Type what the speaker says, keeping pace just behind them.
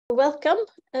Welcome.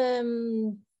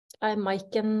 I'm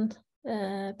Maiken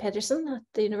Pedersen at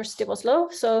the University of Oslo.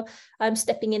 So I'm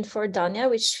stepping in for Dania,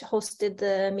 which hosted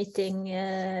the meeting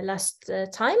last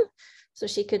time. So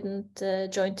she couldn't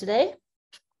join today.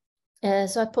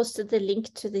 So I posted the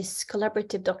link to this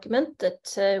collaborative document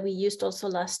that we used also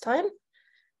last time.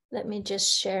 Let me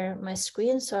just share my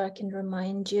screen so I can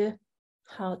remind you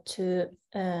how to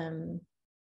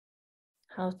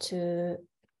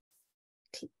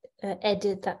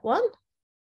edit that one.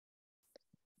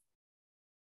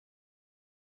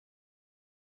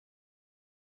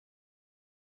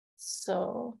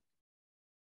 So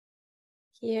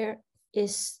here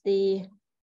is the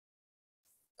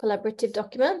collaborative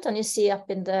document, and you see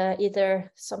up in the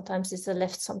either sometimes it's the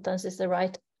left, sometimes it's the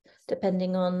right,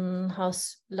 depending on how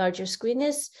large your screen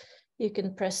is. You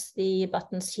can press the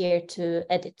buttons here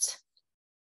to edit.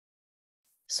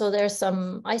 So there's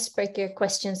some icebreaker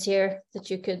questions here that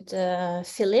you could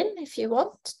fill in if you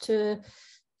want to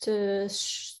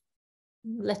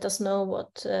let us know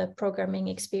what programming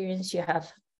experience you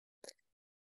have.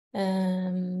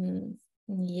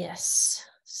 Yes,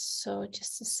 so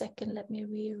just a second, let me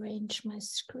rearrange my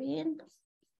screen.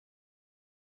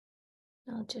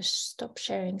 I'll just stop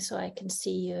sharing so I can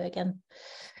see you again.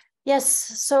 Yes,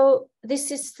 so this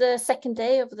is the second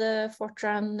day of the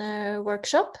FORTRAN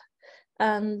workshop.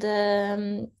 And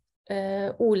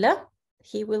Ole,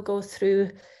 he will go through,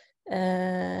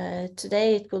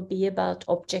 today it will be about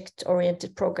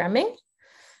object-oriented programming.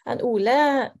 And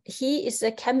Ole, he is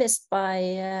a chemist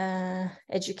by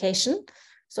education,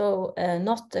 so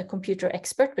not a computer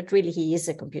expert, but really he is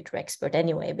a computer expert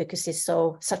anyway, because he's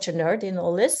such a nerd in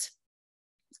all this.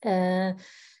 And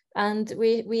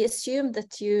we assume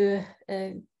that you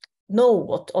know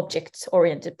what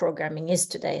object-oriented programming is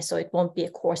today. So it won't be a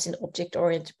course in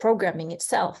object-oriented programming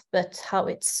itself, but how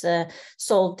it's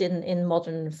solved in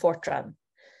modern FORTRAN.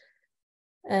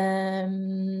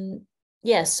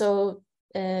 Yeah, so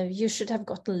you should have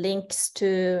gotten links to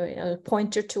a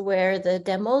pointer to where the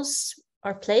demos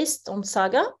are placed on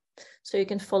Saga, so you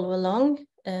can follow along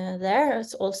there.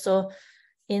 It's also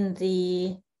in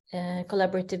the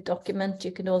collaborative document.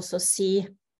 You can also see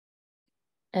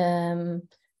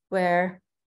where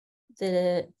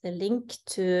the link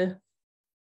to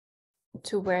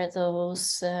where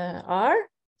those are.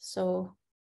 So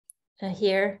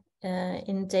here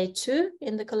in day 2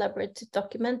 in the collaborative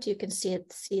document, you can see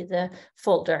the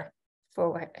folder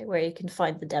for where you can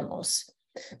find the demos.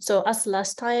 So as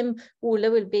last time, Ole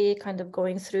will be kind of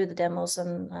going through the demos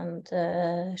and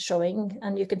showing,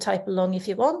 and you can type along if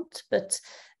you want, but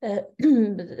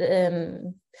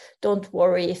don't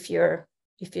worry if you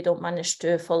don't manage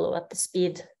to follow at the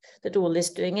speed that Ole is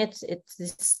doing it.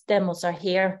 These demos are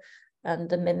here, and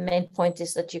the main point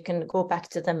is that you can go back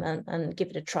to them and give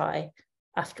it a try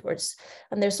afterwards.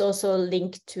 And there's also a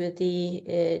link to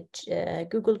the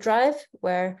Google Drive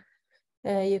where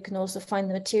you can also find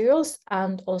the materials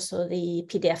and also the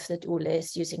PDF that Ole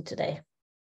is using today.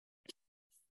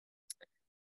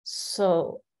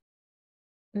 So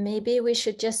maybe we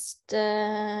should just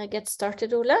get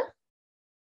started, Ole.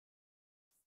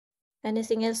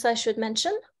 Anything else I should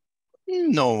mention?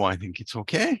 No, I think it's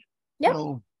okay. Yeah.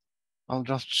 Well, I'll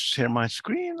just share my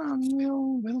screen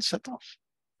and we'll set off.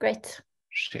 Great.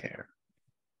 Share.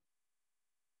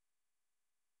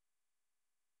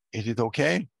 Is it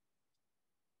okay?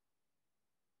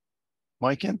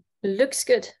 Maiken? Looks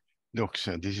good. Looks,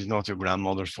 this is not your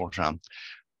grandmother's FORTRAN,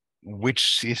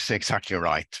 which is exactly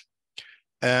right.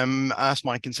 As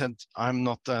Maiken said, I'm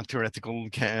not a theoretical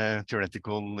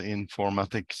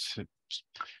informatics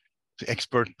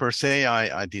expert per se.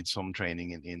 I did some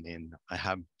training I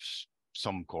have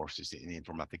some courses in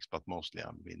informatics, but mostly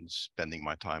I've been spending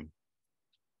my time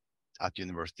at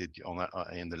university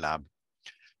in the lab.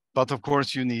 But of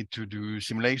course, you need to do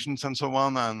simulations and so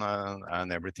on,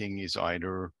 and everything is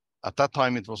either, at that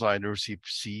time, it was either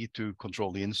C to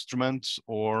control the instruments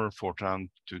or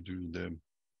FORTRAN to do the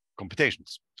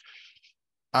computations.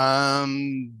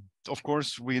 Of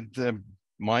course, with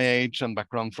my age and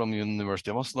background from the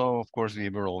University of Oslo, of course, we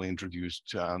were all introduced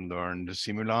to and learned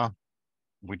Simula,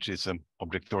 which is an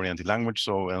object-oriented language.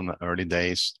 So in the early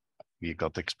days, we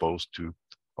got exposed to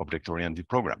object-oriented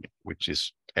programming, which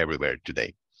is everywhere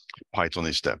today. Python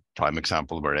is the prime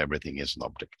example where everything is an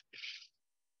object.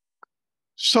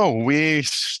 So we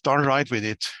start right with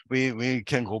it. We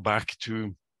can go back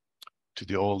to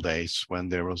the old days when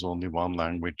there was only one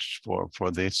language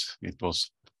for this. It was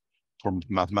for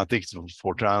mathematics,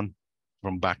 FORTRAN,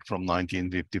 back from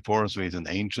 1954. So it's an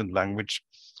ancient language.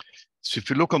 So if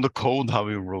you look on the code, how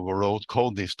we wrote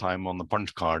code this time on the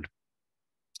punch card,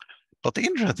 But the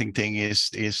interesting thing is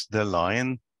the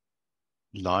line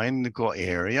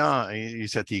area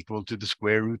is set equal to the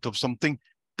square root of something.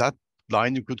 That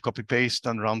line you could copy paste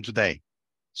and run today.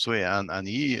 So yeah, and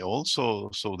he also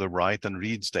saw the write and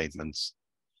read statements.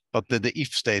 But the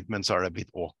if statements are a bit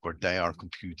awkward. They are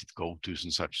computed go-tos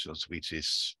and such, which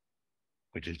is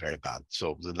very bad.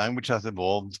 So the language has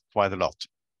evolved quite a lot.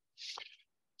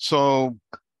 So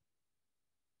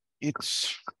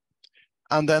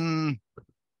and then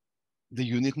the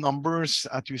unit numbers,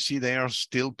 as you see, they are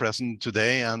still present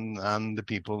today. And the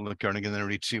people, Koenig and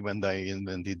NRIS, when they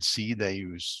invented C, they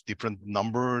use different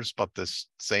numbers, but the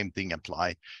same thing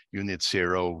apply: unit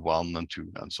 0, 1, and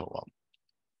 2, and so on.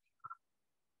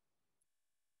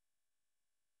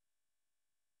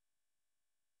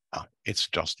 It's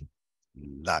just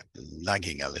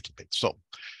lagging a little bit. So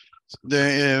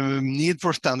the need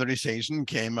for standardization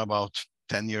came about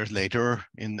 10 years later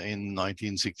in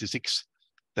 1966.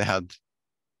 They had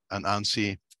an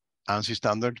ANSI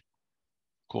standard,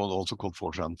 also called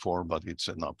FORTRAN 4, but it's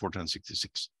now FORTRAN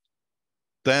 66.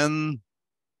 Then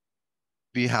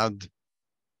we had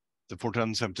the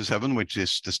FORTRAN 77, which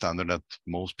is the standard that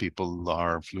most people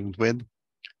are fluent with,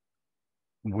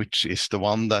 which is the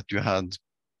one that you had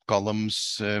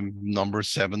columns. Number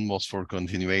 7 was for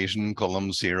continuation.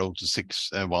 Column 0 to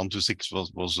 6, 1 to 6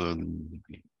 was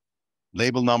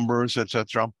label numbers,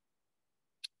 etc.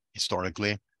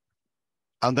 historically.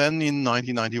 And then in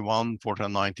 1991,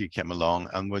 FORTRAN 90 came along,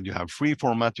 and when you have free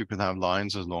format, you can have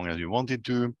lines as long as you wanted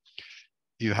to.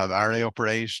 You have array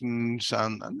operations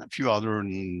and a few other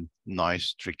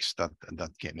nice tricks that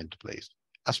came into place.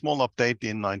 A small update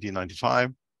in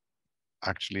 1995,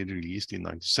 actually released in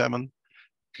 97.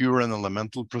 Pure and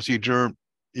elemental procedure.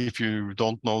 If you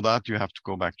don't know that, you have to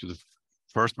go back to the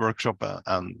first workshop,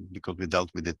 and because we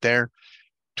dealt with it there.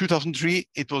 2003,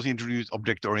 it was introduced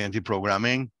object-oriented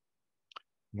programming,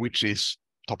 which is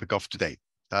topic of today.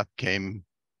 That came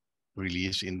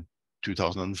release in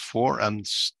 2004, and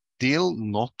still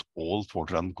not all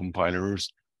FORTRAN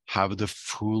compilers have the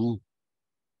full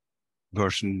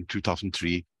version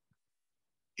 2003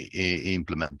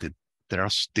 implemented. There are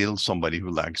still somebody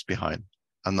who lags behind,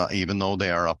 and even though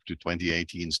they are up to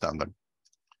 2018 standard.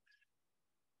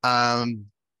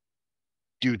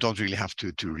 You don't really have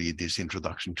to read this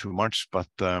introduction too much, but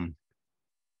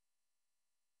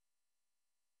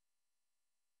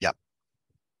yeah,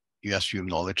 you assume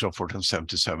knowledge of FORTRAN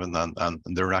 77, and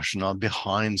the rationale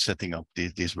behind setting up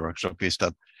this workshop is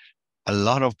that a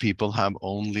lot of people have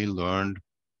only learned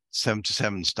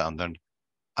 77 standard,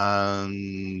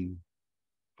 and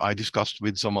I discussed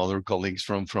with some other colleagues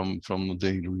from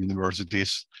the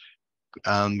universities,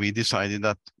 and we decided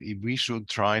that we should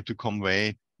try to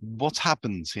convey what's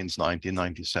happened since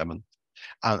 1997,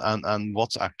 and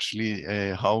what's actually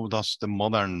how does the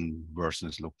modern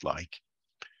versions look like.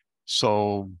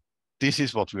 So this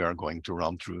is what we are going to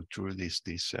run through these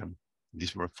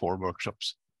 4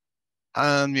 workshops.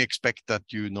 And we expect that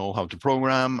you know how to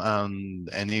program, and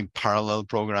any parallel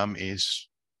program is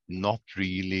not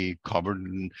really covered.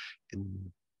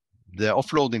 The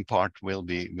offloading part will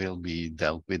be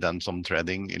dealt with, and some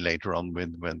threading later on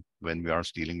when we are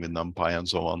dealing with NumPy and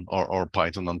so on, or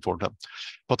Python and FORTRAN.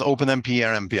 But OpenMP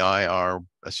or MPI are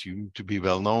assumed to be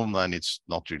well known, and it's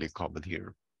not really covered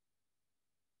here.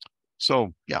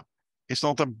 So yeah, it's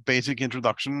not a basic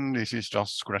introduction. This is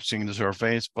just scratching the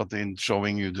surface, but in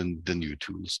showing you the new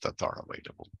tools that are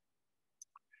available.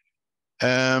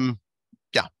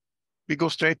 Yeah, we go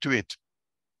straight to it.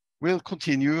 We'll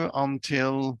continue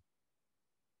until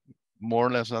more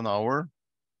or less an hour,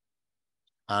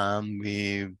 and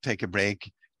we take a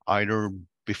break either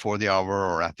before the hour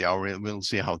or at the hour. We'll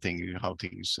see how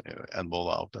things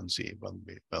evolve out, and see when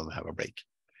we'll have a break.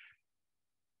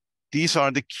 These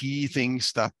are the key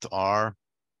things that are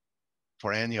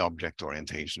for any object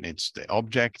orientation. It's the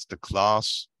object, the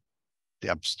class, the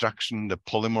abstraction, the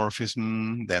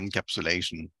polymorphism, the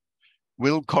encapsulation.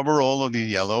 We'll cover all of the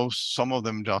yellows, some of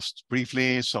them just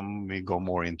briefly, some we go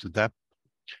more into depth.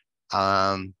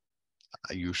 And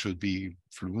you should be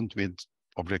fluent with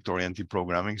object-oriented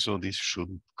programming, so this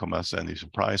shouldn't come as any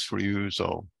surprise for you.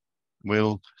 So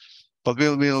we'll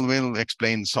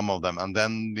explain some of them, and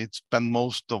then we spend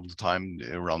most of the time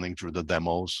running through the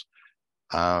demos.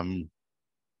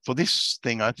 For this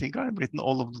thing, I think I've written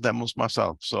all of the demos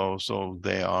myself, so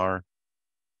they are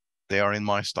in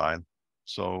my style.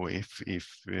 So if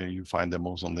you find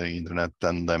demos on the internet,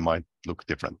 then they might look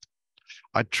different.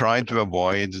 I try to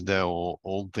avoid the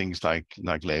old things like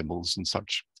labels and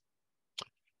such.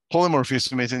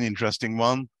 Polymorphism is an interesting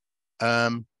one.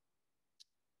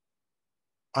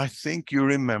 I think you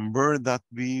remember that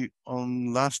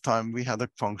on last time we had a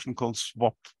function called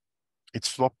swap. It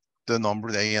swapped the number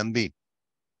A and B.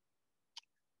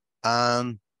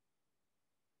 And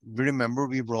we remember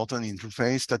we brought an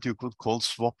interface that you could call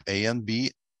swap A and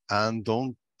B, and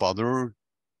don't bother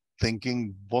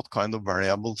thinking what kind of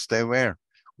variables they were.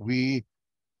 We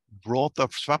brought a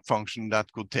swap function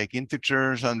that could take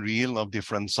integers and real of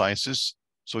different sizes.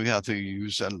 So you had to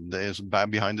use, and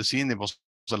behind the scene, it was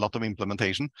a lot of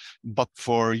implementation, but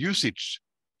for usage,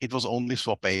 it was only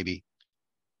swap AB.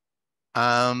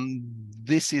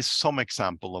 This is some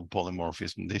example of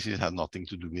polymorphism. This has nothing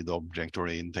to do with object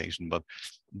orientation,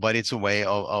 but it's a way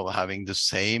of having the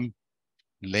same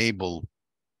label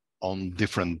on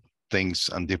different things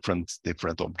and different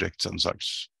objects and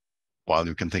such. While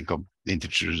you can think of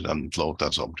integers and float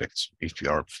as objects. If you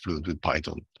are fluent with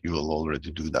Python, you will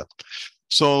already do that.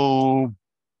 So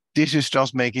this is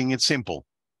just making it simple.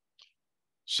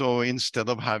 So instead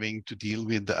of having to deal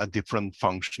with a different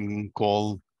function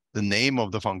called the name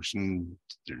of the function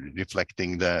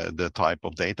reflecting the type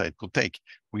of data it could take,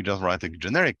 we just write a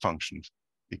generic function.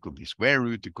 It could be square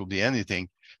root, it could be anything.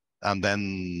 And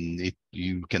then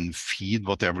you can feed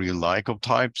whatever you like of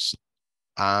types.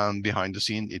 And behind the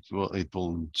scene, it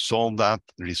will solve that,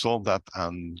 resolve that,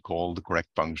 and call the correct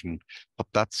function. But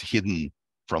that's hidden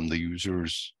from the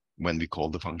users when we call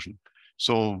the function.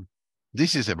 So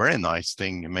this is a very nice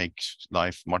thing. It makes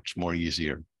life much more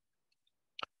easier.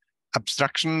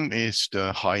 Abstraction is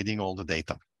the hiding all the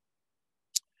data.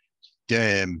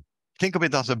 Think of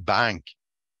it as a bank.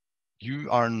 You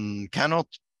cannot,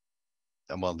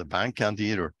 well, the bank can't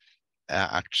either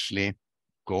actually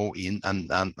go in and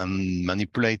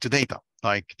manipulate the data,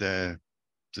 like the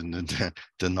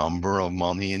number of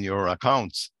money in your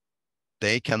accounts.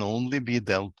 They can only be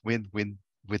dealt with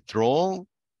withdrawal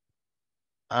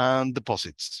and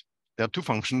deposits. There are two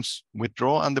functions,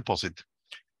 withdraw and deposit.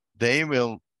 They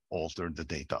will alter the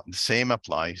data. The same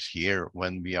applies here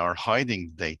when we are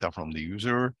hiding data from the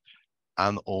user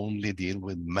and only deal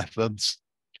with methods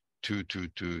to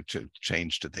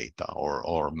change the data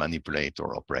or manipulate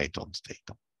or operate on the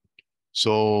data.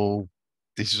 So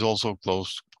this is also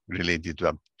close related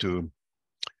to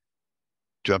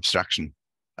abstraction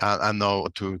and now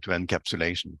to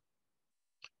encapsulation.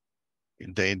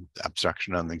 The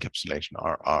abstraction and encapsulation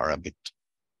are a bit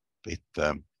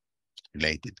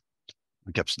related.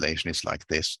 Encapsulation is like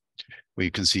this. Where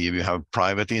you can see you have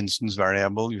private instance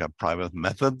variable, you have private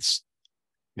methods,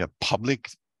 you have public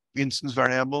instance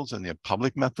variables, and you have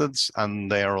public methods, and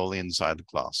they are all inside the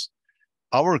class.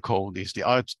 Our code is the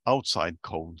outside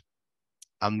code,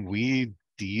 and we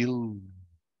deal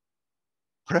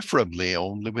preferably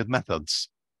only with methods.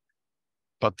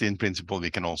 But in principle, we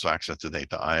can also access the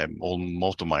data.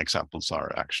 Most of my examples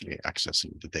are actually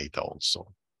accessing the data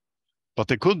also. But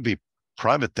there could be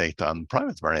private data and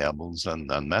private variables and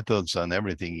methods and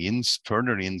everything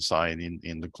further inside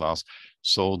in the class,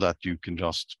 so that you can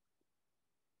just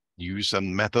use a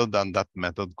method, and that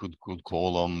method could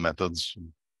call on methods,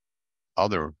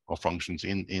 other functions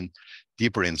in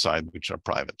deeper inside, which are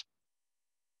private.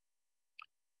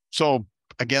 So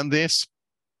again, this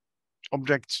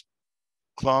object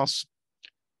class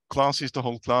is the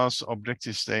whole class. Object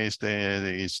is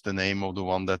the name of the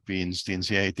one that we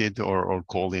instantiated or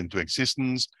called into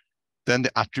existence. Then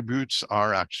the attributes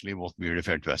are actually what we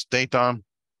refer to as data.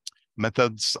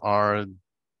 Methods are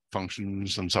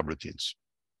functions and subroutines,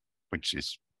 which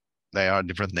is, they are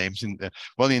different names.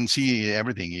 Well, in C,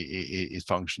 everything is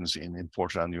functions. In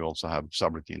FORTRAN, you also have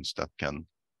subroutines that can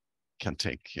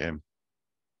take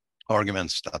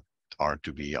arguments that are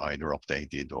to be either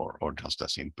updated or just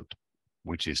as input,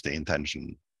 which is the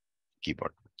intention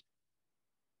keyboard.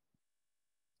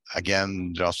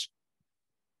 Again, just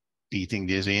beating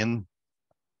this in.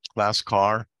 Class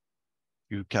car,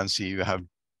 you can see you have,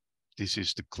 this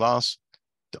is the class.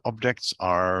 The objects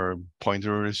are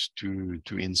pointers to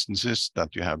instances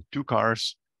that you have two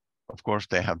cars. Of course,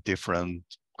 they have different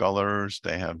colors,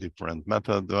 they have different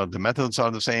methods. The methods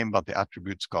are the same, but the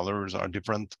attributes colors are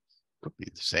different. Could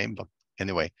be the same, but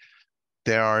anyway,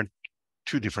 there are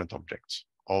two different objects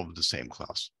of the same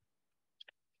class.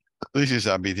 This is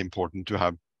a bit important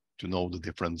to know the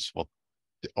difference, what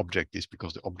the object is,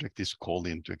 because the object is called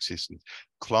into existence.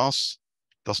 Class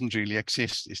doesn't really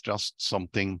exist. It's just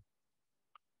something,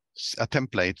 a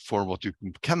template for what you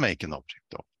can make an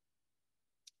object of.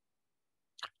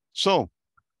 So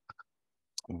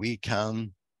we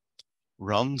can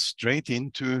run straight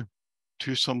into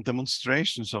some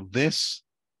demonstrations of this,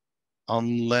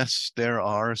 unless there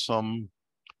are some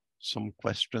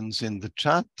questions in the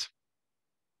chat.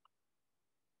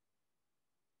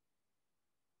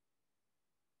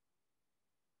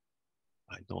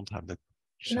 I don't have the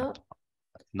chat. No.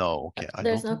 No, okay.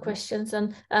 There's no questions,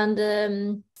 and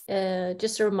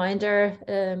just a reminder,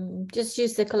 just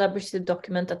use the collaborative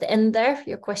document at the end there,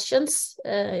 your questions.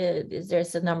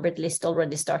 There's a numbered list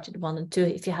already started, 1 and 2,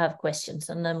 if you have questions,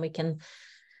 and then we can,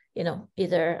 you know,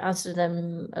 either answer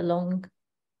them along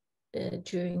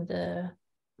during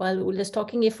while Ole is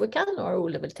talking if we can, or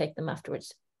Ole will take them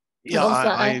afterwards.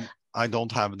 Yeah, I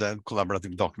don't have the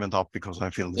collaborative document up because I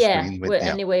fill the screen with.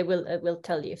 Anyway, we'll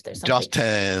tell you if there's something. Just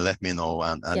let me know,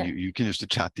 and you can use the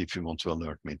chat if you want to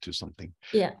alert me to something.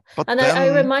 Yeah, but and then, I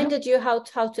reminded you how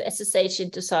to SSH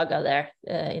into Saga there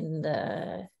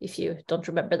if you don't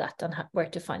remember that, and where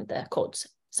to find the codes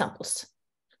samples.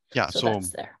 Yeah, so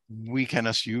that's there. We can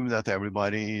assume that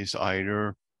everybody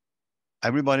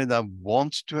that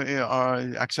wants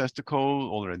to access the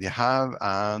code already have,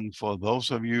 and for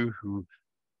those of you who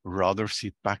rather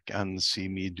sit back and see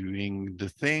me doing the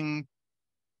thing,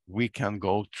 we can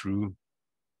go through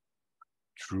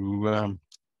some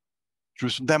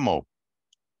demo.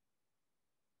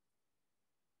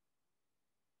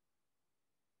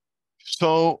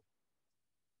 So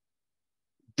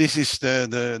this is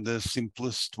the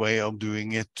simplest way of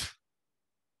doing it.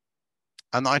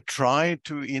 And I try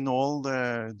to, in all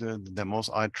the demos,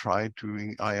 I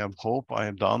hope I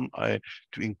have done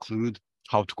to include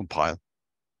how to compile.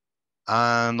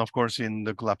 And of course, in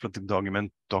the collaborative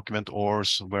document or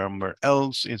somewhere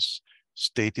else, it's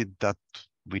stated that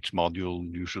which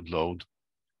module you should load.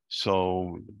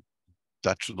 So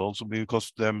that should also be,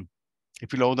 because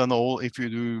if you load if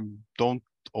you don't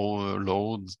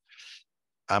load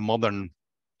a modern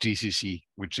GCC,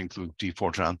 which includes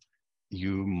FORTRAN,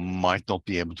 you might not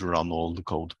be able to run all the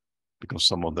code because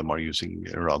some of them are using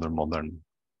rather modern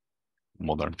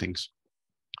things.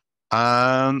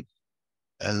 And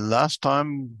last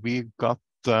time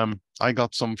I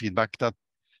got some feedback that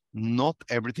not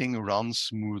everything runs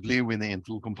smoothly with the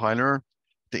Intel compiler.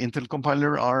 The Intel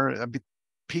compiler are a bit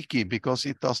picky because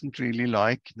it doesn't really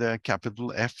like the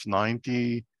capital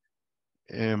F90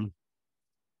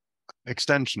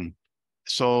 extension.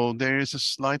 So there is a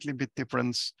slightly bit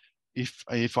difference if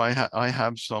I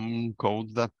have some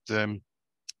code that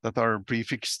are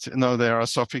prefixed. No, they are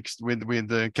suffixed with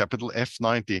the capital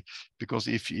F90, because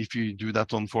if you do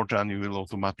that on FORTRAN, you will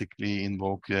automatically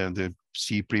invoke the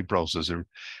C preprocessor,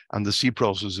 and the C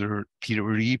reprocessor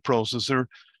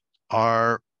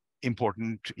are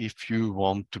important if you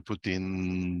want to put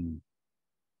in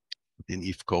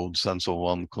if codes and so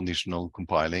on, conditional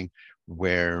compiling,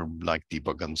 where like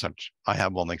debug and such. I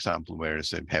have one example where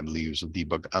it's a heavily used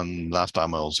debug, and last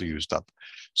time I also used that.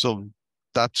 So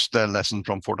that's the lesson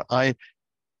from FORTRAN. I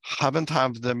haven't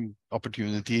had the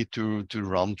opportunity to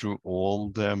run through all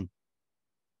the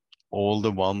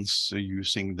ones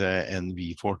using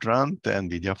the FORTRAN, the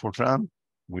NVIDIA FORTRAN,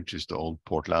 which is the old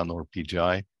Portland or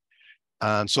PGI.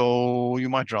 And so you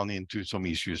might run into some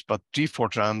issues, but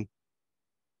GFORTRAN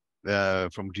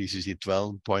from GCC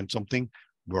 12 point something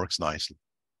works nicely.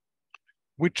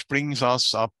 Which brings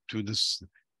us up to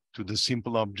the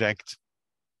simple object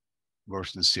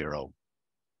version 0.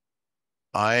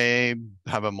 I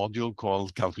have a module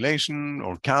called calculation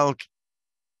or calc.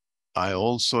 I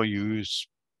also use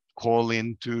call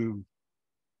into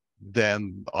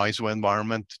the ISO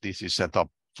environment. This is set up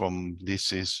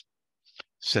this is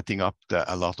setting up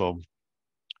a lot of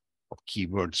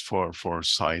keywords for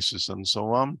sizes and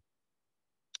so on.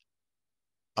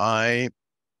 I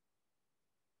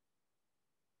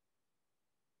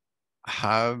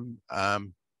have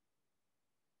an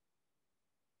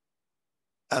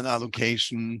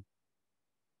allocation,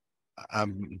 a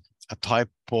type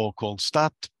called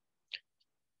stat,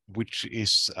 which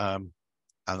is an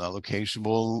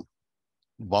allocatable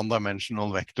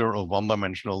one-dimensional vector or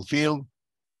one-dimensional field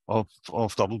of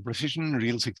double precision,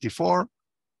 real 64,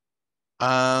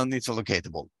 and it's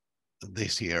allocatable.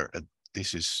 This here,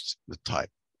 this is the type.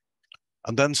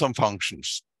 And then some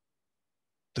functions.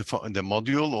 The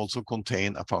module also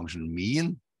contains a function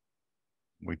mean,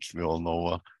 which we all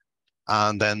know,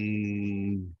 and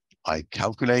then I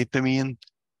calculate the mean.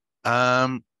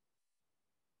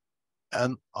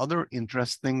 Another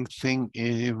interesting thing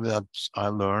is that I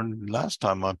learned last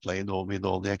time I played with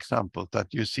all the examples, that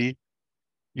you see,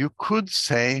 you could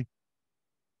say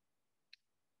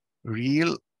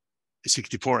real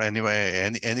 64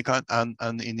 anyway, any kind, and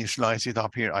initialize it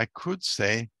up here. I could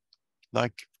say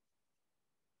like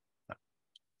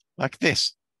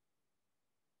this,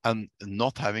 and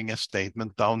not having a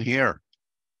statement down here.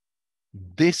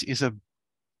 This is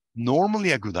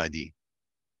normally a good idea,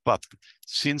 but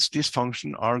since this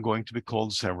function are going to be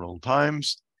called several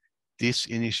times, this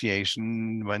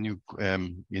initiation, when you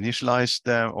initialize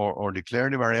or declare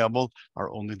the variable,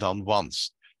 are only done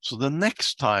once. So the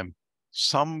next time,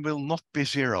 sum will not be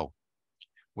 0.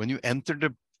 When you enter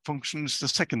the functions the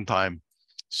second time,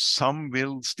 sum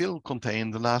will still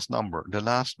contain the last number, the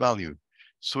last value.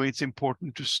 So it's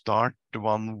important to start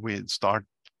sum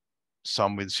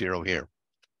with 0 here.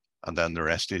 And then the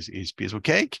rest is piece of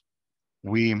cake.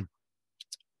 We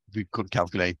could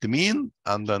calculate the mean,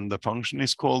 and then the function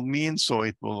is called mean, so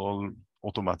it will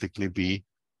automatically be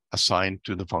assigned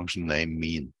to the function name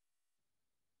mean.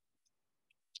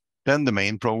 Then the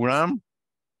main program,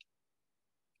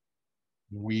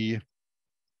 we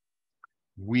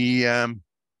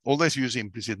always use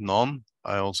implicit none.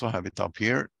 I also have it up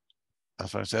here.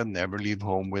 As I said, never leave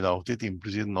home without it.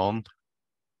 Implicit none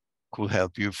could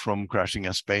help you from crashing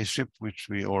a spaceship, which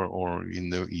or in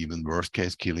the even worst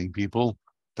case, killing people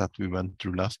that we went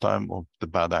through last time, of the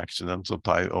bad accidents of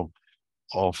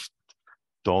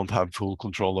don't have full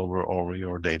control over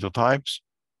your data types.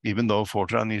 Even though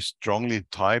FORTRAN is strongly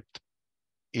typed,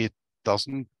 it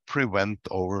doesn't prevent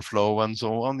overflow and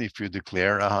so on. If you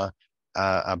declare a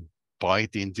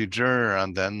byte integer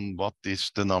and then what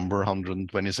is the number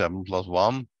 127 plus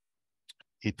 1,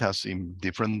 it has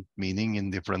different meaning in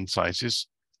different sizes,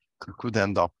 could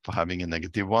end up having a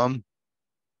negative one,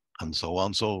 and so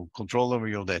on. So control over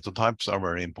your data types are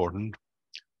very important.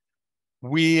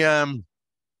 We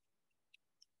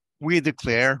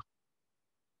declare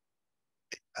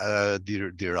a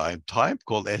derived type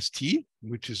called st,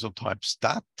 which is of type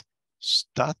stat.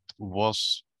 Stat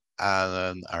was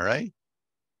an array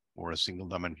or a single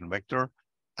dimension vector,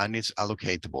 and it's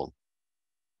allocatable.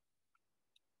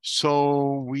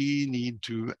 So we need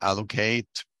to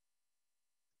allocate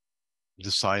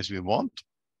the size we want.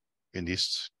 In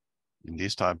this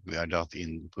type, we are just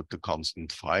put the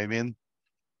constant 5 in,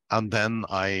 and then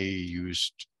I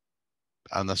used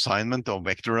an assignment or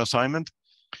vector assignment.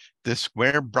 The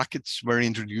square brackets were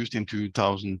introduced in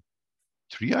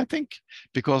 2003, I think,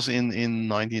 because in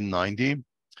 1990,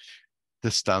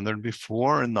 the standard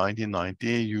before in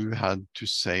 1990, you had to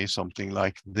say something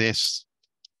like this,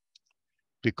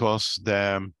 because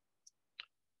the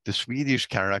Swedish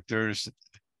characters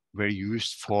were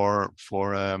used for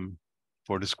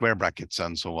the square brackets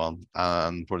and so on,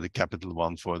 and for the capital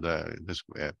one for the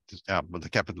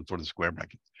capital for the square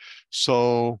bracket.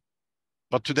 So,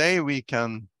 but today we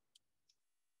can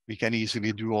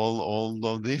easily do all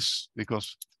of this,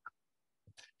 because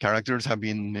characters have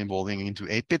been evolving into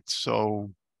 8-bit,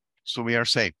 so we are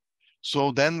safe.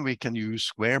 So then we can use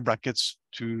square brackets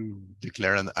to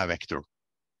declare a vector.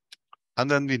 And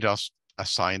then we just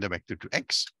assign the vector to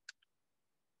x.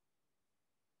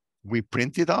 We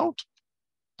print it out,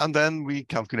 and then we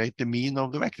calculate the mean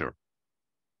of the vector.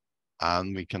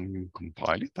 And we can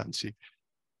compile it and see.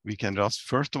 We can just,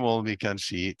 first of all, we can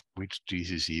see which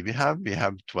GCC we have. We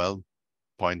have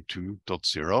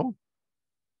 12.2.0.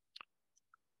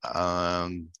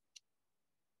 And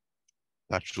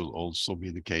that should also be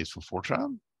the case for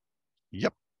FORTRAN.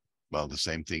 Yep. Well, the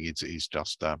same thing. It's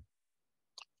just a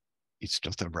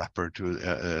wrapper to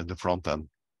the front end.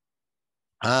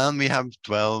 And we have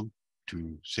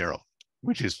 12.2.0,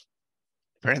 which is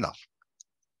fair enough.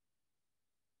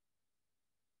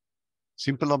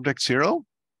 Simple object 0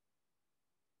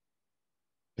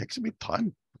 takes a bit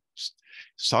time.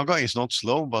 Saga is not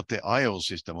slow, but the IO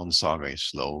system on Saga is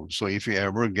slow. So if you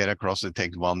ever get across it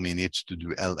takes 1 minute to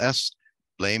do LS,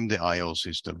 blame the IO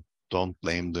system. Don't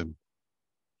blame the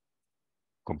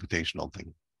computational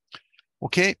thing.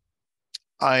 Okay,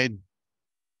 I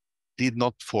did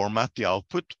not format the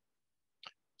output.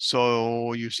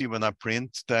 So you see when I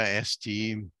print the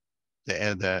ST,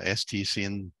 the ST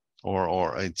sin,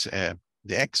 or it's the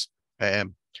X,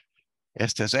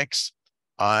 STSX,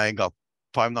 I got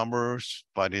 5 numbers,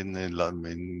 but in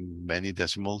many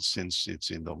decimals since it's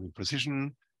in double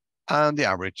precision, and the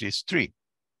average is 3,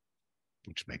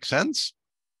 which makes sense.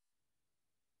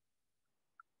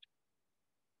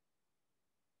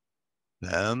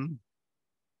 Then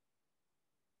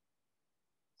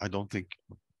I don't think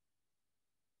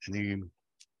any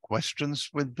questions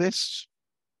with this.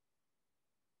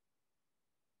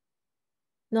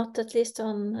 Not at least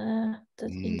on the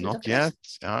not yet.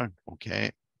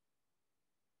 Okay.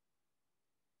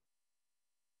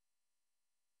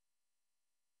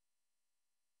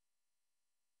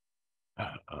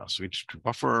 Switch to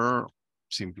buffer,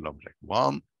 simple object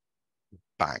 1,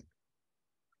 bang.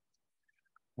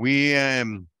 We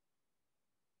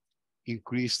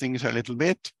increase things a little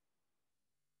bit.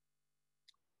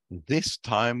 This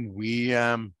time we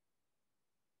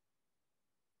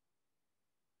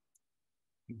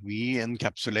we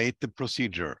encapsulate the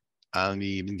procedure and we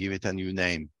even give it a new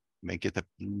name, make it a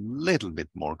little bit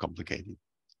more complicated.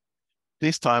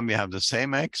 This time we have the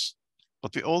same X,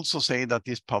 but we also say that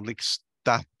this public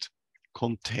stat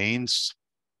contains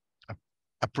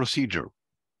a procedure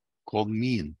called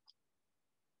mean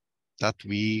that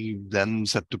we then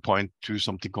set to point to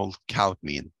something called calc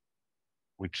mean,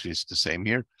 which is the same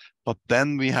here. But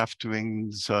then we have to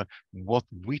insert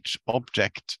which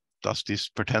object does this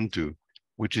pertain to,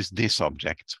 which is this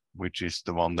object, which is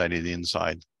the one that is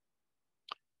inside.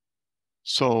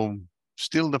 So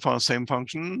still the same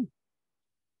function,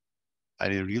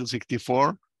 real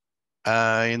 64.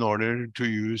 In order to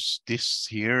use this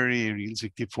here, real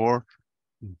 64,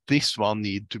 this one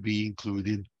need to be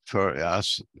included for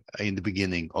us in the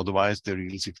beginning. Otherwise, the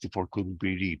real 64 couldn't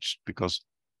be reached because,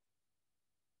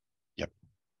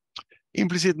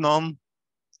 implicit none,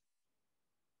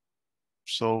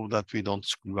 so that we don't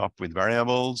screw up with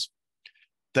variables.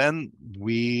 Then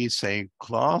we say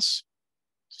class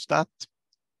stat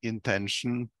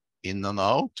intention in and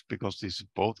out, because this is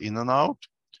both in and out.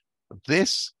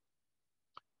 This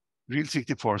real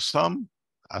 64 sum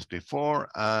as before,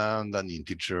 and an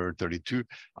integer 32.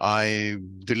 I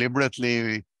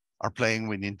deliberately are playing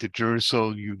with integers,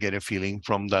 so you get a feeling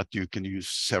from that you can use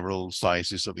several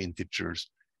sizes of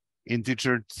integers.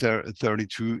 Integer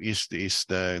 32 is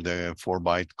the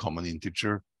 4-byte common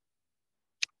integer.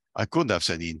 I could have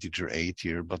said integer 8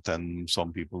 here, but then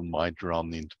some people might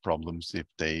run into problems if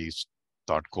they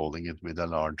start calling it with a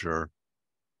larger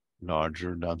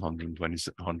than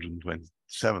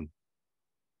 127.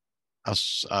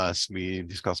 As we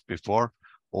discussed before,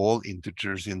 all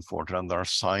integers in FORTRAN are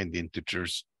signed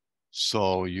integers,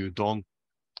 so you don't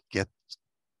get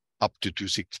up to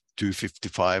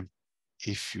 255.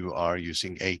 If you are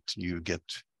using 8, you get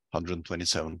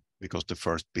 127 because the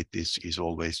first bit is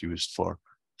always used for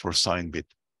sign bit.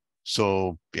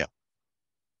 So yeah,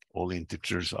 all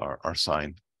integers are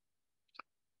signed.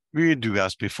 We do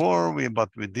as before, but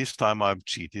with this time I've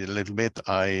cheated a little bit.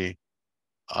 I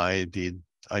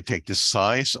take the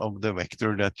size of the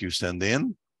vector that you send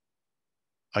in,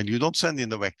 and you don't send in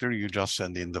the vector, you just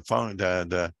send in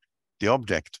the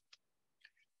object.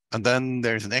 And then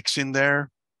there's an X in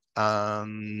there,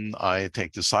 and I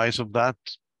take the size of that,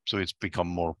 so it's become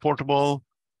more portable.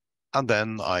 And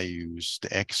then I use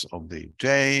the X of the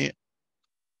J,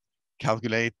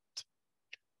 calculate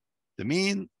the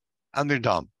mean, and we're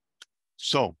done.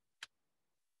 So.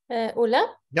 Ole?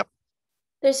 Yep.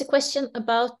 There's a question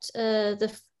about the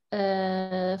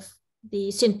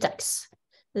syntax.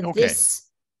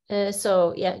 Okay.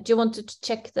 So yeah, do you want to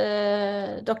check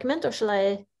the document, or shall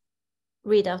I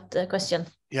read out the question?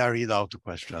 Yeah, read out the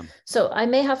question. So I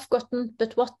may have forgotten,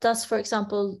 but what does, for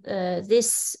example,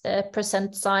 this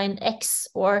 %sign X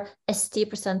or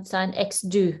ST %sign X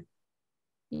do?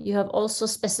 You have also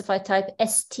specified type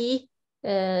ST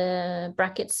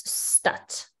brackets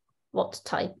stat. What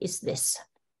type is this?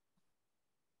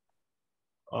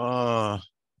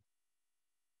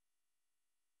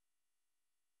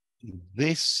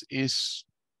 This is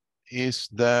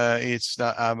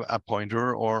a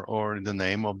pointer or the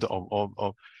name of the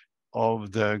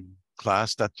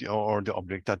class that or the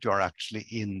object that you are actually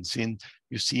in. Since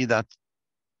you see that.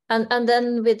 And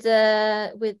then with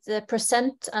the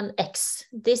 % and X,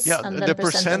 this, yeah, and then the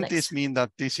 % % is mean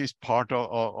that this is part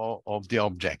of the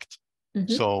object.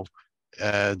 Mm-hmm. So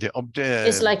the object.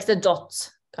 It's like the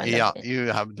dot. Yeah, you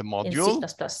have the module. In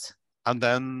C++. And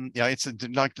then it's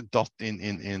like the dot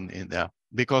in there,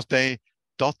 because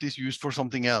dot is used for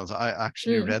something else. I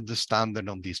actually read the standard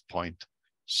on this point.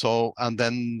 So, and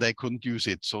then they couldn't use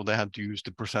it, so they had to use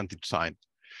the % sign.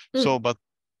 So, but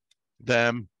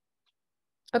the.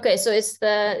 Okay, so it's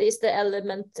the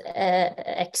element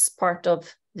X part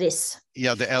of this.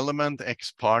 Yeah, the element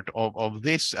X part of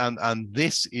this, and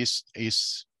this is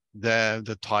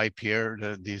the type here,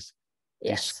 this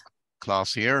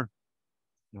class here,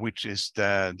 which is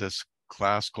this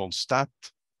class called stat.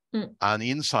 And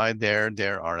inside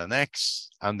there are an X,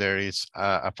 and there is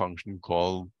a function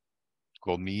called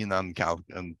mean and calc,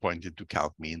 and pointed to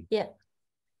calc mean. Yeah.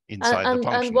 Inside the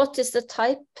function. And what is the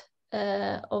type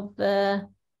of the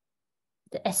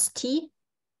ST?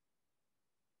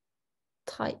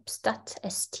 Type stat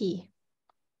ST.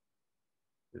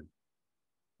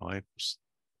 Types.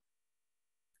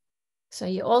 So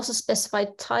you also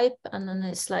specified type, and then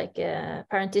it's like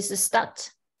parenthesis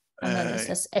stat, and then it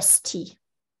says ST.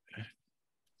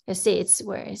 You see, it's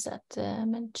where is that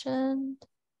mentioned?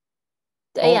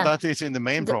 That is in the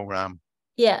main program.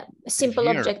 Yeah, simple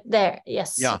object there.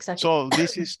 Yes, yeah, exactly. So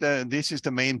this is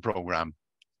the main program.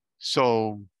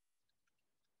 So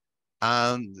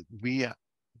And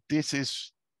this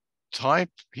is type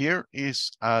here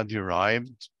is a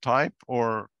derived type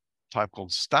or type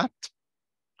called stat.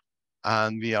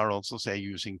 And we are also say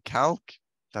using calc.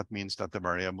 That means that the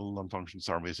variable and functions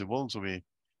are visible. So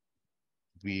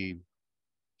we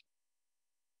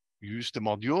use the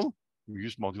module, we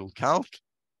use module calc,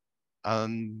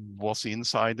 and what's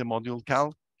inside the module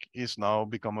calc is now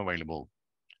become available.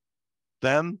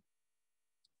 Then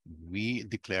we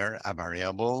declare a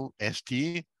variable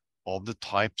st of the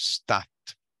type stat.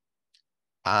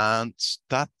 And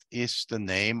stat is the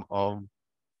name of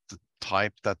the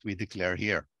type that we declare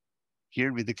here.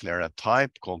 Here we declare a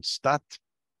type called stat,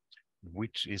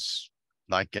 which is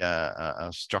like a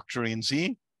structure in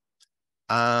C.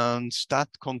 And stat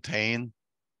contain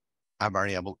a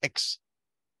variable x.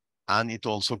 And it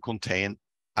also contain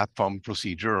a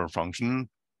procedure or function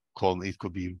called, it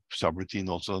could be subroutine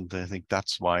also. I think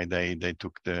that's why they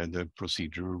took the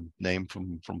procedure name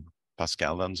from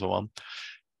Pascal and so on.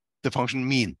 The function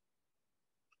mean.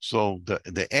 So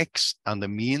the x and the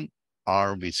mean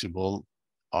are visible,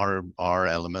 are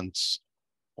elements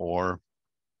or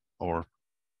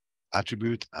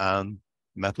attribute and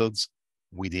methods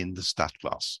within the stat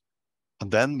class.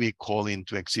 And then we call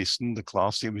into existence the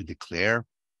class here. We declare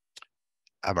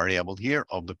a variable here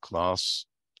of the class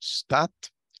stat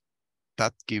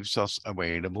that gives us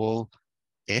available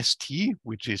st,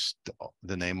 which is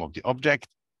the name of the object,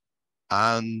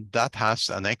 and that has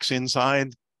an x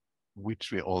inside,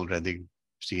 which we already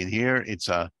see in here. It's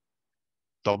a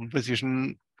double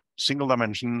precision, single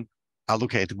dimension,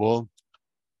 allocatable,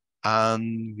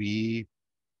 and we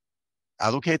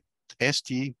allocate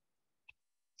st.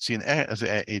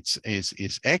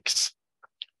 It's x,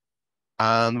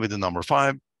 and with the number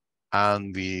 5,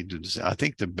 and we do this. I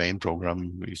think the main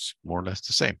program is more or less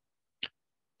the same.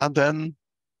 And then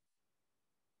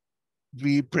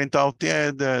we print out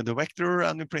the vector,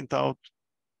 and we print out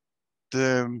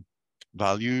the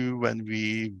value when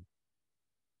we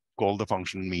call the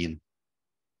function mean.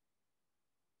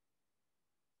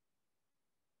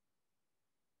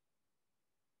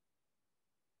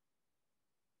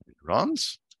 It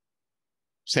runs,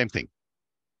 same thing,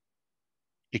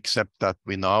 except that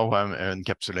we now have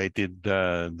encapsulated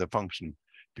the function,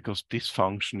 because this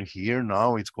function here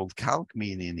now it's called calc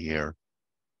mean in here.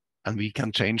 And we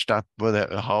can change that with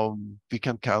how we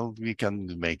can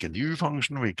make a new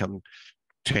function, we can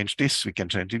change this, we can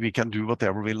change it, we can do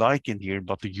whatever we like in here,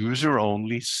 but the user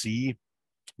only see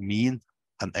mean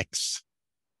and x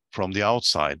from the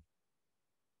outside.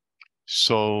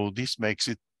 So this makes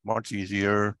it much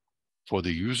easier for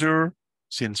the user,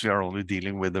 since we are only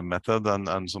dealing with a method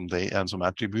and some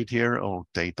attribute here, or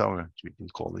data, we can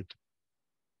call it.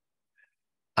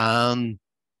 And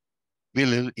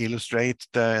we'll illustrate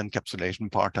the encapsulation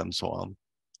part and so on,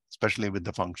 especially with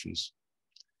the functions.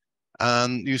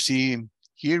 And you see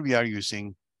here we are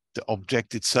using the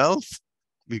object itself.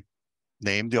 We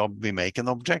make an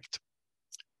object,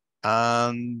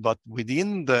 but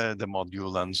within the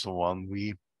module and so on,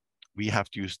 we have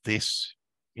to use this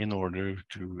in order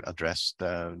to address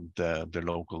the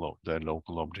local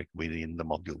object within the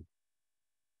module.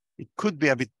 It could be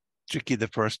a bit tricky the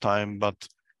first time, but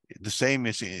the same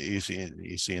is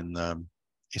in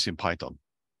Python.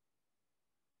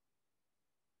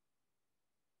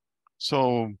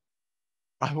 So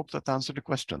I hope that answered the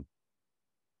question.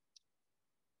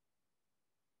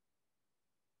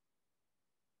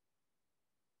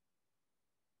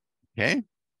 Okay.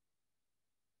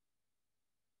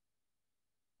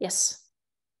 Yes.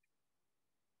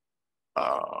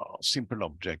 Simple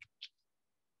object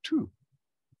 2.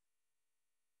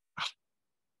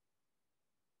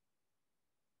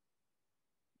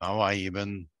 Now I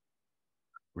even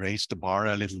raise the bar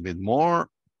a little bit more.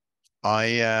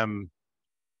 I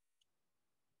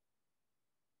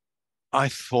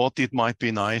thought it might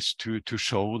be nice to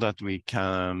show that we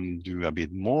can do a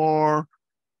bit more.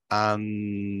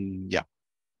 And yeah,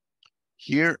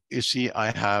 here you see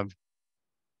I have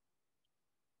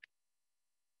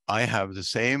the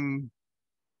same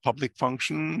public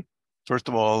function. First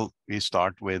of all, we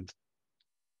start with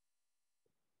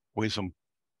some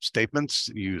statements.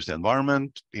 Use the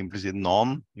environment, implicit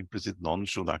none. Implicit none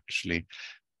should actually,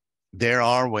 there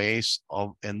are ways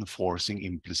of enforcing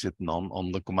implicit none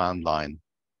on the command line,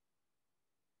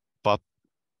 but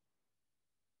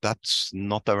that's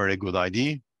not a very good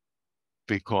idea,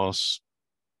 because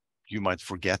you might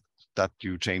forget that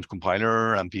you change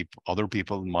compiler, and other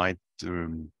people might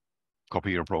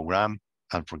copy your program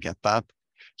and forget that.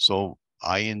 So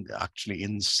I actually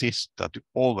insist that you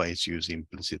always use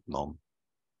implicit none.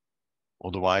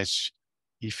 Otherwise,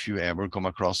 if you ever come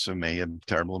across and make a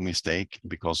terrible mistake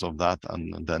because of that,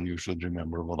 and then you should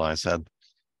remember what I said.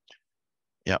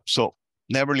 Yeah, so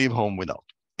never leave home without.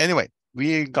 Anyway,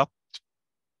 we got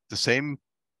the same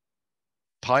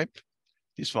type.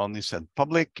 This one is said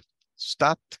public,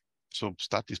 stat, so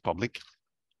stat is public.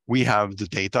 We have the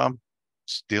data,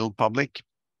 still public.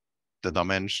 The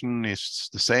dimension is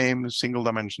the same, single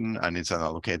dimension, and it's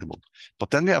unallocatable.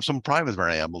 But then we have some private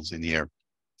variables in here.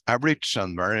 Average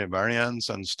and variance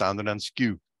and standard and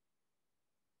skew.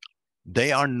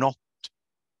 They are not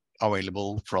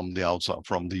available from the outside,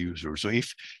 from the user. So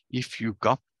if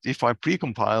I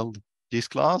precompiled this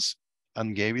class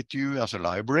and gave it to you as a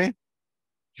library,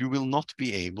 you will not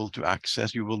be able to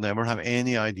access, you will never have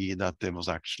any idea that there was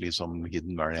actually some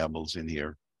hidden variables in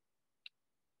here.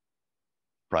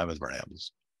 Private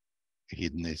variables.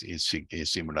 Hidden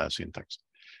is similar syntax.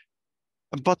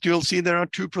 But you'll see there are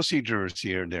two procedures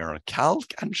here. There are calc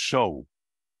and show.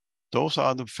 Those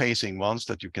are the facing ones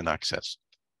that you can access.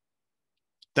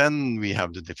 Then we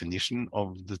have the definition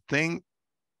of the thing.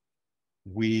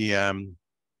 We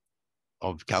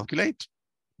of calculate,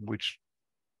 which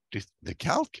the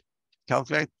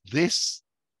calculate this.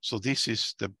 So this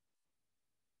is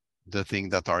the thing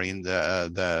that are in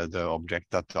the object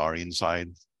that are inside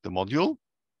the module.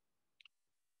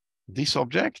 This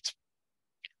object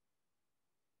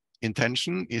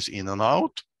intention is in and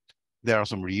out. There are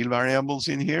some real variables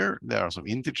in here. There are some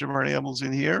integer variables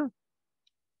in here.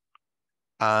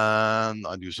 And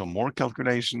I do some more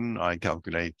calculation. I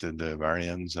calculate the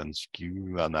variance and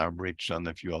skew and average and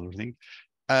a few other things.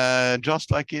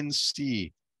 Just like in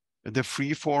C, the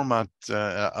free format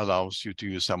allows you to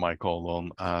use semicolon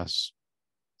as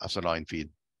a line feed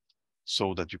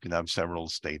so that you can have several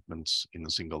statements in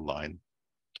a single line,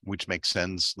 which makes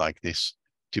sense like this.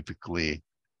 Typically,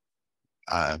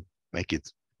 make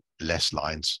it less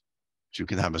lines, so you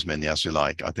can have as many as you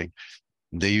like. I think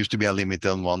there used to be a limit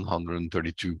on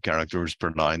 132 characters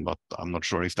per line, but I'm not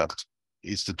sure if that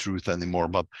is the truth anymore.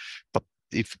 But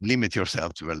if limit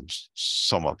yourself to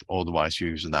somewhat, otherwise you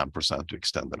use an ampersand to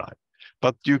extend the line.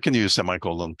 But you can use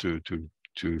semicolon to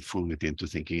fool it into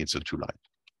thinking it's a two-line.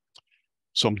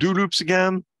 Some do loops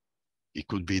again. It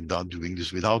could be done doing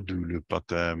this without do loop,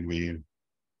 but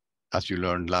as you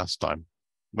learned last time.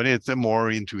 But it's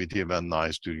more intuitive and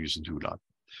nice to use a two-line.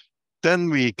 Then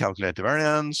we calculate the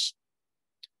variance.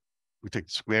 We take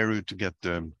the square root to get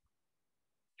the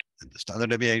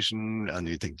standard deviation, and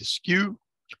we take the skew.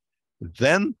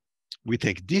 Then we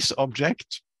take this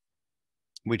object,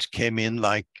 which came in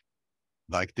like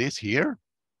this here.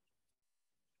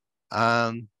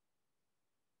 And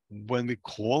when we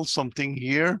call something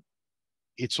here,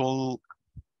 it's all,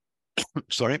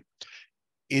 sorry,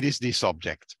 it is this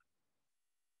object.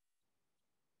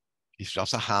 It's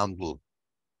just a handle,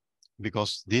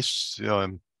 because this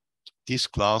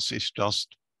class is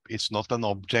just, it's not an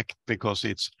object, because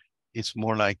it's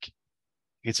more like,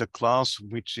 it's a class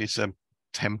which is a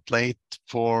template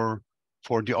for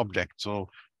the object. So,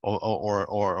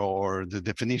 or the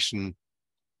definition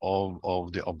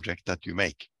of the object that you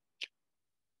make.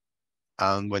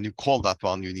 And when you call that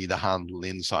one, you need a handle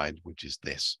inside, which is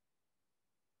this.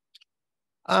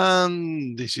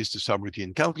 And this is the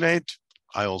subroutine calculate.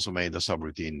 I also made a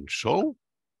subroutine show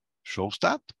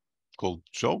stat, called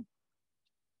show.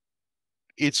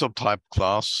 It's of type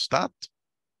class stat,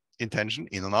 intention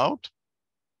in and out.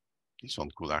 This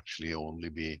one could actually only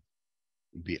be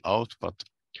out, but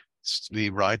we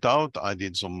write out. I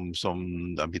did some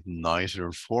a bit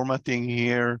nicer formatting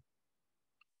here,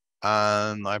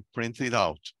 and I print it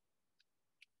out.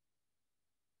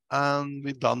 And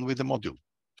we're done with the module.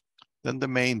 Then the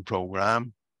main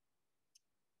program.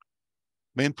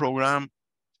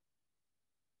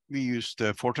 We used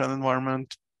the FORTRAN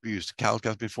environment. We used calc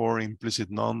as before, implicit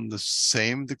none, the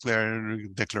same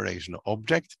declaration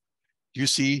object. You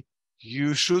see,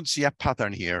 you should see a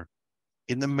pattern here.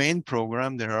 In the main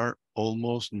program, there are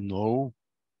almost no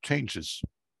changes.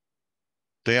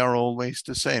 They are always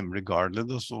the same,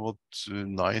 regardless of what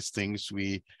nice things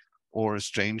or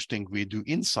strange thing we do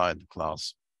inside the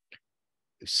class.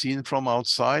 Seen from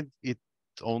outside, it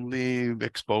only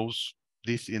exposes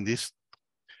this in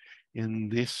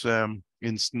this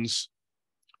instance,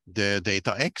 the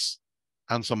data X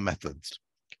and some methods.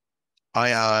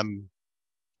 I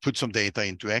put some data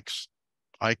into X.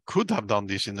 I could have done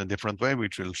this in a different way,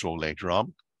 which we'll show later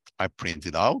on. I print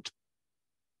it out.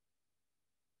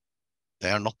 They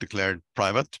are not declared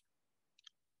private.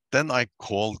 Then I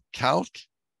call calc,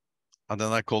 and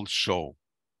then I call show.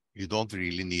 You don't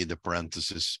really need a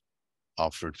parenthesis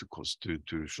after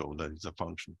to show that it's a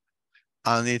function.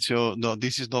 And it's your, no,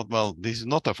 this is not, well, this is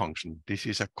not a function. This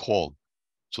is a call.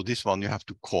 So this one you have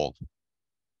to call.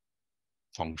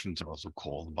 Functions are also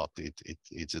called, but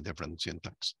it's a different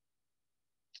syntax.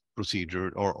 Procedure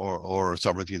or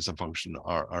subroutines and function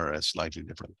are slightly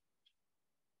different.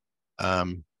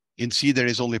 In C, there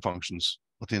is only functions,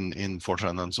 but in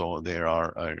FORTRAN and so there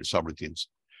are subroutines.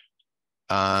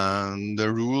 And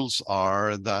the rules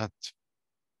are that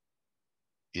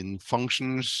in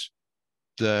functions,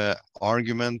 the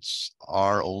arguments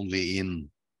are only in.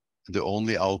 The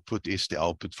only output is the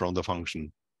output from the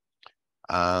function.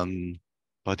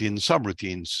 But in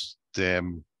subroutines,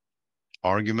 the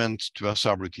argument to a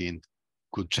subroutine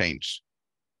could change.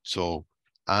 So,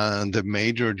 and the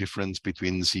major difference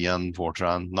between C and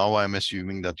FORTRAN, now I'm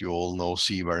assuming that you all know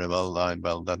C very well.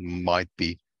 Well, that might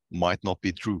not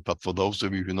be true, but for those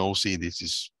of you who know C, this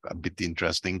is a bit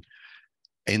interesting.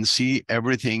 In C,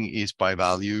 everything is by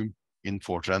value. In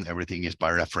FORTRAN, everything is by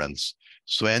reference.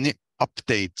 So any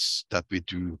updates that we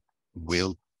do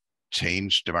will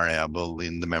change the variable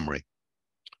in the memory.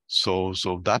 So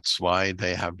that's why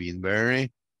they have been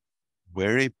very,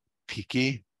 very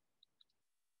picky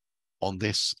on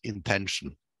this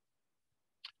intention.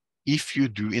 If you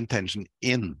do intention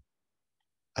in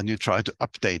and you try to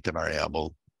update the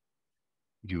variable,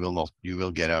 you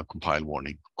will get a compile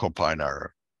warning, compile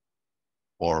error,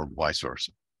 or vice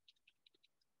versa.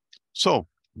 So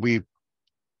we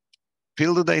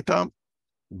fill the data,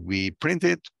 we print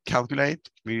it, calculate,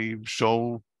 we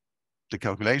show the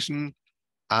calculation,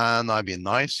 and I've been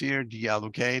nice here,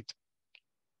 deallocate.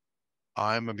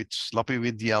 I'm a bit sloppy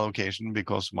with deallocation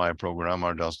because my program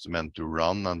are just meant to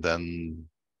run and then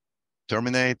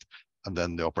terminate, and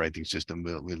then the operating system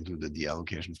will do the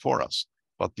deallocation for us.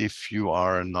 But if you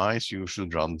are nice, you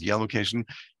should run deallocation.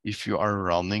 If you are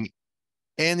running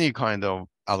any kind of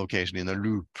allocation in a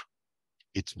loop,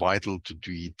 it's vital to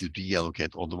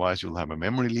deallocate. Otherwise, you'll have a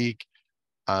memory leak,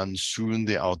 and soon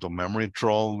the out-of-memory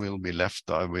troll will be let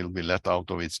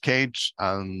out of its cage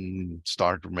and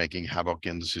start making havoc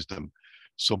in the system.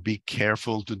 So be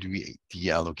careful to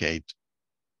deallocate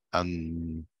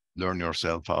and learn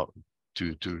yourself how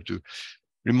to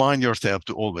remind yourself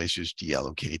to always use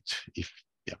deallocate.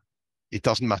 It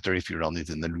doesn't matter if you run it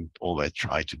in the loop, always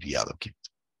try to deallocate.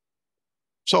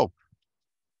 So,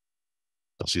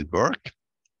 does it work? It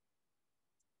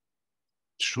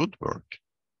should work.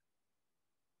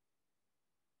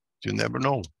 You never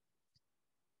know.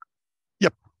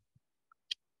 Yep.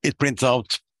 It prints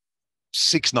out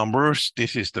 6 numbers.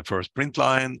 This is the first print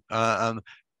line. And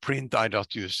print, I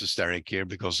just use the steric here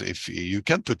because if you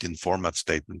can put in format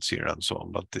statements here and so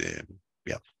on, but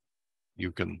yeah,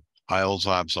 you can. I also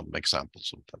have some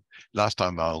examples of that. Last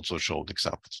time I also showed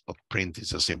examples, but print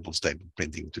is a simple statement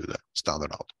printing to the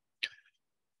standard out.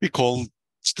 We call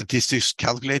statistics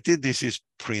calculated. This is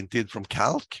printed from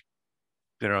calc.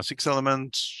 There are 6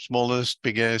 elements: smallest,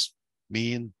 biggest,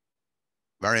 mean,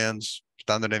 variance,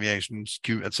 standard deviations,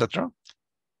 Q, etc.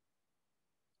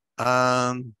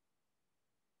 And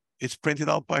it's printed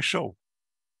out by show.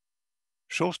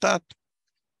 Show stat,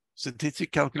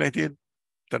 statistic calculated,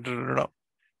 da, da, da, da.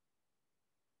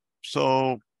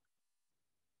 So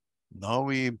now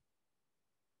we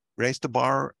raise the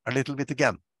bar a little bit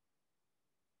again.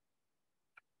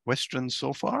 Questions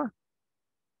so far?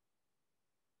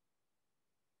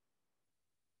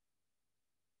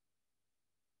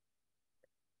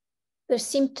 There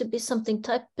seemed to be something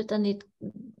typed, but then it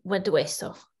went away,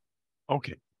 so.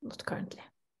 Okay. Not currently.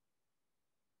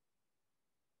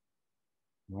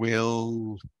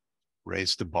 We'll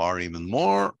raise the bar even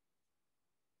more.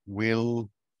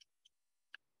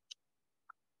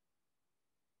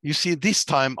 You see, this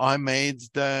time I made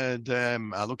the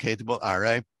allocatable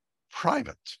array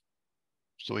private.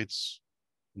 So it's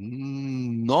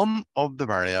none of the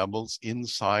variables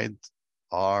inside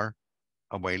are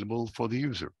available for the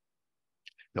user.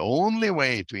 The only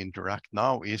way to interact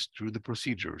now is through the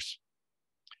procedures.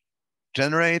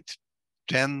 Generate,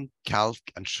 gen, calc,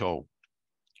 and show.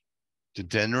 To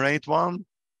generate one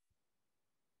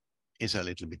is a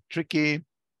little bit tricky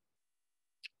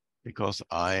because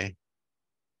I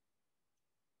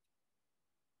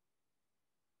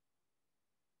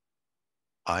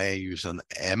use an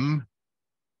M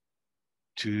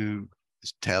to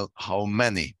tell how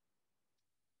many.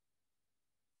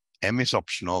 M is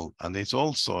optional, and it's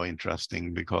also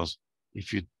interesting because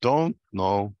if you don't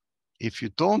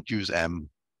use M,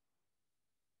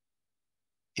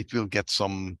 it will get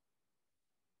some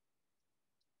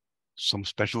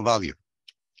special value.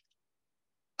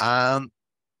 And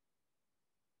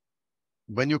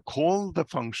when you call the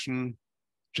function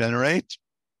generate,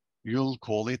 you'll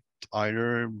call it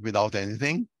either without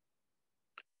anything,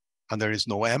 and there is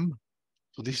no M.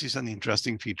 So this is an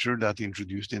interesting feature that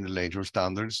introduced in the later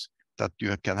standards, that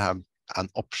you can have an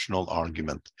optional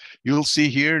argument. You'll see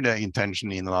here the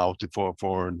intention in and out for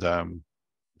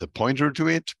the pointer to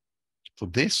it, for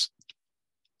this.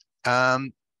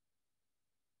 And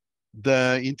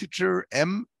the integer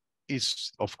M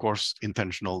is, of course,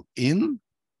 intentional in,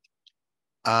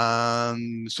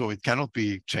 and so it cannot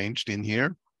be changed in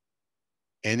here.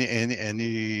 Any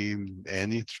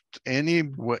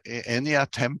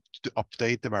attempt to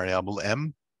update the variable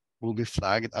M will be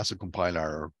flagged as a compile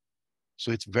error.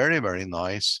 So it's very, very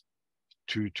nice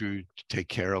to take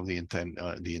care of the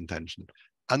intention,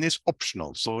 and it's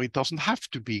optional, so it doesn't have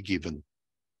to be given.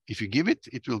 If you give it,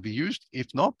 it will be used. If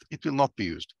not, it will not be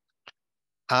used.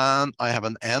 And I have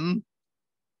an N,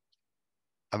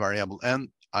 a variable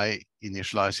N. I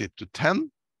initialize it to 10.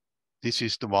 This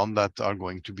is the one that are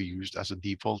going to be used as a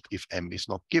default if M is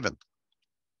not given.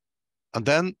 And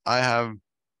then I have,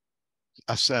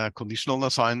 as a conditional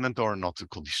assignment, or not a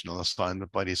conditional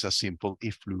assignment, but it's a simple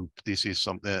if loop. This is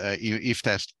some if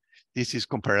test. This is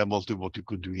comparable to what you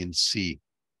could do in C.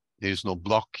 There is no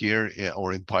block here,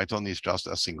 or in Python, it's just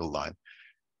a single line.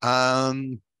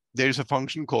 And there's a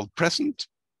function called present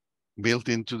built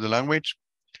into the language.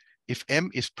 If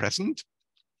M is present,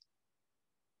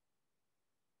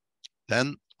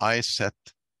 then I set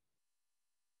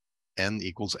N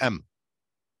equals M.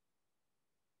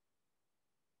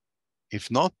 If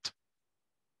not,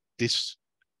 if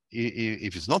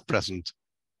it's not present,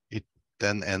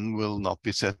 then N will not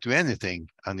be set to anything,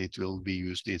 and it will be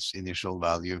used its initial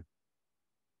value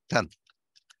 10.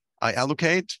 I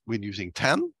allocate with using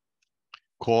 10,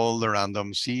 call the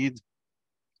random seed,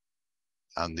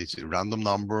 and this random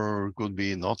number could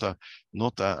be not a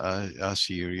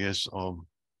series of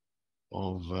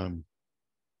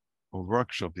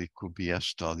workshop. It could be a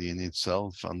study in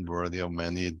itself and worthy of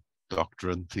many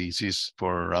doctorate theses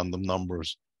for random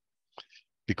numbers,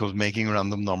 because making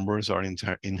random numbers are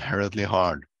inherently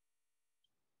hard.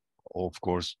 Of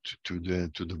course, to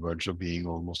the verge of being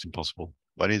almost impossible,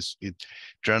 but it's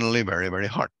generally very, very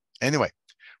hard. Anyway,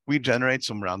 we generate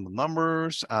some random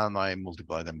numbers, and I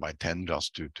multiply them by 10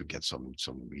 just to get some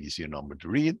easier number to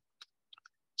read.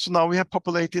 So now we have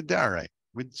populated the array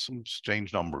with some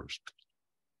strange numbers.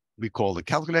 We call the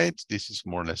calculate. This is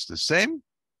more or less the same.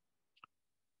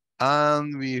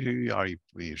 And we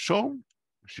show,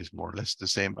 which is more or less the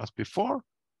same as before.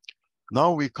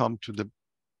 Now we come to the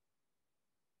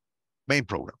main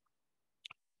program.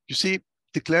 You see,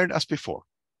 declared as before.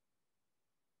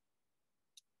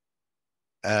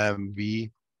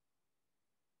 We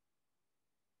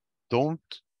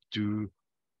don't do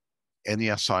any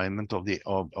assignment of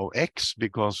X,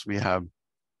 because we have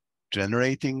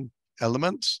generating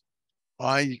elements.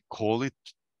 I call it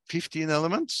 15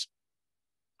 elements.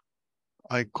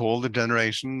 I call the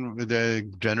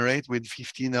generate with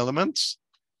 15 elements.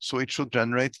 So it should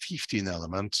generate 15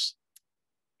 elements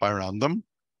by random.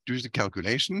 Do the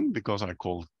calculation, because I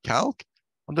call calc,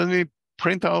 and then we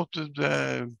print out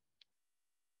the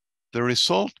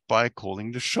result by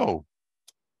calling the show.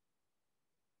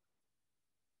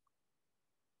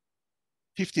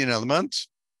 15 elements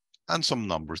and some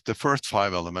numbers. The first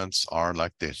 5 elements are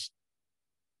like this.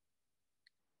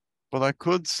 But I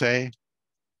could say,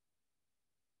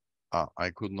 I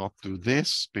could not do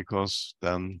this, because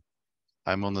then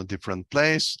I'm on a different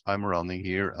place. I'm running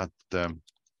here at the,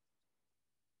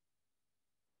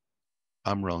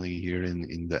 I'm running here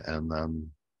in the NM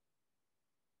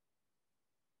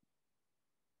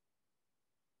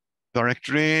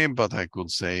directory, but I could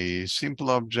say simple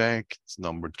object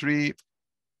number 3.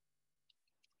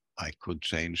 I could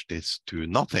change this to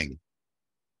nothing.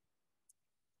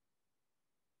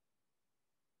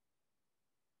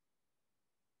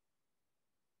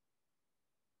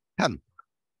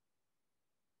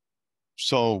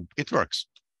 So it works.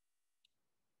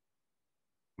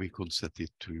 We could set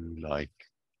it to like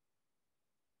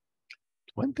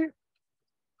 20.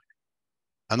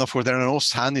 And of course, there are no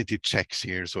sanity checks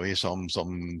here. So if some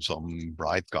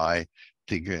bright guy,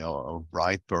 a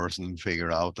bright person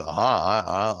figure out,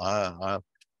 I'll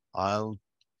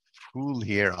fool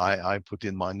here. I put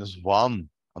in -1,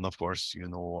 and of course, you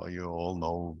all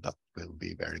know that will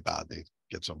be very bad. They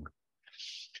get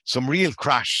some real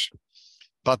crash.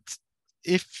 But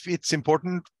if it's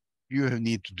important, you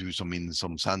need to do some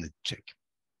sanity check.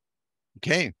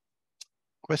 Okay,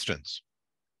 questions?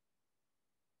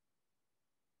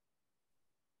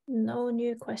 No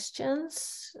new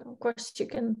questions. Of course, you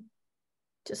can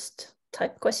just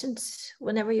type questions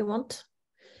whenever you want.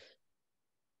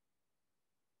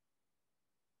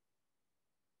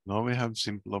 Now we have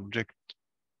simple object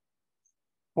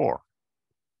 4.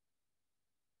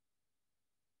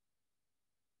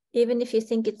 Even if you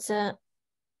think it's a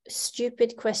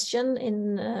stupid question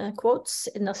in quotes,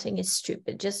 nothing is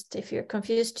stupid. Just if you're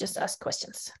confused, just ask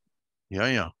questions.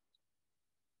 Yeah.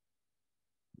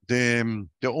 The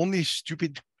only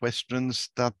stupid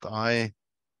questions that I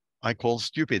call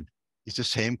stupid is the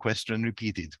same question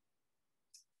repeated.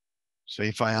 So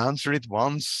if I answer it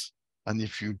once, and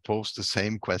if you post the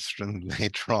same question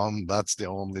later on, that's the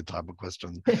only type of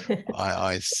question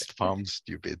I found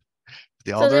stupid.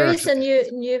 So there is a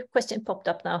new question popped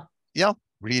up now. Yeah,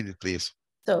 read it, please.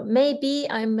 So maybe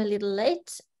I'm a little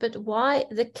late, but why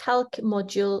did the calc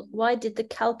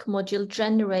module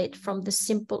generate from the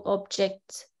simple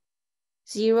object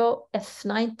 0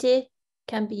 F90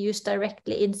 can be used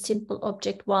directly in simple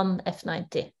object 1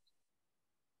 F90?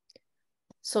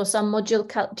 So some module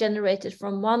generated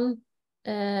from one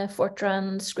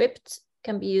FORTRAN script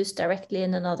can be used directly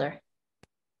in another.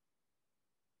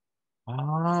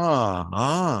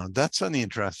 That's an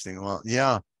interesting one.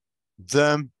 Yeah,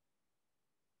 the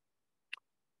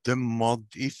mod,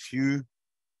 if you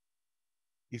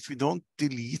don't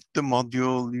delete the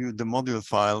module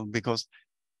file, because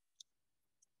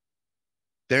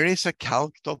there is a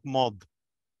calc.mod,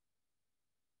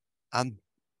 and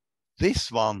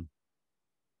this one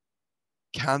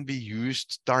can be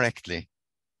used directly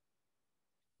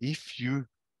if you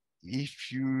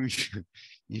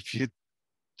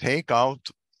take out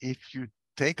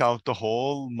the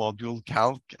whole module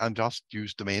calc and just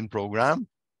use the main program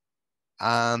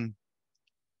and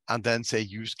then say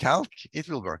use calc, it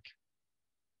will work.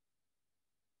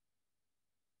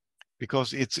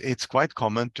 Because it's quite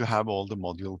common to have all the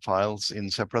module files in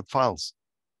separate files.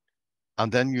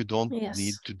 And then you don't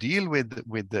need to deal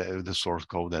with the source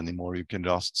code anymore. You can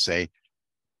just say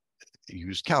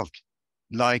use calc.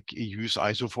 Like use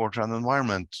ISO FORTRAN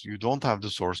environment. You don't have the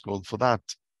source code for that.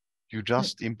 You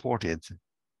just import it.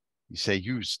 You say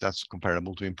use. That's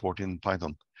comparable to import in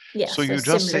Python. Yeah, so you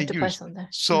just say use. Python there.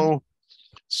 So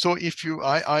if you,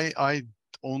 I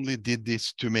only did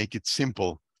this to make it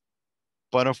simple.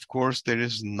 But of course, there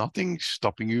is nothing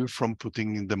stopping you from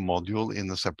putting the module in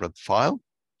a separate file,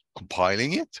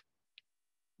 compiling it,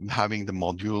 having the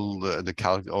module, the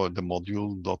calc or the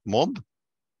module.mod,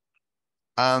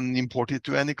 and import it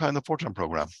to any kind of FORTRAN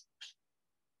program,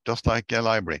 just like a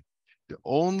library. The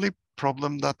only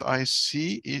problem that I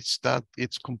see is that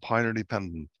it's compiler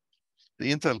dependent.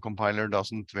 The Intel compiler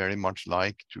doesn't very much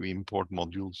like to import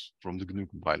modules from the GNU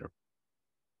compiler.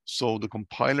 So the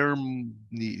compiler,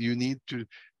 you need to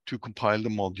compile the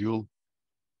module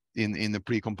in a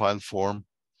precompiled form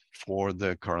for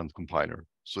the current compiler.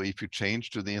 So if you change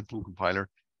to the Intel compiler,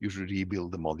 you should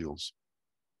rebuild the modules.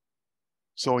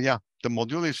 So yeah, the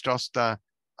module is just a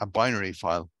binary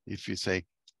file. If you say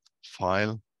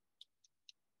file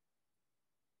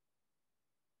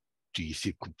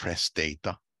GC compressed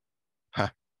data,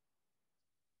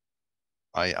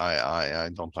 I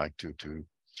don't like to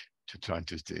try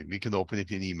to. We can open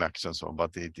it in Emacs and so on,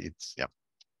 but it's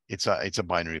a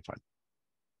binary file.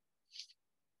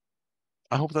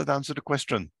 I hope that answered the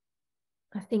question.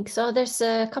 I think so. There's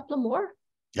a couple more.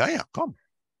 Yeah, come.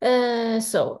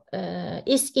 Is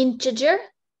integer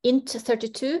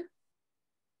int32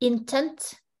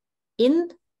 intent in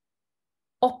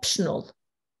optional?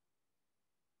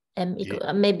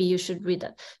 Maybe you should read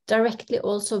that. Directly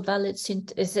also valid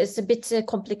syntax. It's a bit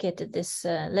complicated. This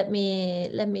let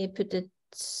me put it.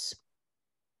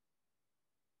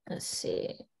 Let's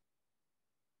see.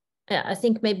 Yeah, I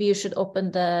think maybe you should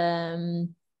open the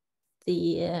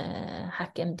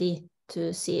HackMD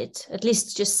to see it. At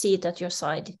least just see it at your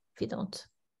side if you don't.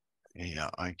 Yeah,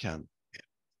 I can.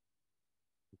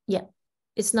 Yeah,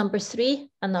 it's number 3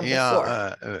 and number 4.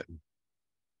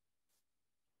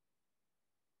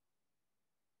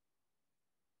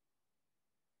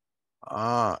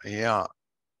 Yeah.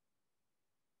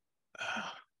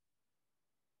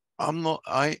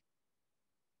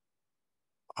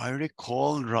 I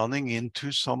recall running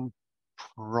into some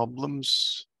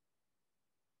problems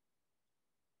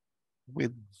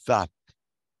with that.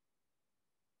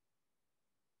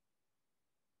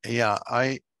 Yeah,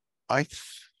 I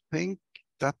think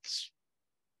that's,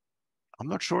 I'm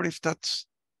not sure if that's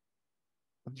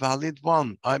a valid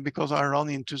one, because I run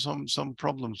into some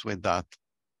problems with that.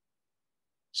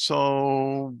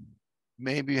 So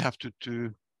maybe you have to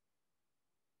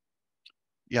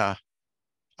yeah,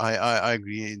 I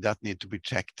agree that need to be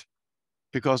checked,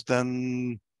 because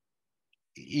then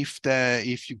if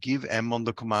you give M on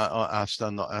the command as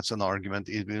an argument,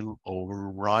 it will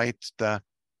overwrite the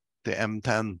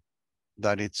M10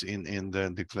 that it's in the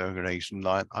declaration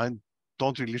line. I'm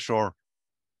not really sure,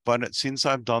 but since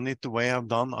I've done it the way I've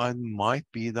done, I might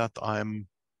be that I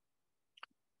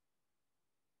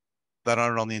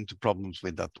run into problems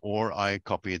with that, or I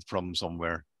copy it from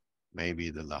somewhere. Maybe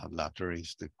the latter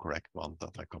is the correct one,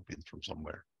 that I copied from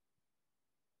somewhere.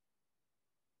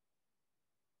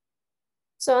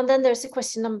 So, and then there's a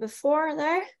question number 4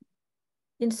 there.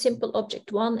 In simple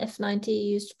object 1, F90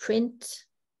 used print.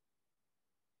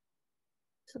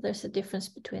 So there's a difference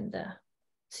between the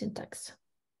syntax.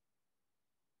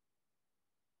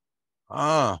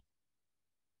 Ah,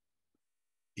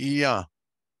 yeah,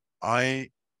 I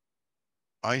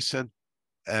said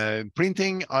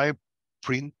printing, I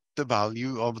print the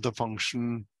value of the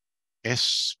function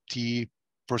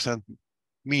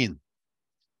st%mean.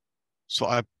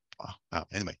 So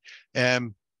anyway,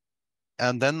 and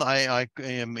then I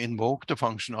invoke the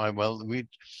function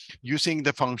using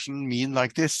the function mean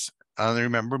like this. And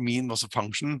remember, mean was a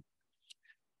function.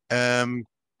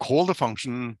 Call the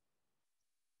function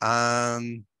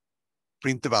and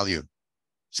print the value,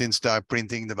 since they're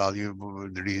printing the value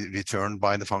returned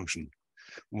by the function.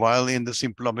 While in the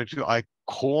simple object, I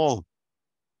call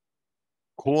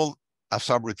a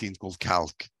subroutine called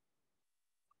calc.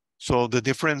 So the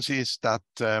difference is that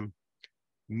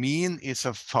mean is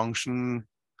a function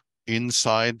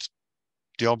inside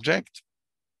the object,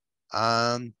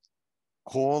 and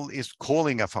call is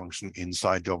calling a function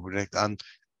inside the object, and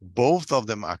both of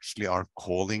them actually are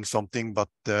calling something, but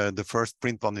the first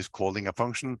print one is calling a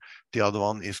function, the other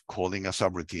one is calling a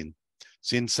subroutine,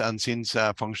 since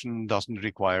a function doesn't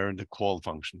require the call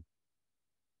function.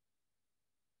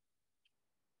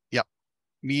 Yeah,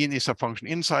 mean is a function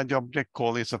inside the object,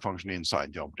 call is a function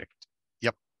inside the object.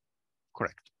 Yep,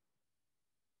 correct.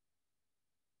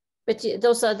 But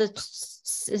those are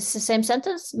it's the same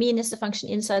sentence. Mean is the function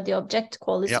inside the object,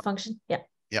 call is the function. Yeah.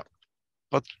 Yeah.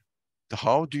 But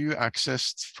how do you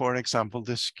access, for example,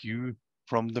 the SKU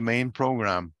from the main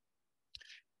program?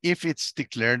 If it's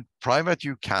declared private,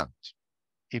 you can't.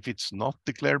 If it's not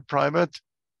declared private,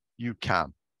 you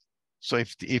can. So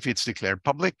if it's declared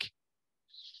public,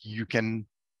 you can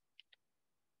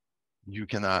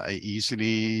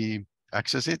easily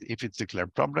access it. If it's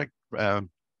declared public,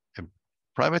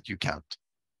 private, you can't.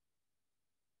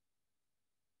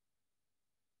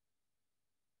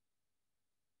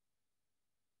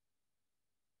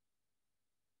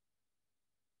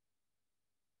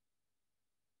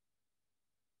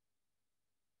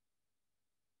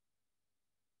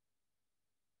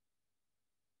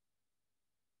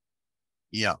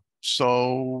 Yeah,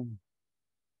 so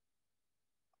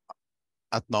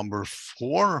at number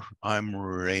 4, I'm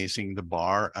raising the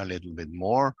bar a little bit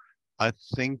more. I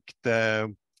think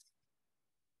the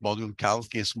module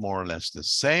calc is more or less the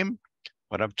same,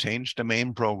 but I've changed the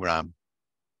main program.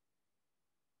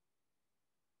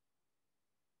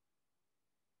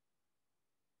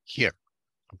 Here,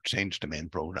 I've changed the main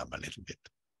program a little bit.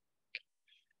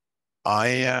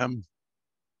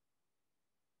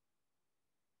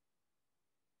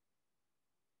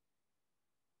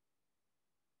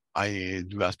 I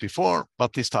do as before,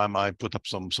 but this time I put up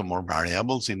some more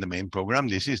variables in the main program.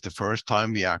 This is the first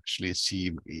time we actually see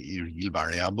real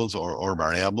variables or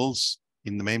variables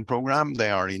in the main program. They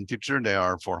are integer, they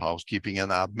are for housekeeping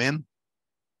and admin.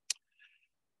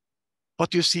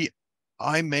 But you see,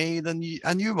 I made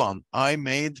a new one. I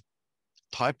made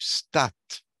type stat,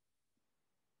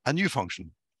 a new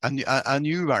function, a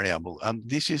new variable, and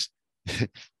this is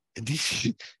this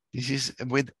is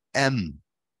with n.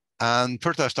 And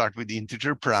first I start with the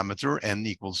integer parameter n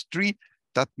equals 3.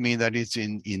 That means that it's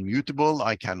immutable.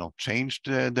 I cannot change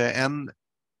the n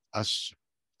as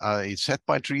it's set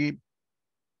by 3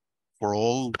 for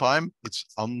all time. It's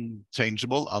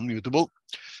unchangeable, unmutable.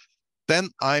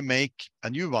 Then I make a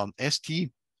new one,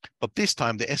 st, but this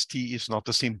time the st is not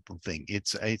a simple thing.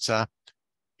 It's a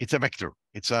vector.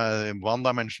 It's a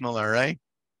one-dimensional array,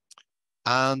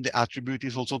 and the attribute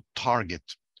is also target,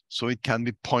 so it can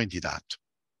be pointed at.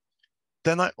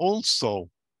 Then I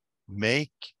also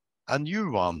make a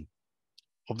new one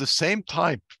of the same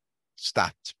type,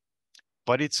 stat,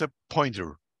 but it's a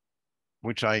pointer,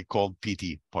 which I call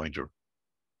pt pointer.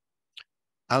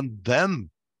 And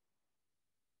then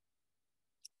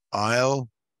I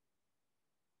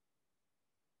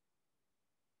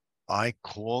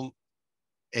call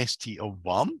st of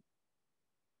 1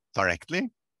 directly.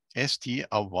 St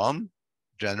of 1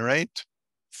 generate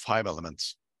 5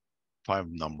 elements,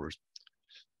 5 numbers.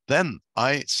 Then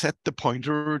I set the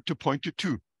pointer to point to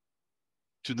 2,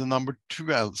 to the number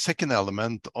 2, second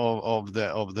element of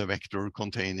the vector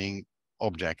containing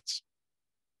objects.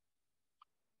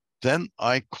 Then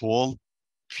I call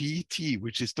PT,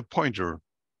 which is the pointer,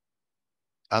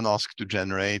 and ask to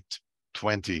generate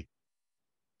 20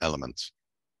 elements.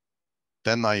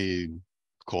 Then I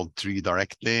call 3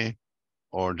 directly,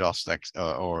 or just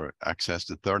access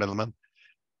the third element.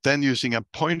 Then using a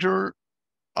pointer,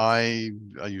 I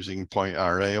using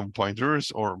array of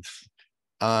pointers,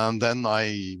 and then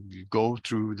I go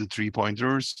through the 3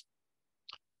 pointers,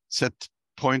 set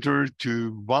pointer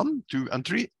to 1, 2, and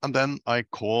 3, and then I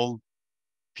call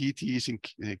PTs in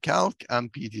calc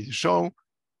and PT show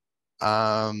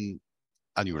a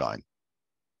new line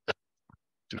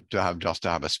to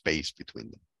have a space between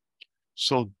them.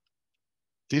 So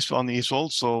this one is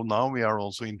also, now we are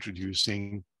also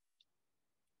introducing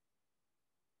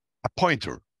a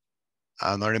pointer.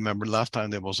 And I remember last time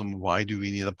there was some, why do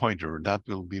we need a pointer? That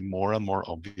will be more and more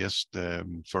obvious the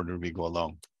further we go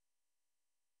along.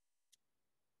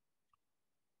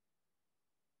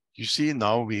 You see,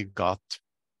 now we got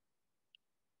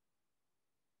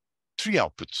 3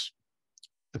 outputs.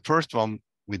 The first one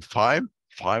with 5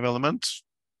 elements.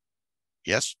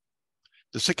 Yes.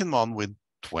 The second one with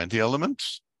 20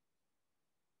 elements.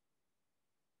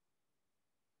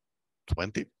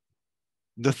 20.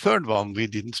 The third one, we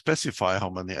didn't specify how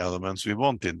many elements we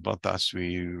wanted, but as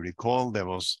we recall, there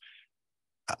was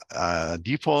a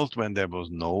default when there was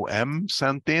no M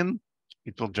sent in,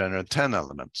 it will generate 10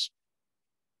 elements.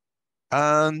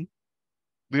 And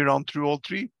we run through all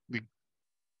 3, we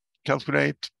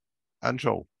calculate and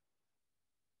show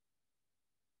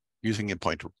using a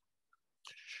pointer.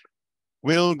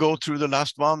 We'll go through the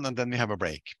last one and then we have a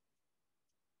break.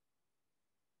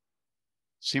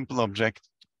 Simple object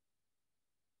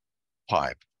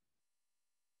 5.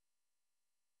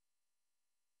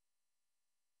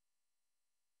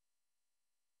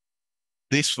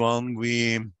 This one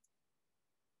we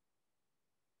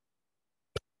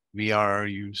are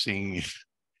using,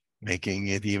 making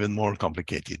it even more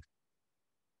complicated.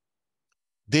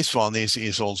 This one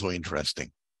is also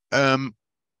interesting.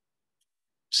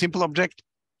 Simple object.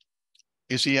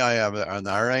 You see, I have an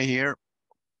array here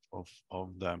of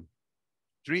the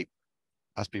 3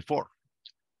 as before.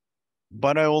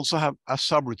 But I also have a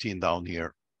subroutine down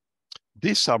here.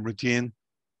 This subroutine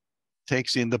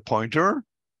takes in the pointer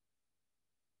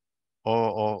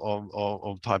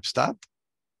of type stat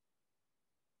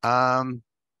and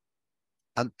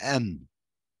an n.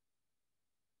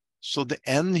 So the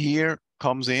n here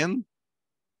comes in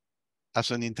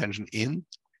as an intention in.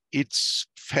 It's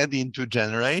fed into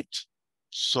generate.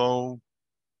 So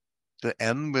the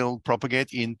n will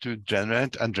propagate into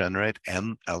generate and generate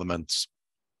n elements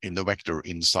in the vector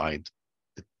inside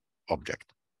the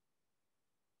object.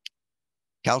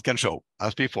 Calc and show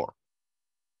as before.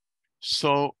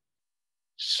 So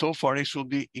far it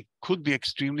could be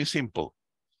extremely simple.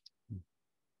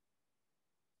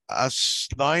 A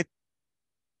slight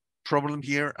problem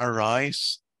here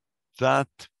arises that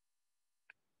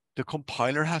the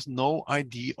compiler has no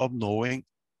idea of knowing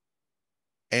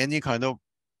any kind of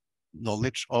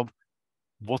knowledge of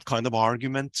what kind of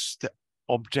arguments the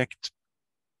object,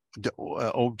 the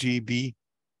OGB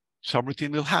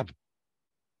subroutine will have.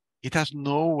 It has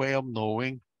no way of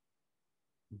knowing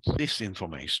this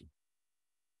information.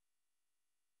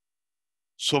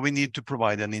 So we need to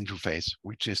provide an interface,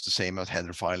 which is the same as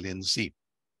header file in C.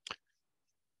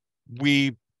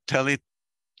 We tell it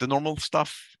the normal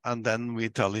stuff, and then we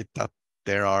tell it that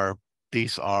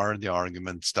these are the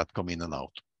arguments that come in and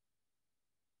out.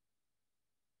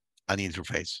 An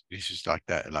interface. This is like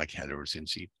that, like headers in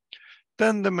C.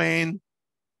 Then the main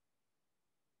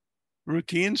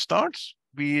routine starts.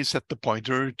 We set the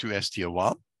pointer to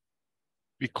str1.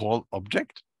 We call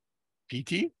object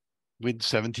PT with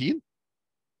 17.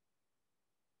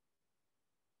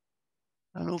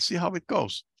 And we'll see how it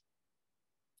goes.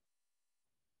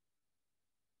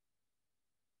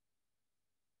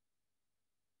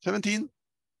 And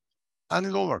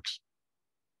it all works.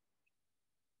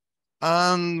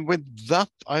 And with that,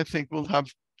 I think we'll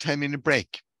have 10-minute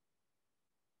break.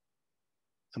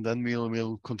 And then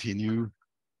we'll continue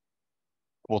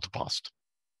quarter past.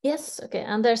 Yes, okay.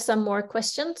 And there's some more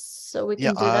questions, so we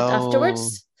can do that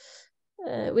afterwards.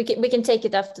 We can take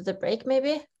it after the break,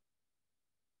 maybe.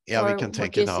 Yeah, we can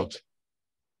take it out.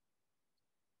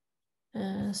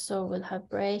 So we'll have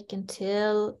break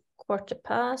until quarter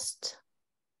past.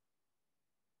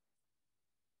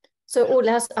 So Ole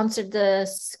has answered the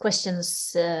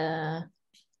questions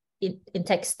in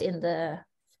text in the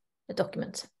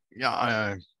document.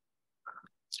 Yeah,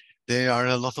 there are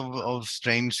a lot of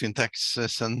strange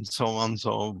syntaxes and so on.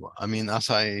 So, I mean, as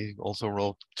I also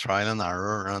wrote, trial and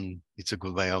error, and it's a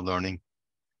good way of learning.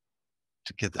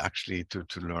 get actually to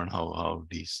learn how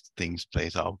these things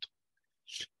plays out.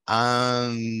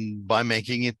 And by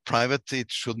making it private, it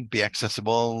shouldn't be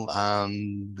accessible.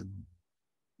 And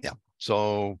yeah,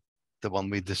 so the one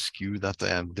with the skew that I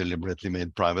have deliberately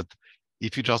made private,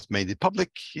 if you just made it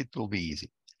public, it will be easy.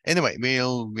 Anyway,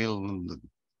 we'll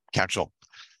catch up.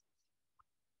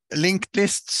 Linked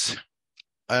lists.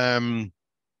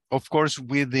 Of course,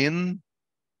 within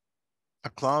a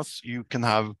class, you can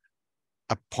have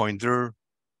a pointer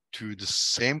to the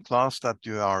same class that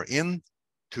you are in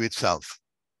to itself.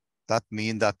 That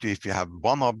means that if you have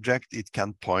one object, it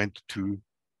can point to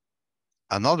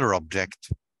another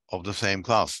object of the same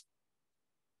class,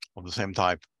 of the same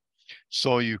type.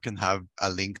 So you can have a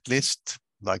linked list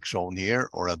like shown here,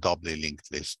 or a doubly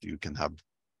linked list. You can have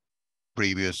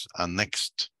previous and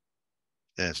next.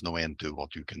 There's no end to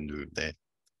what you can do there.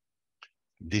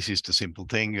 This is the simple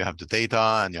thing. You have the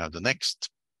data and you have the next,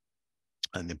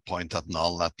 and you point at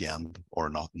null at the end, or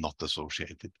not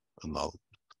associated, a null.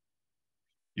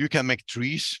 You can make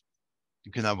trees.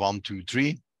 You can have 1, 2,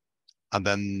 3, and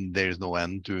then there's no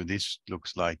end to this.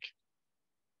 Looks like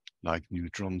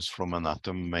neutrons from an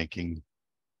atom making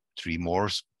 3 more.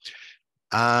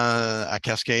 A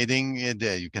cascading,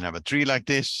 you can have a tree like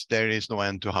this. There is no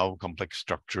end to how complex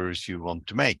structures you want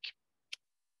to make.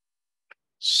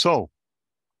 So,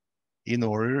 in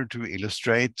order to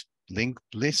illustrate linked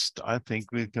list, I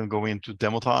think we can go into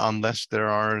Demota unless there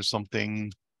are some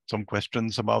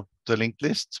questions about the linked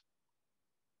list.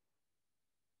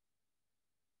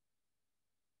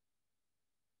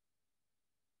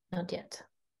 Not yet.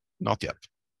 Not yet.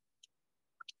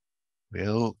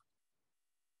 We'll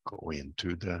go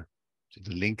into the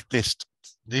linked list.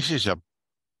 This is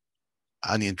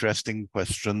an interesting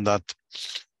question that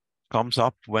comes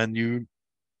up when you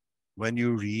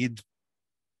read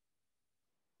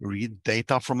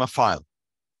data from a file.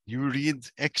 You read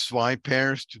XY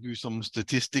pairs to do some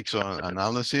statistics or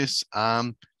analysis,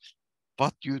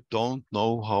 but you don't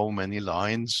know how many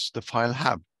lines the file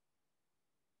have.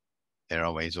 There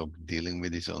are ways of dealing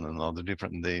with this on another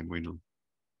different day.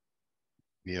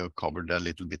 We have covered a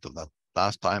little bit of that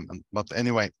last time, but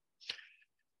anyway,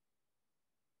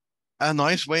 a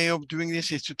nice way of doing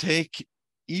this is to take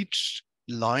each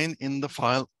line in the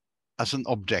file as an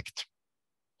object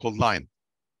called line.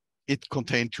 It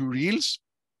contains 2 reals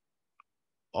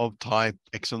of type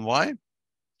X and Y.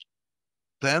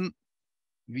 Then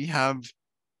we have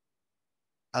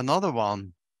another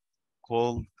one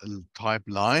called type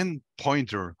line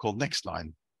pointer called next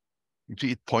line.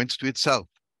 It points to itself,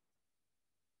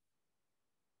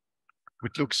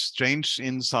 which looks strange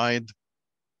inside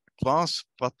class,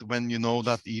 but when you know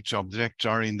that each object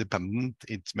are independent,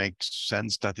 it makes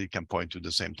sense that it can point to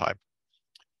the same type.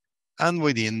 And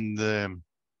within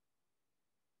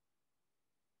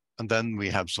and then we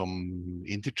have some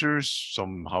integers,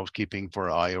 some housekeeping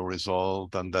for IO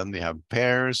result, and then we have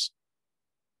pairs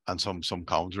and some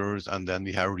counters, and then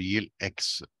we have real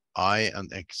xi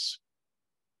and x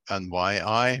and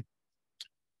yi,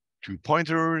 2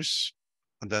 pointers,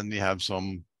 and then we have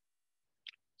some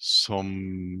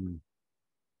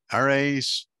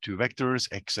arrays, 2 vectors,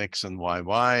 xx and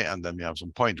yy, and then we have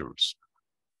some pointers.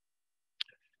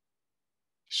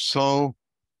 So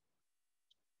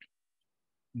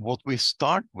what we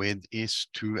start with is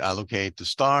to allocate the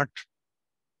start,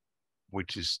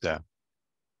 which is the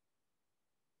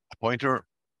pointer.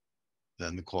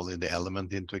 Then we call it the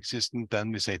element into existence.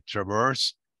 Then we say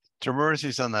traverse. Traverse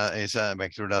is a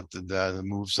vector that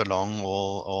moves along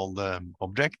all the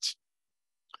objects.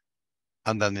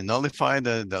 And then we nullify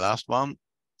the last one.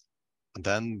 And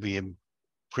then we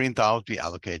print out, we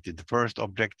allocated the first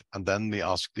object, and then we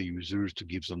ask the users to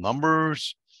give some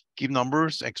numbers, give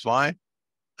numbers, x, y,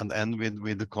 and end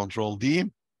with the control D,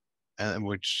 and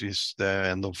which is the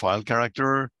end of file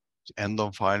character. End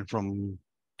of file from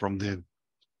the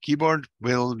keyboard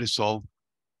will resolve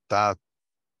that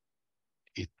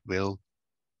it will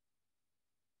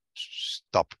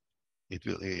stop. It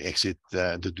will exit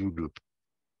the do loop.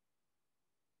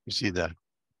 You see the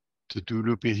do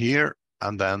loop is here,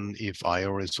 and then if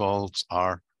IO results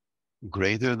are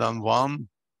greater than 1,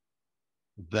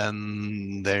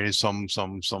 then there is some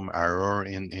error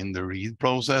in the read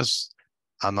process,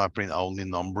 and I print only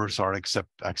numbers are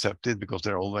accepted, because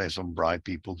there are always some bright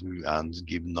people who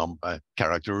give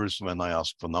characters when I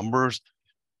ask for numbers.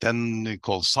 Then we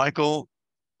call cycle,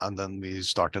 and then we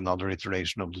start another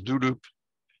iteration of the do loop.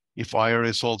 If IO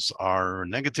results are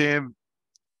negative,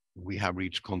 we have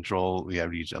reached control, we have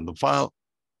reached end of file,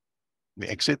 we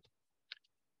exit.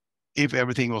 If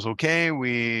everything was okay,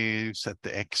 we set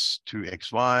the X to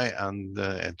XY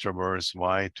and traverse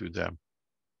Y to the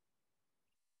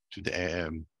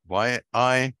the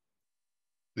yi.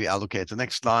 We allocate the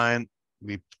next line.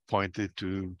 We point it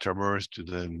to traverse to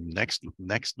the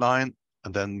next line,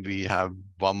 and then we have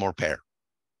one more pair.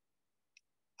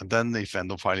 And then if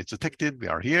end of file is detected, we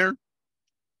are here.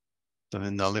 Then we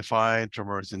nullify,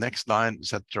 traverse the next line,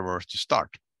 set traverse to start.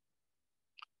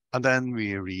 And then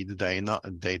we read the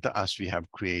data as we have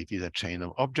created a chain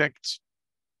of objects,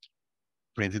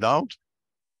 print it out.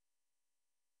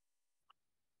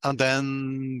 And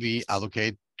then we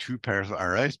allocate 2 pairs of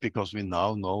arrays because we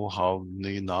now know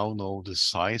the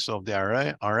size of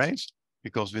the arrays,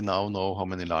 because we now know how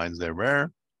many lines there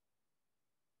were.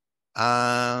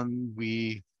 And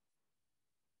we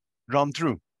run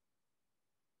through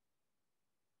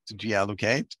to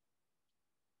deallocate.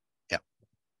 Yeah.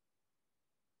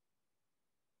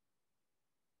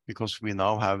 Because we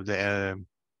now have the,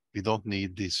 we don't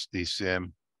need this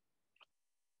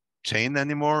chain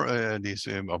anymore, this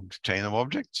chain of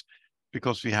objects,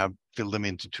 because we have filled them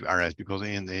into 2 arrays, because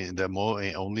in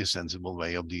the only sensible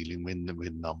way of dealing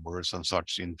with numbers and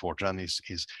such in FORTRAN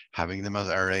is having them as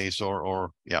arrays,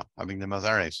 or yeah, having them as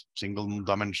arrays, single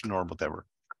dimension or whatever.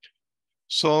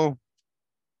 So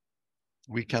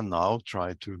we can now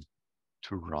try to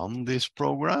run this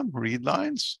program, read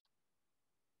lines.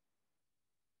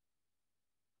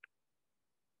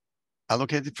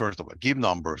 Allocate it first of all, give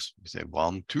numbers. We say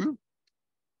 1, 2,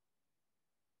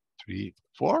 3,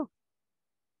 4,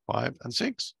 5, and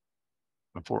 6.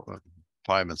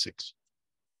 5 and 6.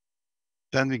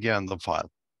 Then we get end of file.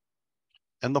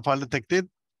 End of file detected,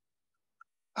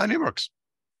 and it works.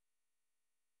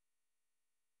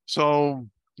 So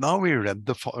now we read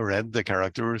the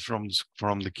characters from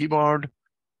the keyboard,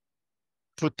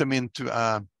 put them into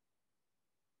a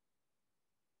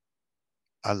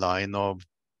line of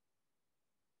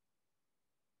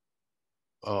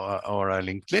or a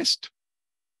linked list,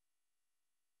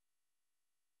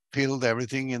 filled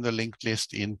everything in the linked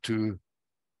list into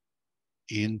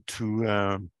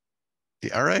the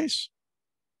arrays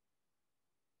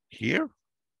here,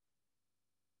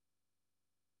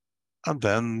 and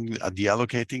then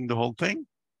deallocating the whole thing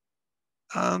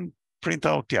and print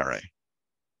out the array.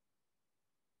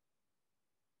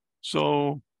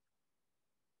 So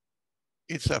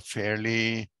it's a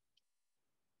fairly,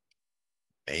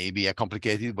 maybe a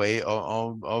complicated way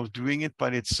of doing it,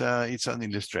 but it's an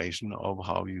illustration of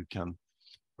how you can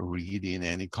read in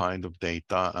any kind of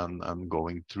data and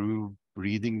going through,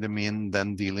 reading them in,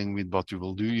 then dealing with what you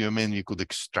will do. I mean, you could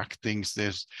extract things.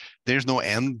 There's no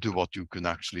end to what you can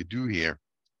actually do here.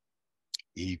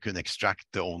 You can extract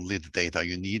only the data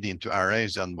you need into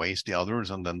arrays and waste the others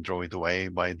and then throw it away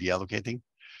by deallocating.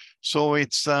 So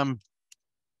it's a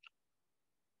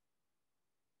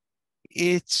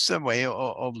way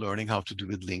of learning how to do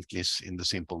with linked lists in the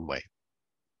simple way.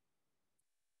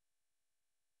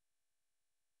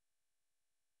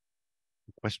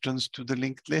 Questions to the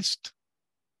linked list?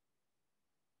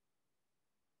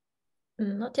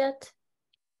 Not yet.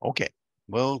 Okay,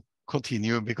 we'll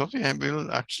continue because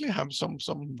we'll actually have some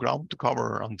ground to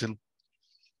cover until.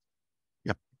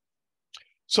 Yep.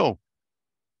 So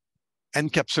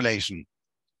encapsulation.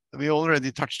 We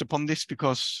already touched upon this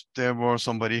because there was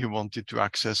somebody who wanted to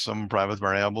access some private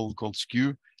variable called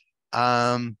SKU.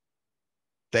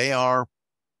 They are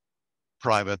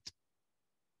private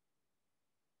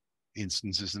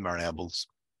instances and variables,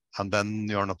 and then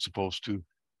you're not supposed to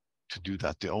do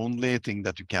that. The only thing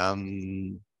that you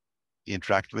can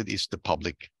interact with is the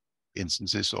public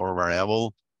instances or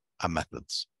variable and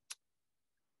methods.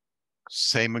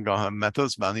 Same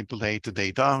methods manipulate the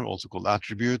data, also called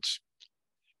attributes.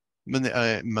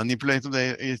 Manipulated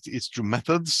is through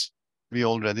methods. We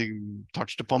already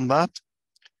touched upon that.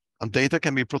 And data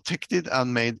can be protected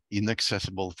and made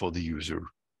inaccessible for the user.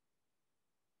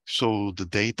 So the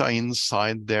data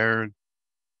inside there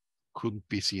couldn't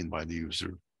be seen by the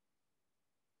user,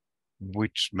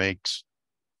 which makes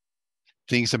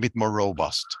things a bit more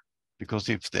robust. Because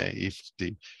if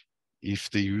the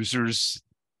users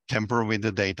tamper with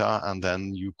the data and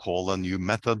then you call a new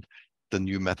method, the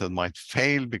new method might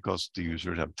fail because the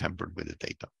users have tampered with the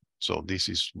data. So this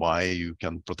is why you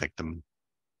can protect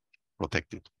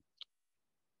it.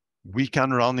 We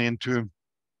can run into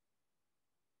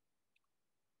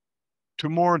two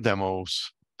more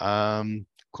demos,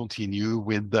 continue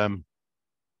with the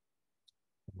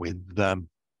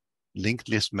linked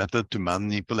list method to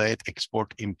manipulate,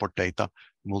 export, import data,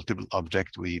 multiple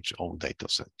objects with each own data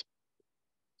set.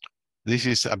 This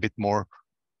is a bit more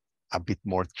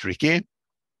tricky.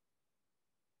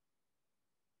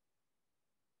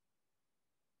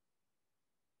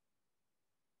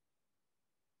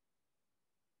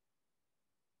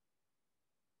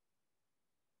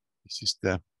 This is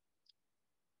the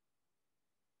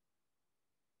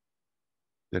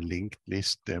linked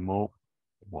list demo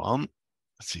 1.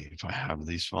 Let's see if I have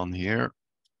this one here.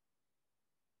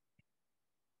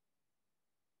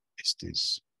 Is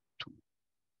this 2?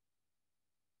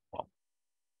 1.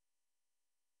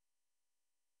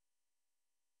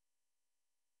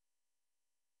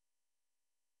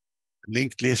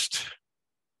 Linked list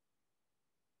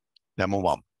demo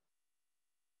 1.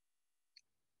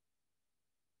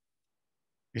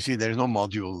 You see, there is no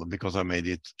module because I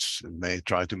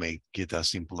try to make it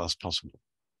as simple as possible.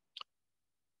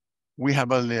 We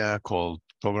have a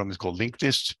program is called linked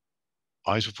list,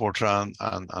 ISO FORTRAN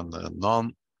and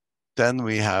none. Then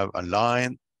we have a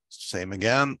line, same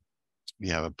again. We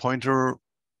have a pointer,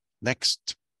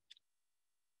 next.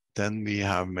 Then we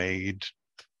have made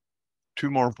 2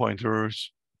 more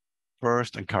pointers,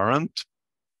 first and current.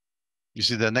 You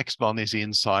see the next one is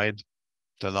inside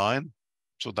the line.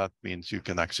 So that means you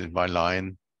can access by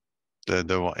line the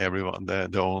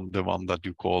one that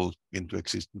you call into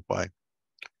existence by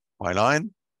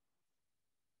line.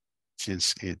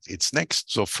 Since it's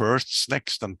next, so first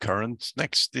next and current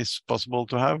next is possible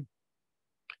to have.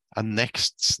 And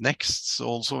next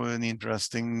also an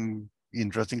interesting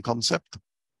concept.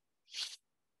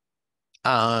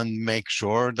 And make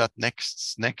sure that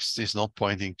next is not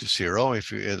pointing to 0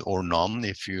 if you or none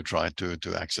if you try to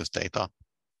access data.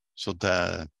 So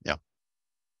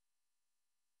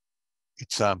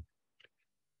it's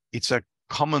a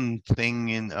common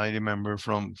thing I remember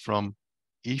from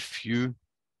if you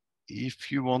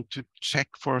want to check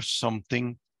for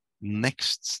something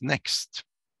next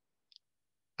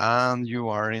and you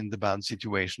are in the bad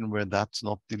situation where that's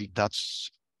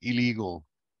illegal.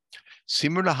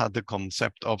 Simula had the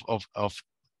concept of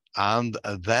and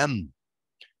then,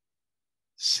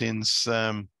 since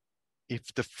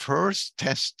if the first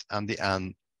test and the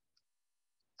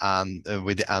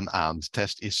with the and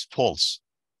test is false,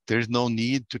 there is no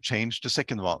need to change the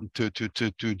second one to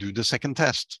do the second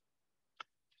test.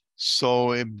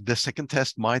 So the second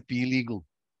test might be illegal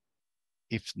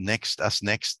if next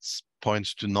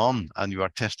points to none and you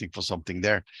are testing for something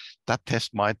there. That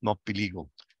test might not be legal.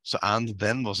 So and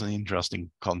then was an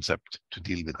interesting concept to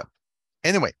deal with that.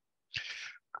 Anyway,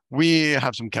 we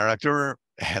have some character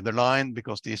header line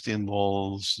because this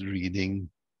involves reading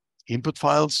input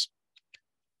files.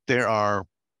 There are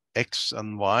X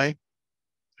and Y.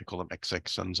 I call them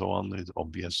XX and so on. It's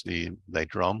obviously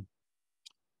later on.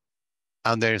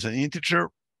 And there's an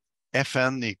integer,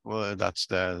 FN equal, that's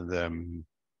the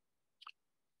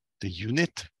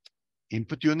unit,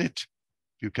 input unit.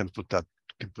 You can put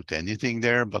anything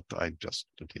there, but I just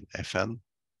put in FN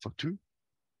for 2.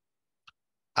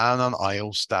 And an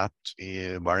IOStat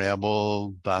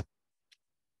variable that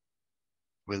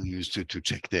we'll use to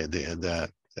check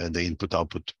the input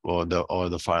output or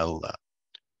the file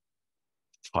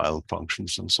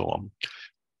functions and so on.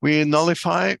 We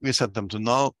nullify, we set them to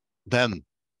null. Then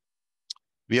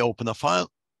we open a file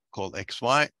called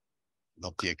xy.txt.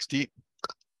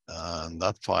 And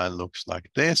that file looks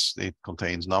like this. It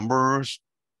contains numbers.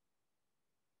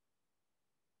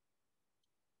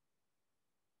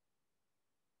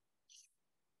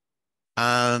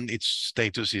 And its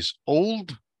status is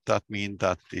old. That means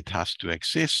that it has to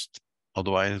exist.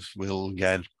 Otherwise, we'll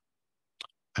get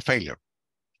a failure.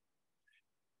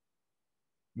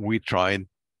 We tried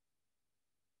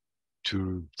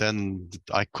to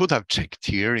I could have checked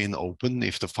here in open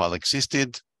if the file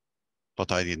existed,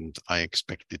 but I didn't. I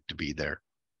expect it to be there.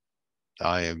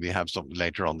 We have some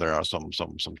later on. There are some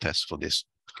tests for this.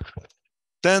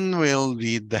 Then we'll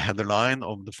read the header line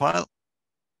of the file.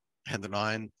 Header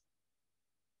line.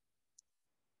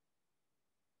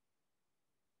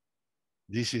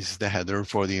 This is the header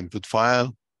for the input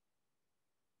file.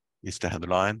 It's the header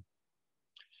line.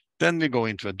 Then we go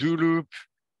into a do loop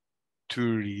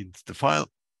to read the file.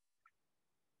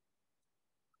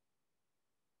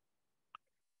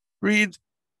 Read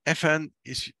FN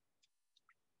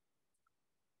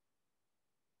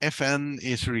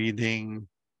is reading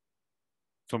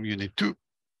from unit 2,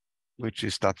 which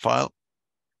is that file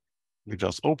we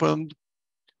just opened.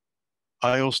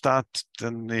 IOStat,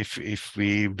 then if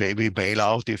we bail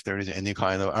out if there is any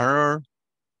kind of error,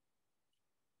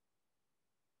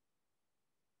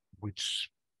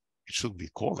 which it should be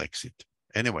call exit.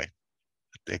 Anyway,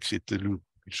 exit the loop.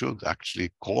 It should actually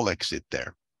call exit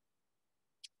there.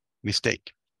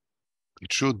 Mistake.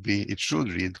 It should read.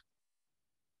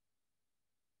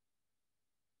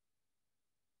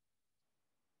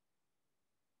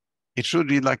 It should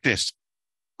read like this,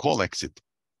 call exit.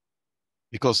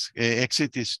 Because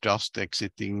exit is just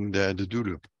exiting the do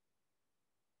loop.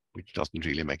 which doesn't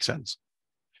really make sense.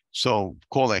 So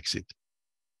call exit.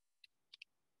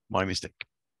 My mistake.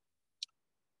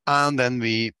 And then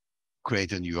we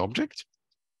create a new object.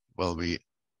 Well, we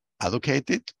allocate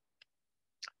it.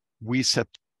 We set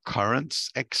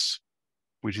currents X,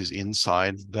 which is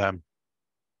inside the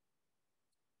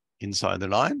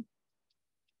line,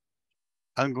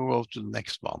 and go to the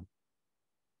next one.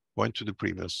 Point to the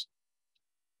previous.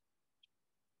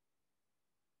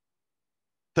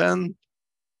 Then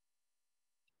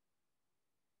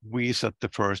we set the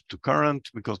first to current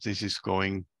because this is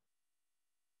going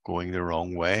the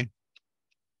wrong way.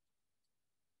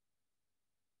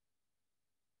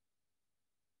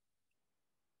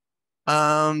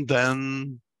 And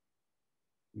then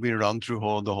we run through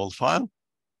the whole file.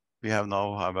 We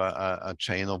now have a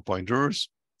chain of pointers.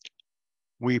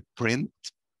 We print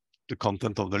the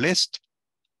content of the list.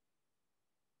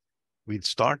 We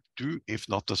start to, if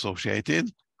not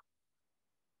associated.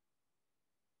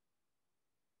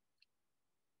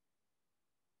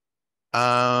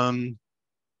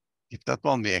 If that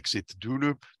one, we exit the do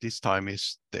loop. This time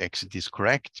the exit is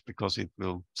correct because it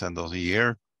will send us a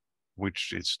year,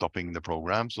 which is stopping the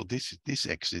program. So this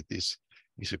exit is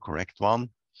a correct one.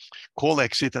 Call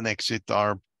exit and exit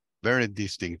are very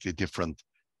distinctly different.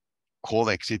 Call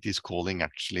exit is calling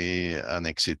actually an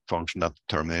exit function that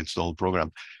terminates the whole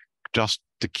program. Just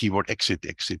the keyword exit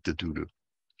the do loop.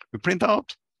 We print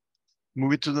out,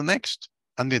 move it to the next,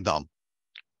 and we're done.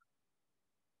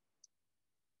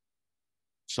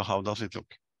 So how does it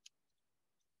look?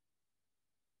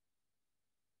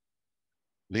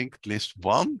 Linked list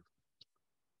 1.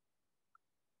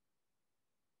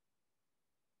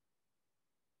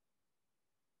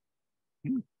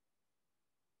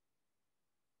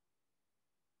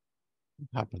 What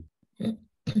happened?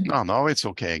 No, now it's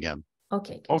okay again.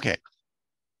 Okay. Good. Okay.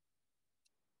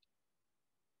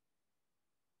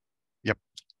 Yep.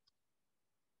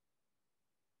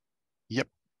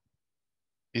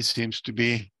 It seems to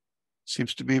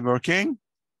be working.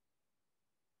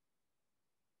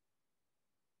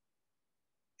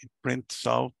 It prints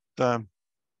out the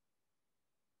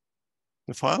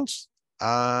files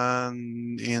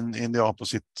and in the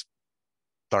opposite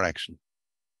direction.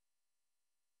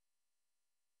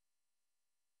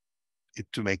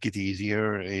 To make it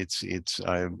easier,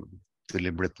 I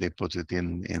deliberately put it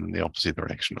in the opposite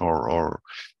direction, or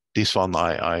this one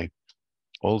I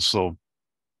also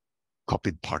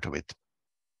copied part of it.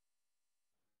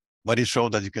 But it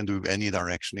showed that you can do any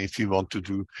direction. If you want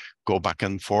to go back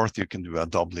and forth, you can do a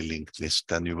doubly linked list.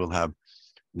 Then you will have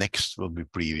next will be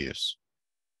previous.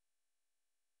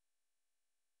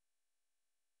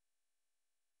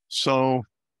 So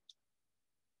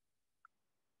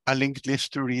a linked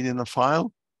list to read in a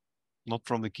file, not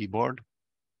from the keyboard,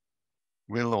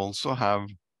 will also have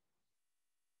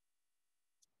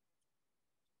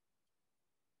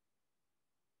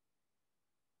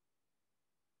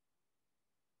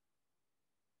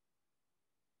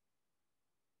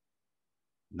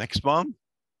next one,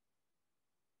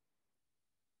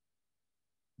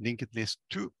 linked list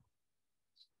 2.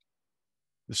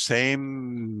 The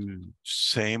same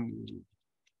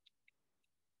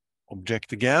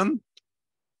object again,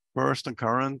 first and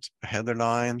current, header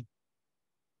line,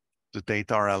 the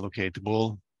data are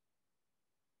allocatable.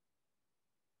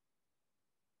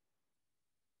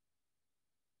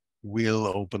 We'll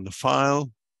open the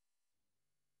file.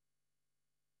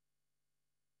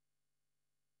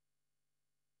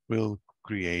 We'll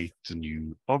create a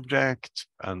new object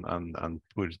and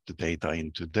put the data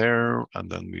into there,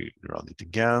 and then we run it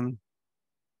again.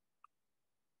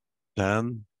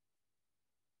 Then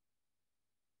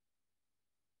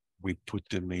we put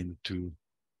them into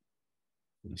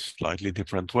a slightly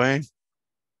different way.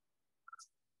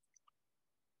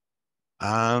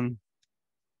 And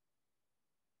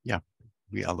yeah,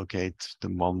 we allocate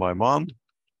them one by one.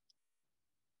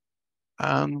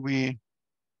 And we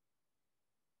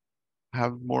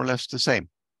have more or less the same.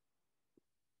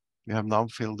 We have now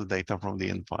filled the data from the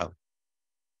in file.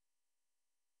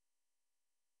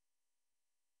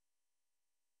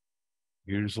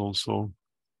 Here's also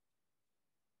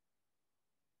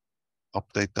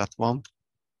update that one.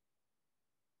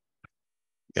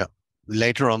 Yeah,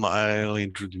 later on I'll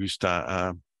introduce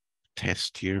a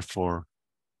test here for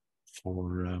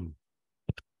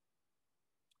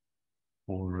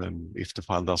if the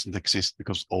file doesn't exist,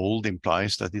 because old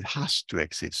implies that it has to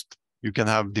exist. You can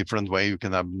have different way. You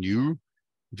can have new,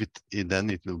 then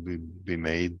it will be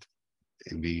made,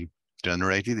 be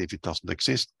generated if it doesn't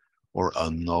exist, or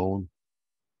unknown.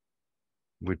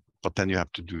 But then you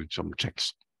have to do some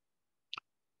checks.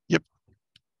 Yep.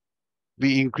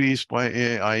 we increase by,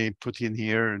 I put in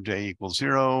here j equals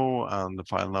 0 and the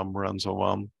file number and so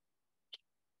on.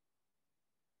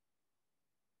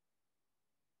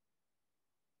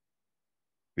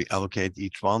 We allocate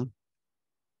each one.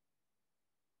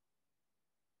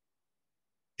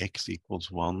 X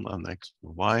equals 1 and X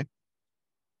equals Y.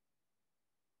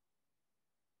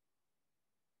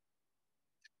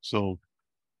 So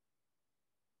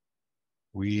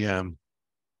we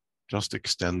just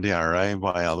extend the array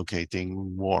by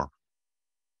allocating more.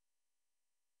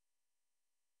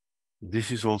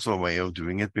 This is also a way of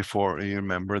doing it. Before, you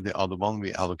remember the other one,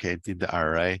 we allocated the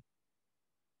array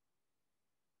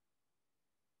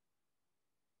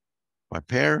by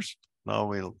pairs. Now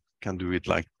we can do it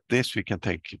like this. We can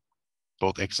take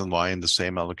both X and Y in the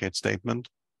same allocate statement.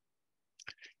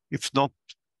 If not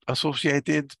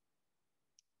associated,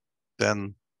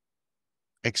 then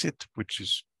exit,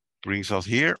 which brings us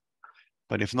here.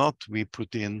 But if not, we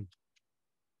put in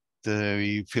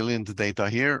we fill in the data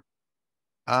here,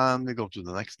 and we go to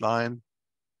the next line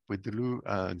with the loop,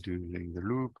 doing the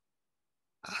loop,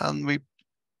 and we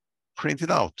print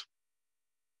it out.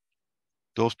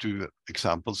 Those two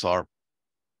examples are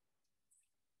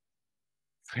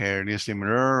fairly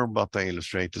similar, but they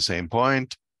illustrate the same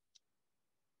point.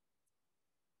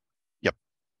 Yep,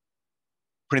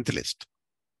 print the list.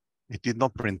 It did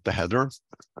not print the header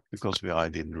because I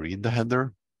didn't read the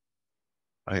header.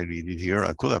 I read it here.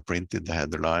 I could have printed the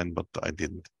header line, but I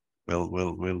didn't.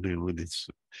 We'll deal with this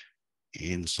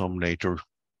in some later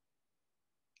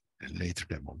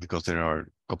demo, because there are a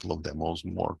couple of demos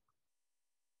more.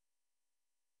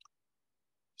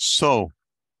 So,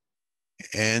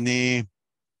 any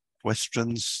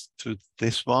questions to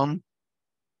this one?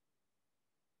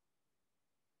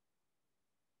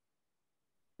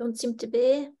 Don't seem to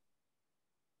be.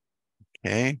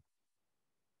 Okay.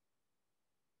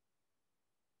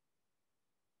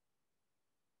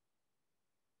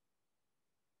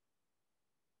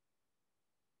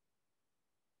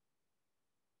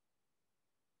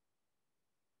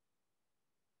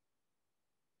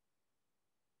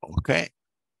 Okay,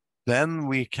 then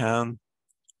we can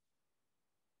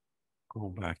go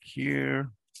back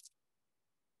here.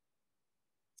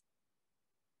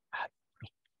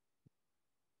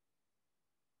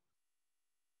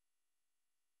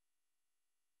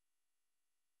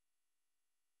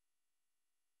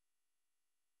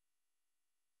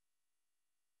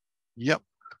 Yep,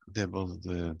 there was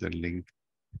the linked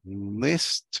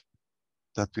list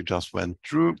that we just went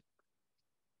through.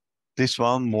 This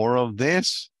one, more of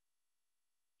this.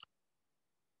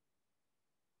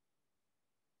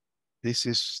 This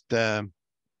is the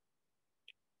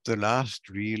last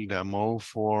real demo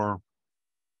for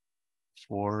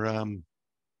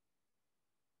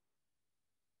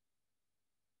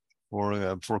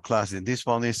classes. This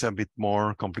one is a bit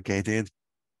more complicated.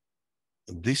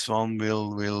 This one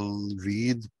will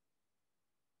read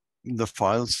the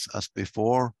files as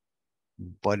before,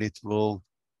 but it will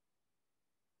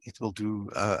do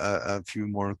a few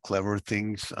more clever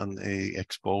things and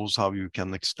expose how you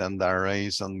can extend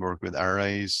arrays and work with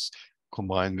arrays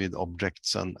combined with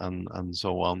objects and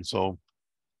so on. So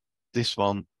this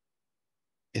one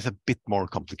is a bit more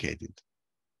complicated.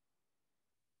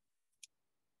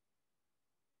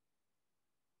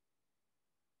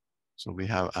 So we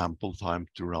have ample time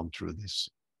to run through this.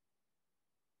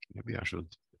 Maybe I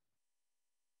should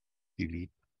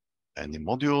delete any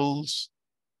modules.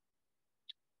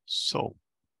 So,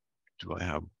 do I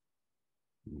have?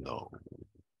 No.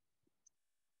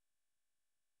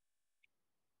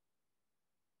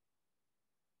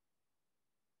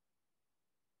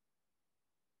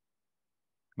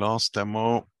 Class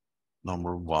demo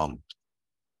number 1.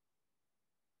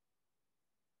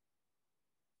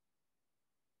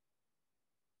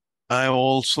 I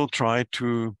also try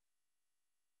to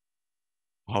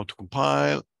how to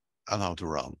compile and how to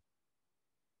run.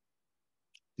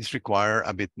 This require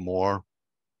a bit more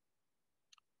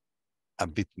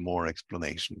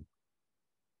explanation.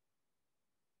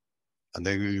 And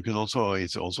then you can also,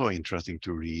 it's also interesting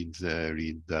to read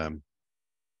the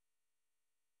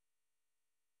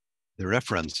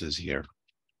references here.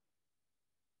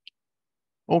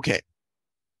 Okay,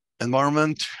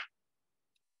 environment,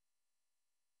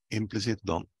 implicit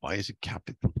done. Why is it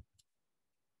capital?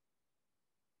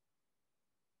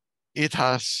 It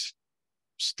has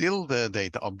still the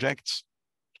data objects,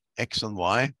 X and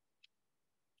Y.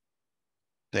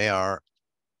 They are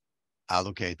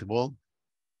allocatable.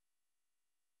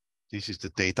 This is the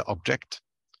data object.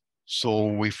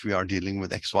 So if we are dealing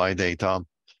with XY data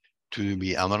to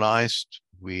be analyzed,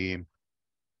 we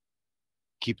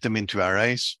keep them into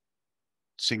arrays,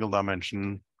 single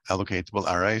dimension, allocatable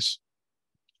arrays.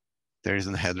 There is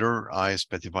a header. I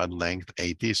specified length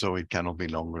 80, so it cannot be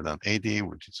longer than 80,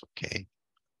 which is okay.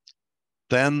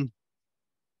 Then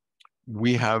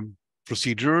we have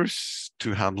procedures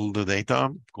to handle the data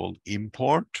called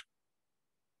import,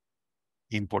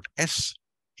 import S,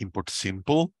 import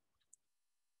simple,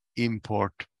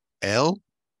 import L,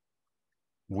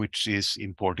 which is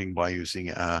importing by using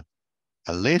a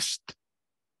list,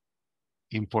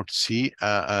 import C,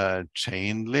 a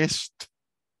chain list,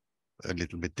 a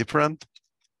little bit different.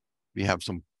 We have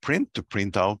some print to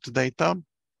print out the data.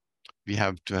 We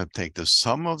have to take the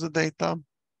sum of the data.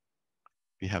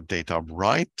 We have data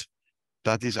write.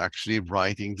 That is actually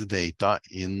writing the data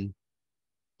in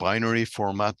binary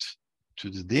format to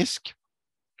the disk.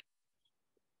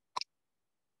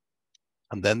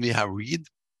 And then we have read,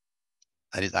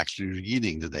 that is actually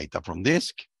reading the data from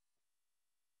disk.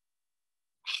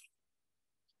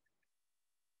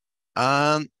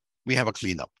 And we have a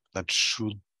cleanup that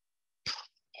should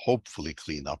hopefully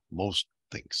clean up most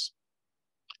things.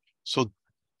 So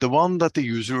the one that the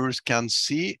users can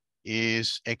see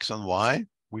is X and Y,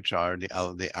 which are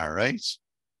the arrays.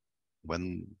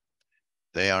 When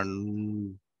they are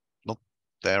not,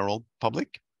 they're all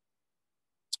public.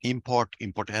 Import,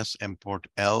 import S, import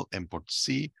L, import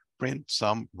C, print,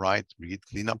 sum, write, read,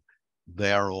 cleanup.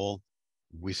 They are all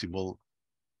visible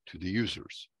to the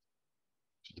users,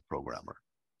 to the programmer.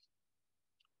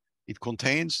 It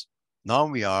contains, now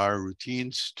we are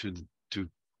routines to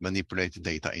manipulate the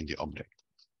data in the object.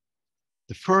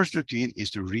 The first routine is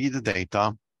to read the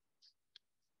data,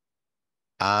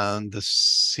 and the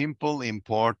simple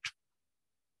import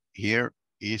here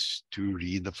is to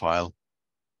read the file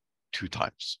 2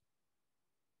 times.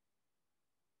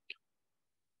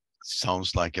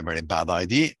 Sounds like a very bad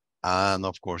idea, and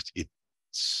of course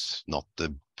it's not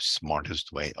the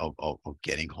smartest way of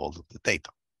getting hold of the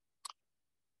data.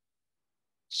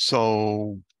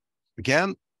 So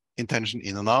again, intention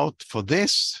in and out. For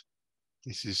this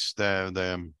is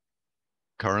the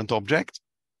current object.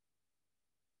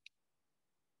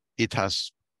 It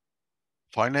has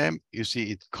file name. You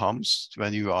see it comes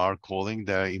when you are calling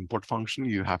the import function.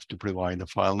 You have to provide a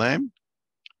file name.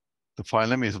 The file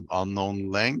name is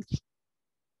unknown length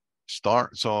star.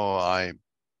 So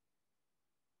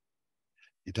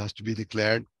it has to be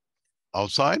declared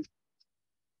outside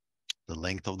the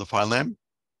length of the file name.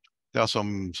 There are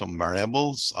some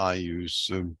variables. I use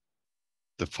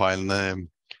the file name.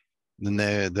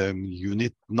 The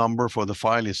unit number for the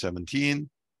file is 17.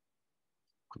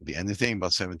 Could be anything,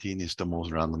 but 17 is the most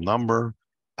random number.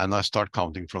 And I start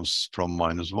counting from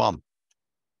 -1.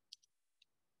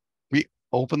 We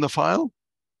open the file.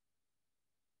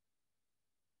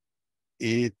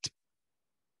 It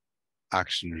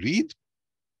action read.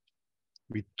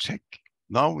 We check.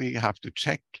 Now we have to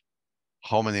check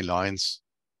how many lines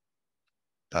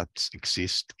that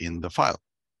exist in the file.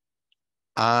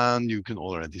 And you can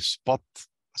already spot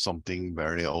something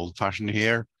very old-fashioned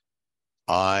here.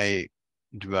 I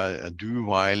do a do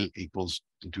while equals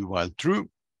do while true.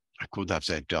 I could have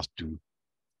said just do.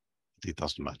 It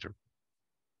doesn't matter.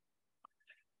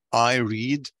 I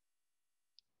read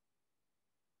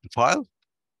the file.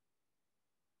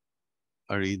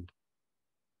 I read.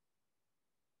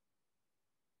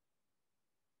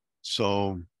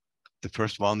 So the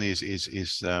first one is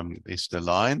the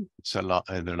line. It's the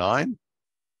line,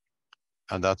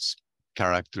 and that's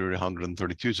character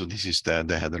 132. So this is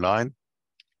the header line,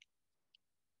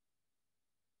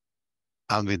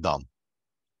 and we're done.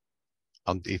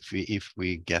 And if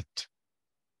we get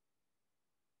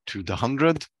to the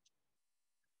 100,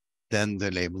 then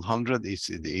the label 100 is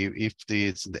if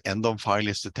the end of file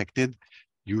is detected,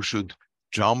 you should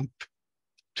jump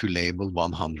to label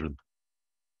 100.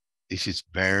 This is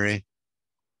very,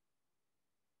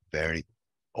 very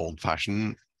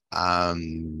old-fashioned,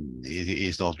 and it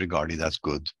is not regarded as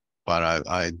good. But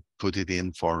I put it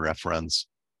in for reference,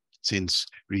 since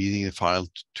reading the file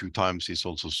 2 times is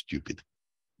also stupid.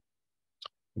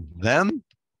 Then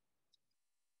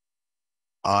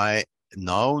I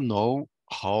now know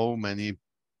how many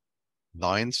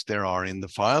lines there are in the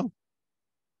file,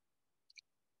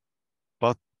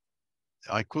 but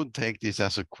I could take this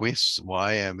as a quiz,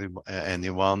 why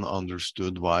anyone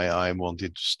understood why I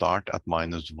wanted to start at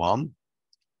 -1.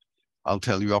 I'll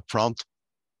tell you up front.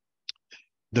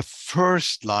 The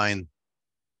first line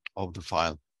of the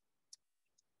file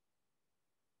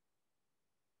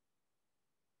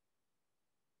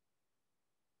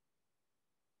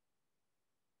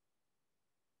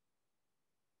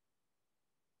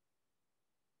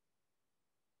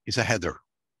is a header.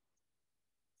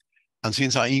 And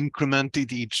since I increment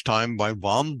it each time by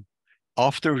 1,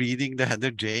 After reading the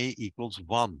header j equals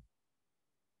 1.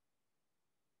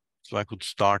 So I could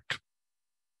start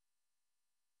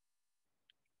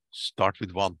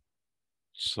with 1.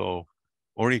 So,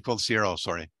 or equals 0,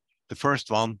 sorry. The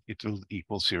first one, it will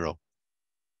equal 0.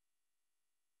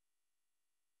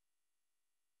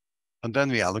 And then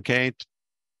we allocate.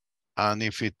 And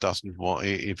if it doesn't want,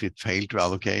 if it failed to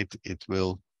allocate, it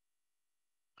will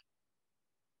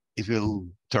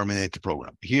terminate the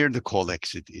program. Here, the call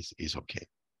exit is okay.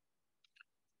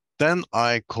 Then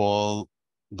I call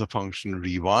the function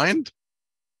rewind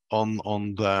on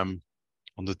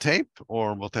the tape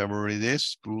or whatever it is,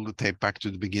 spool the tape back to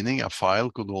the beginning. A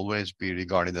file could always be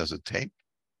regarded as a tape.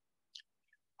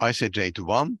 I set j to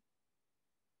 1,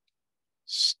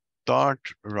 start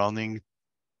running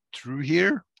through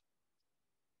here.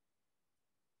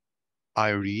 I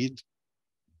read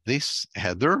this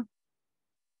header.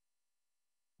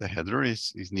 The header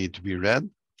is need to be read.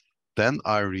 Then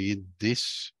I read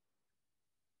this.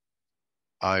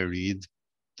 I read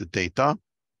the data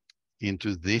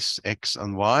into this x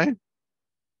and y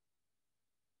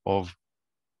of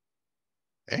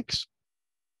x,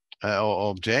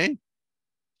 of j.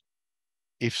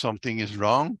 If something is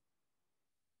wrong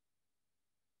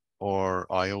or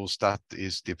IO_stat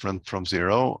is different from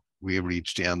 0, we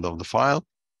reach the end of the file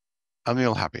and we're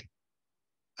all happy.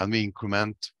 And we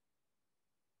increment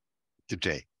the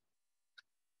j.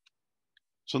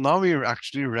 So now we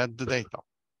actually read the data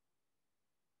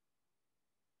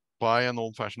by an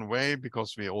old-fashioned way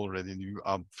because we already knew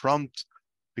up front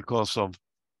because of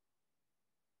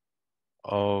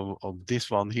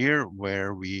this one here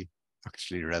where we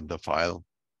actually read the file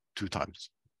 2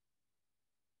 times.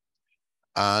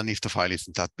 And if the file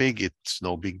isn't that big, it's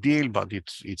no big deal, but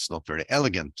it's not very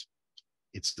elegant.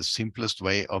 It's the simplest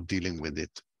way of dealing with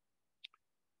it.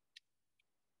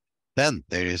 Then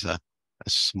there is a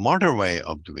smarter way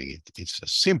of doing it. It's a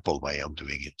simple way of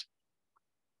doing it.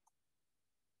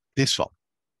 This one.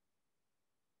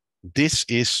 This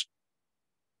is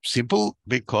simple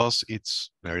because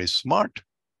it's very smart.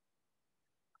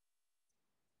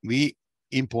 We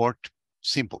import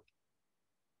simple.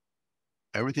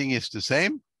 Everything is the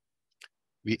same.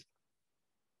 We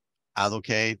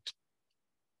allocate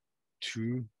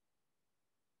to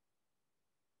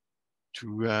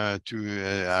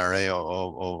array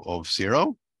of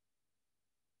 0.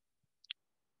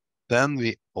 Then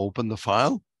we open the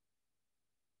file.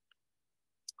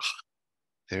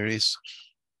 There is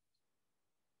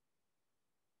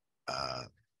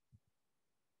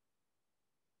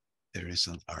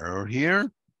an error here.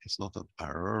 It's not an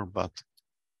error, but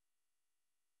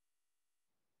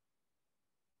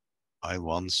I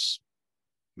once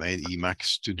made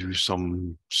Emacs to do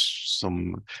some.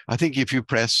 I think if you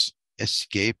press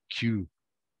escape Q,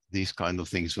 these kind of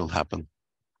things will happen.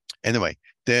 Anyway,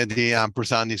 the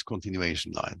ampersand is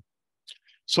continuation line.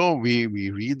 So we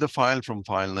read the file from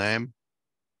file name.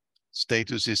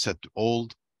 Status is set to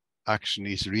old. Action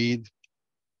is read.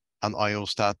 And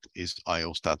IO_stat is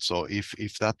IO_stat. So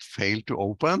if that failed to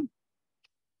open,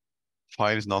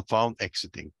 file is not found,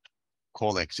 exiting.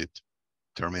 Call exit,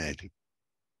 terminating.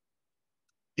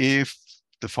 If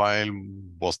the file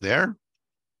was there,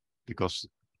 because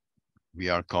we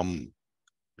are come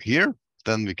here,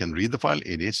 then we can read the file.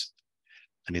 It is,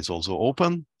 and it's also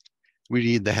open. We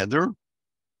read the header.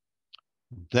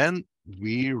 Then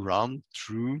we run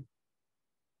through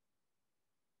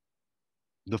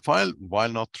the file while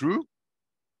not true.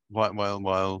 While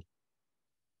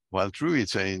true,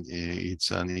 it's an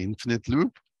infinite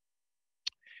loop.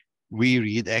 We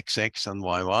read XX and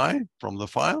YY from the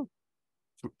file,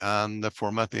 and the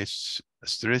format is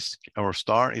asterisk or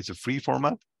star. It's a free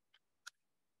format.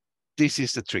 This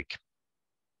is the trick.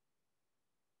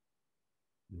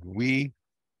 We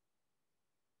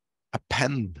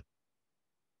append.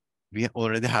 We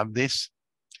already have this,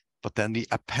 but then we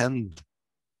append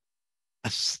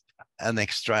an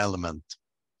extra element.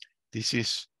 This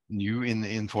is new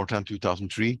in FORTRAN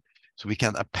 2003. So we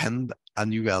can append a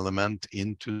new element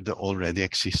into the already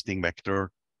existing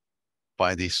vector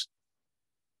by this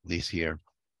here.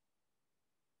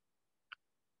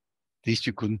 This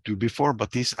you couldn't do before,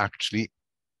 but this actually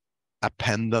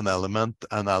append an element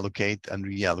and allocate and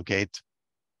reallocate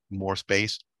more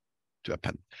space to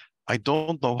append. I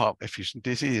don't know how efficient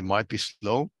this is. It might be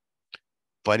slow,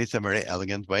 but it's a very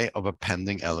elegant way of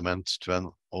appending elements to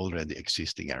an already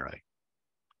existing array.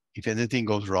 If anything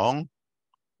goes wrong,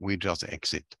 we just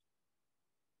exit.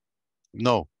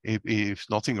 No, if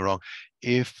nothing wrong,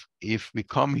 if we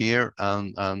come here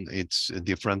and it's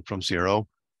different from 0,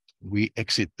 we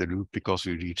exit the loop because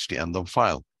we reach the end of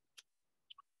file.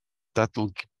 That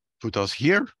will put us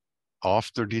here,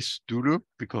 after this do loop,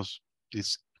 because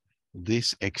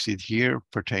this exit here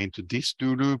pertain to this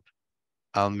do loop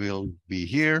and will be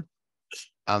here,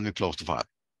 and we close the file.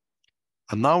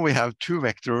 And now we have two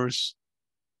vectors,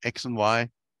 X and Y,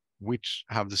 which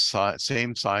have the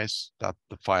same size that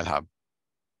the file have.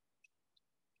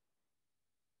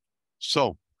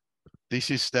 So this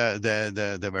is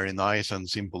the very nice and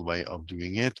simple way of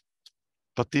doing it.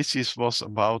 But this was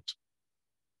about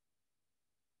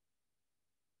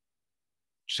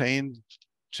chain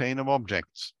of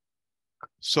objects.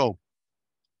 So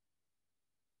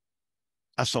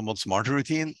a somewhat smarter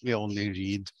routine, we only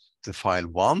read the file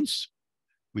once.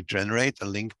 We generate a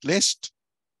linked list.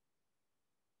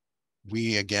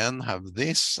 We again have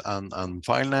this and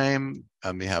file name,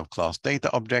 and we have class data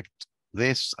object,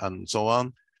 this, and so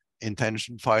on.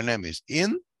 Intention file name is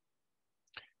in.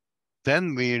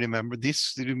 Then we remember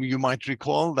this, you might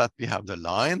recall that we have the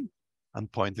line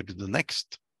and pointer to the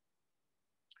next.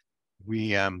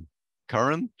 We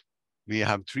current, we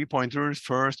have 3 pointers,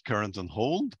 first, current, and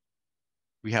hold.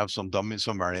 We have some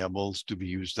variables to be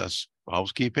used as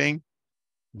housekeeping.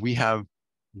 We have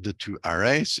the two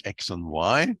arrays, X and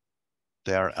Y.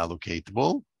 They are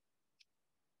allocatable.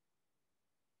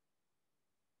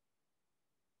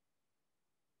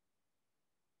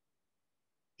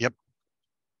 Yep.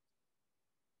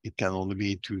 It can only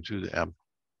be 2 to the M.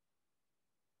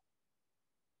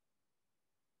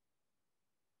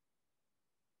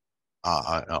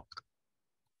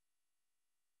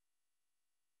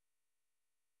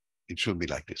 It should be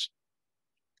like this.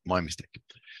 My mistake.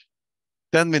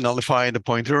 Then we nullify the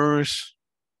pointers.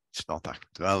 It's not that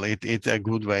well. It's a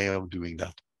good way of doing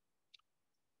that.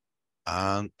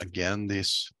 And again,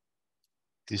 this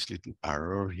little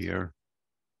error here.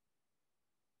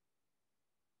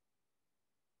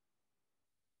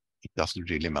 It doesn't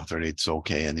really matter. It's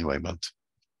okay anyway, but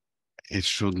it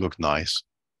should look nice.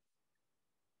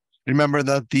 Remember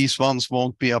that these ones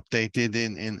won't be updated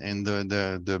in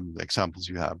the examples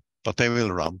you have, but they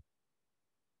will run.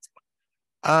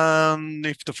 And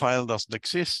if the file doesn't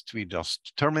exist, we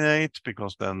just terminate,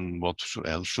 because then what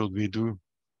else should we do?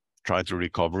 Try to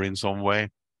recover in some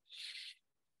way.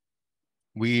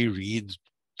 We read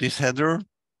this header.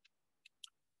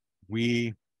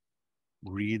 We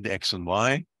read X and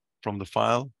Y from the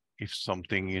file. If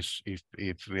something is,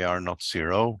 if we are not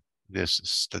 0, this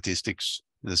statistics,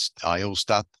 this IO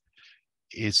stat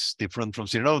is different from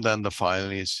 0, then the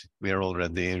file is, we are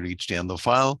already reached the end of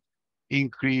file.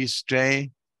 Increase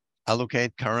J,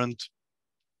 allocate current,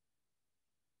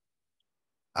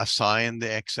 assign the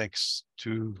XX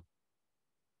to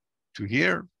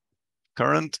here,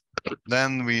 current,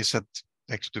 then we set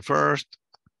X to first,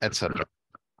 etc.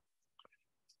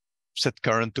 Set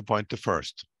current to point to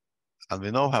first. And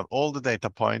we now have all the data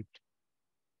point,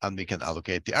 and we can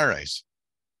allocate the arrays.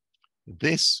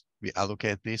 This, we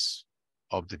allocate this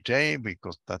of the J,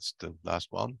 because that's the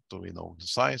last one, so we know the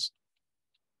size.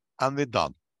 And we're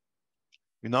done.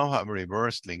 We now have a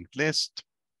reverse linked list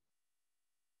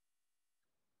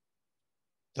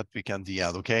that we can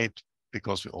deallocate,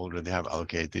 because we already have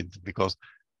allocated, because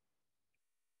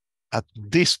at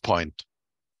this point,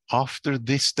 after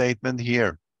this statement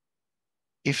here,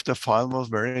 if the file was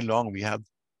very long, we had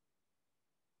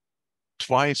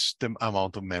twice the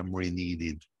amount of memory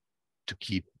needed to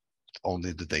keep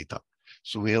only the data.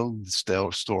 So we'll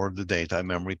still store the data in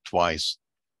memory twice.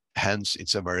 Hence,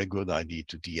 it's a very good idea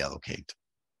to deallocate.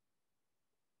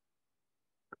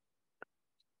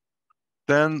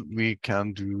 Then we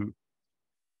can do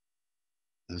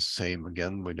the same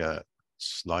again with a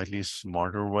slightly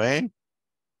smarter way,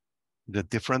 the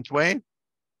different way.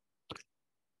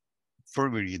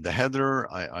 First, we read the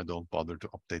header. I don't bother to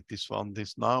update this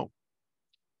now.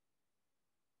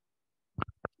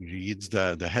 Reads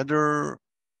the header.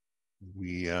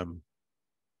 We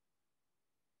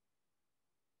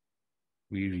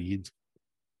read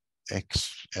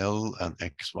XL and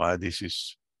XY. This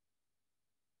is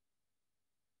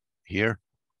here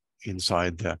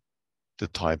inside the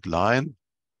type line.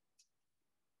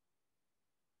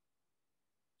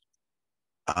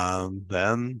 And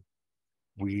then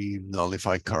we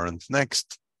nullify current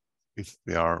next. If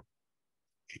we are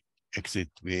exit,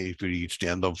 if we reach the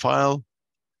end of file.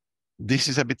 This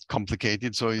is a bit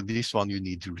complicated, so this one you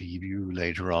need to review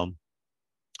later on.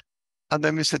 And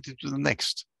then we set it to the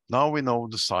next. Now we know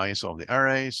the size of the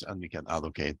arrays, and we can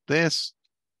allocate this.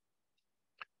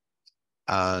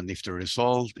 And if the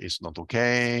result is not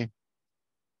okay,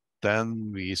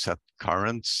 then we set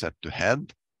current set to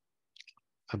head.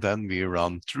 And then we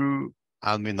run through,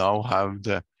 and we now have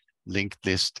the linked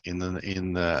list in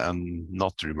a,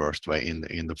 not reversed way,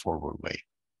 in the forward way.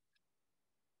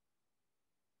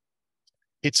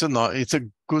 It's a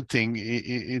good thing.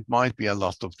 It might be a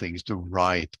lot of things to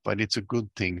write, but it's a good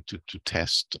thing to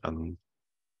test and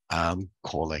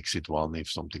call exit one if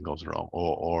something goes wrong,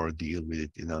 or deal with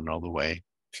it in another way,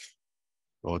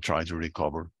 or try to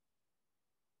recover.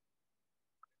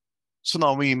 So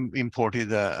now we import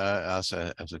it as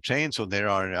a chain. So there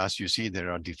are, as you see,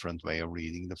 there are different ways of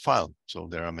reading the file. So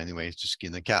there are many ways to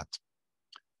skin a cat.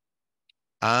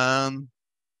 And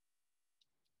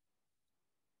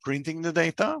printing the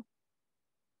data.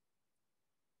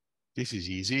 This is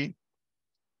easy.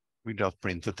 We just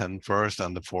print the 10 first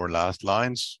and the 4 last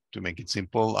lines to make it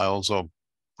simple. I also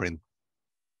print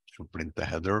the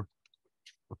header,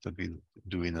 that we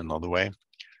do in another way.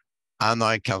 And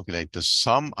I calculate the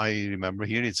sum. I remember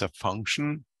here it's a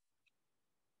function.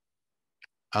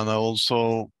 And I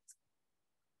also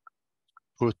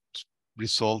put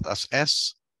result as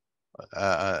S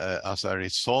as a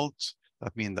result.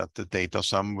 That means that the data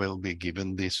sum will be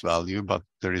given this value, but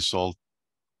the result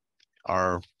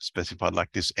are specified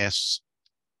like this. S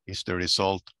is the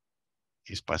result,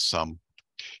 is by sum.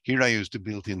 Here I use the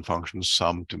built-in function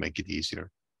sum to make it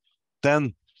easier.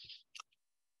 Then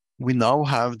we now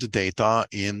have the data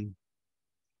in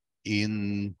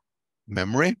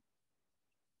memory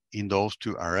in those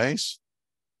two arrays,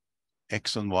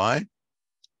 X and Y,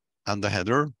 and the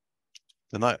header.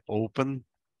 Then I open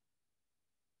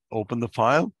the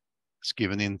file. It's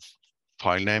given in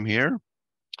file name here.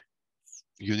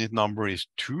 Unit number is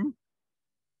 2.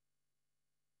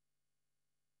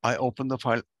 I open the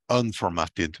file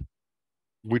unformatted,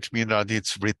 which means that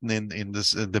it's written in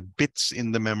this, the bits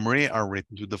in the memory are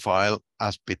written to the file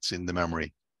as bits in the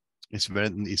memory.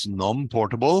 It's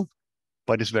non-portable,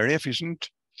 but it's very efficient,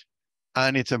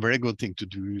 and it's a very good thing to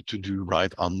do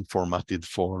write unformatted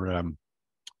for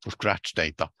scratch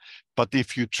data. But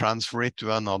if you transfer it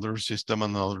to another system,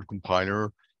 another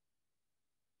compiler,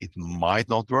 it might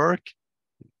not work.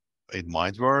 It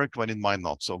might work, but it might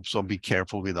not. So be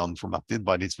careful with unformatted,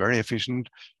 but it's very efficient.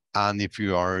 And if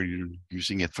you are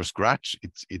using it for scratch,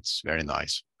 it's very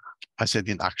nice. I said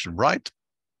in action write,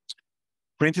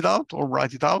 print it out or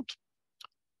write it out.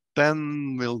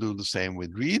 Then we'll do the same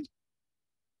with read.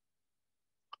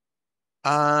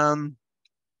 And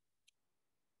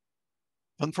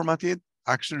unformatted,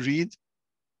 action read,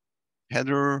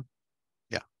 header,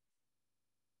 yeah.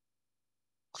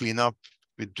 Clean up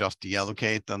with just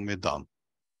deallocate and we're done.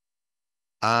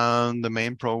 And the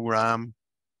main program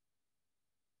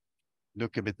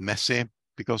look a bit messy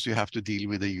because you have to deal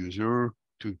with the user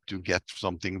to get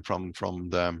something from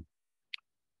the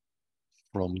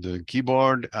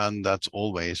keyboard, and that's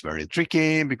always very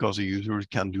tricky because the user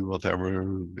can do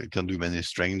whatever, can do many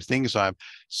strange things. So I have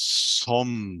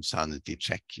some sanity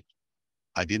check.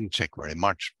 I didn't check very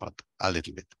much, but a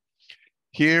little bit.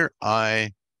 Here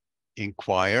I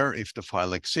inquire if the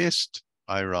file exists.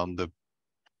 I run the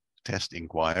test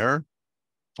inquire.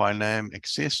 File name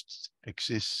exists.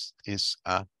 Exists is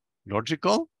a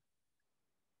logical.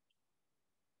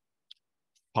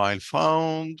 File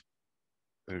found.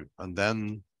 And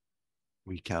then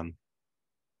we can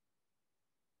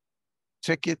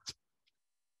check it.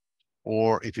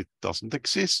 Or if it doesn't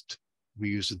exist, we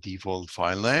use the default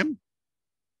file name.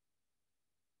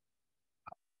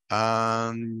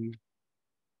 And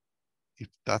if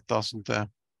that doesn't,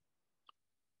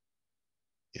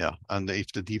 yeah, and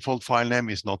if the default file name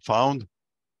is not found,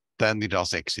 then we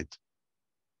just exit.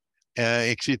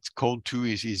 Exit code 2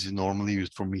 is normally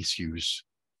used for misuse.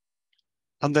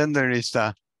 And then there is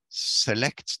the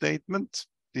select statement.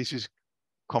 This is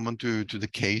common to the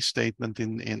case statement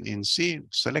in C,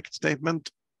 select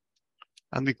statement.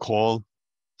 And we call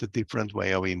the different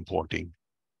way of importing.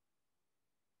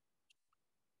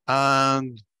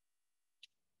 And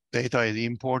data is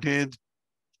imported.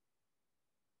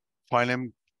 File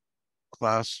name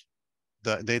class,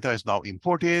 the data is now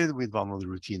imported with one of the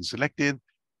routines selected.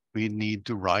 We need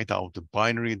to write out the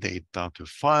binary data to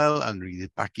file and read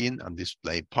it back in and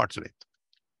display parts of it.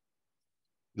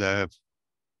 The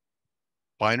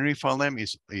binary file name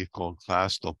is called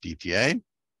class.dta.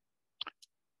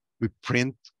 We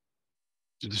print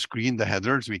to the screen the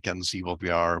headers. We can see what we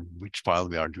are, which file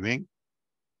we are doing.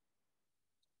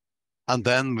 And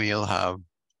then we'll have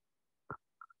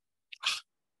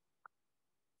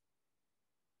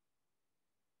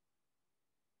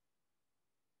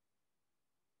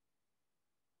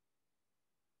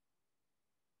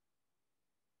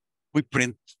we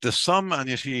print the sum, and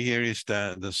you see here is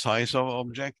the size of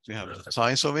object. We have the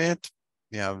size of it.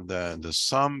 We have the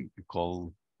sum. We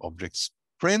call objects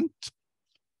print.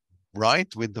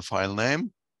 Write with the file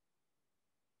name.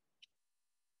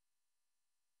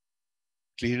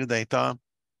 Clear the data.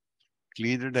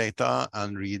 clear the data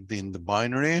and read in the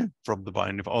binary from the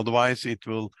binary. Otherwise,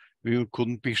 we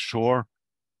couldn't be sure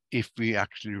if we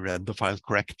actually read the file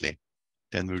correctly.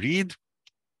 Then we read,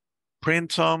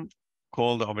 print some,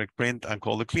 call the object print, and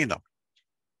call the cleanup.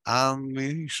 And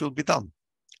we should be done.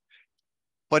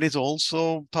 But it's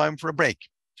also time for a break.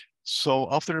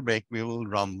 So after the break, we will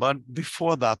run. But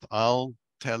before that, I'll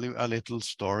tell you a little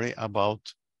story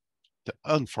about the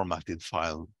unformatted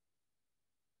file.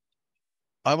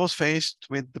 I was faced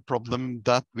with the problem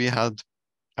that we had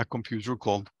a computer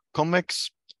called Convex,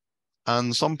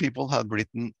 and some people had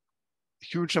written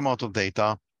huge amount of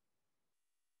data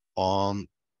in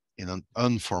an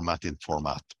unformatted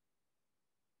format.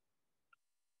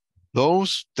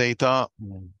 Those data,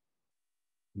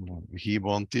 he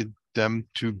wanted them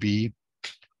to be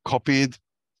copied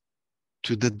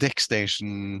to the deck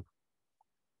station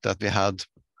that we had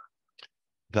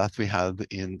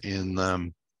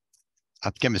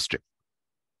at chemistry.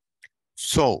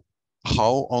 So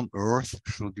how on earth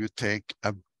should you take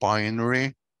a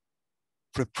binary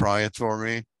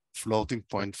proprietary floating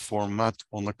point format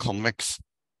on a convex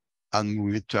and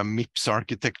move it to a MIPS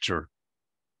architecture?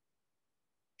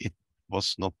 It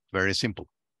was not very simple.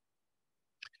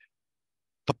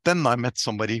 But then I met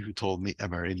somebody who told me a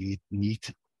very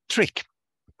neat trick.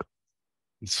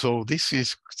 So this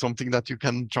is something that you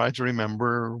can try to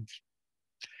remember.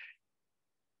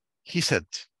 He said,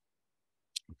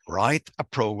 write a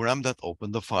program that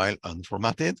opened the file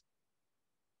unformatted,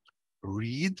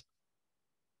 read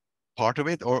part of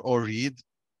it or read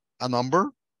a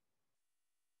number,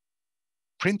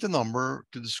 print the number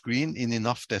to the screen in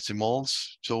enough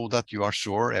decimals so that you are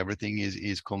sure everything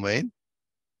is conveyed.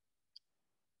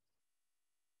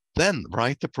 Then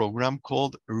write a program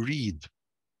called read,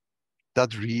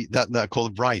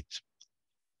 called write,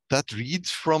 that reads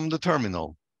from the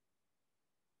terminal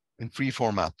in free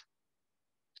format.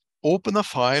 Open a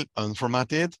file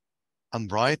unformatted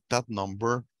and write that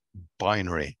number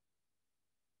binary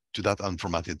to that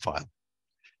unformatted file.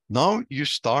 Now you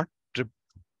start the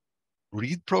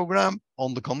read program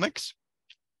on the convex,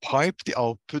 pipe the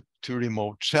output to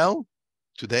remote shell.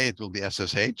 Today it will be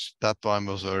SSH. That time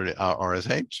was early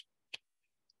RSH.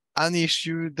 And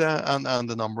issue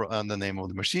the number and the name of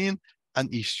the machine,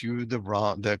 and issue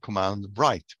the command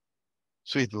write.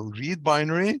 So it will read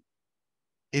binary.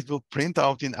 It will print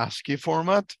out in ASCII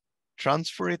format,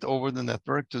 transfer it over the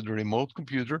network to the remote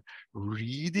computer,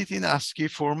 read it in ASCII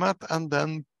format, and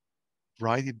then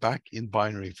write it back in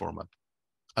binary format.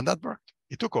 And that worked.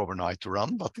 It took overnight to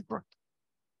run, but it worked.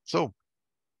 So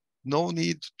no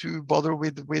need to bother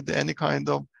with any kind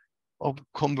of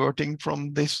converting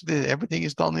from this. Everything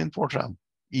is done in FORTRAN.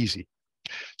 Easy.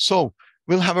 So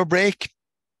we'll have a break.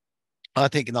 I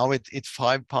think now it's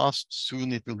 5 past.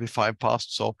 Soon it will be 5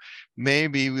 past. So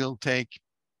maybe we'll take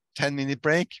 10-minute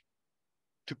break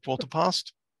to 4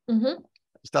 past. Mm-hmm.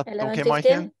 Is that okay,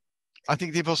 Maiken? I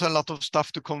think there was a lot of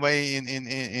stuff to convey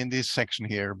in this section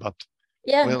here, but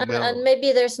yeah, and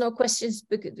maybe there's no questions,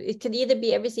 because it could either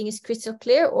be everything is crystal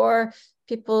clear, or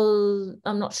people,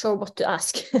 I'm not sure what to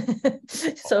ask.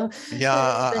 So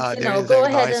yeah, go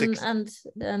ahead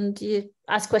and you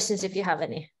ask questions if you have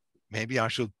any. Maybe I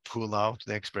should pull out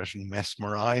the expression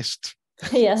mesmerized.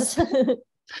 Yes.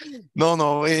 No,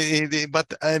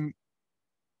 but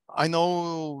I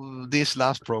know this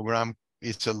last program,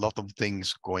 it's a lot of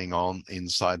things going on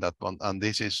inside that one, and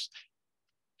this is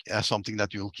something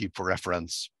that you'll keep for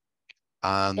reference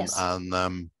and yes.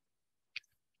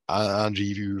 And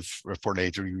review for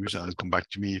later use, and come back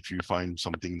to me if you find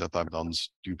something that I've done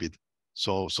stupid.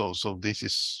 So this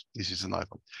is an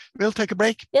item. We'll take a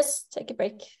break. Yes, take a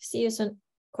break. See you soon.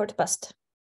 4 past.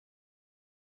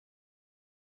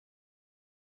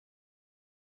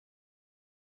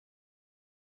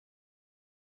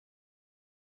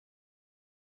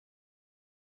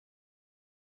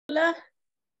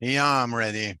 Yeah, I'm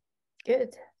ready.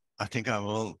 Good. I think I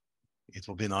will. It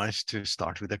will be nice to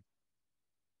start with a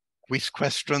quiz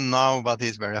question now, but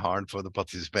it's very hard for the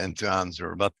participant to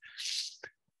answer. But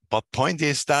point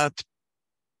is that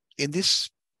in this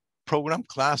program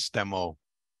class demo,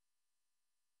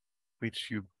 which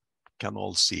you can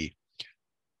all see,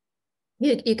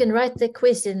 you can write the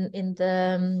quiz in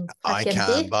the I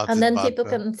can, and then people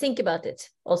can think about it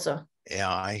also.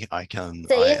 Yeah, I can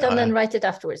say it and then write it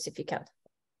afterwards if you can.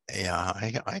 Yeah,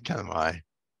 I can.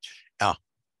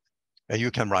 You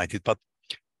can write it, but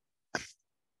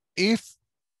if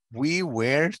we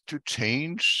were to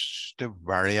change the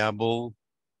variable,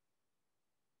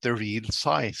 the real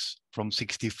size from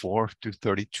 64 to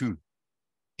 32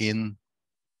 in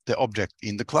the object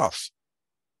in the class,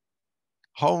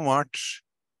 how much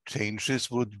changes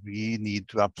would we need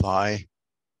to apply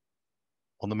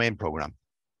on the main program?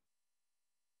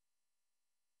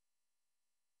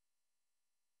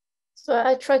 So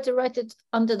I tried to write it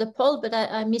under the poll, but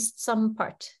I missed some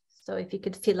part. So if you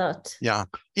could fill out. Yeah,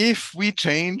 if we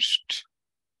changed,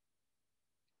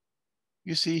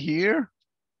 you see here,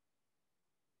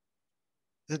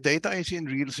 the data is in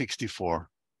real 64.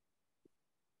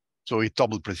 So it's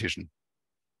double precision.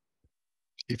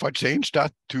 If I change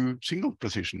that to single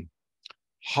precision,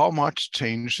 how much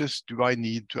changes do I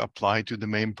need to apply to the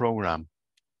main program?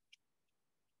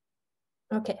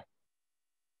 Okay.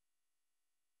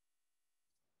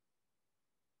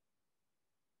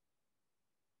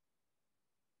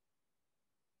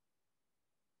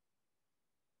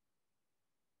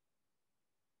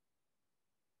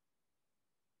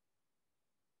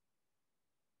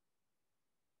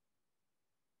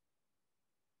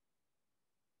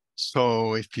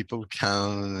 So if people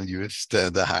can use the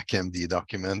HackMD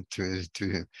document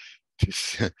to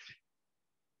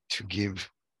give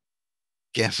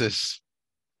guesses.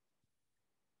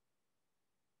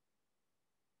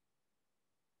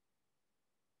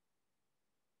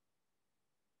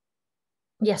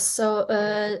 Yes, so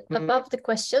above the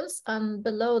questions and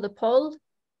below the poll,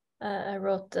 I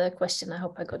wrote the question. I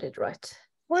hope I got it right.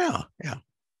 Well, yeah.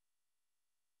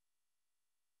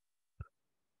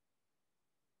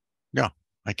 Yeah,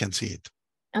 I can see it.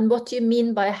 And what do you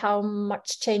mean by how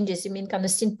much changes? You mean kind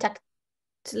of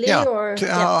syntactically, Yeah. or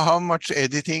how much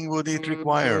editing would it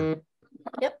require?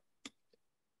 Yep.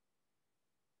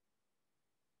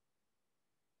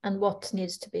 And what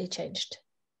needs to be changed?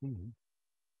 Mm-hmm.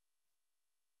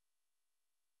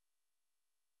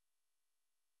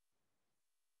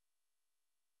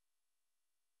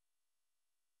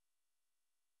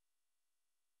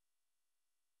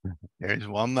 There is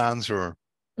one answer.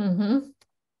 Mm-hmm.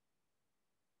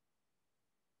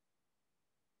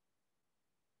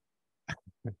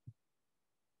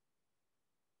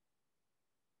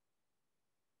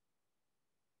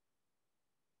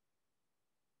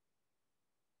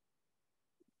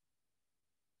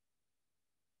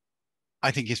 I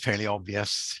think it's fairly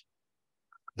obvious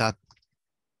that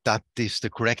that is the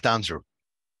correct answer.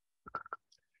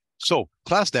 So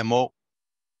class demo,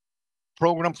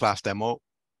 program class demo,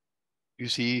 you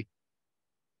see,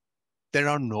 there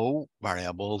are no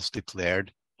variables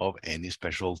declared of any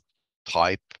special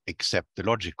type except the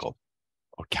logical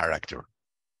or character,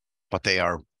 but they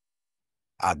are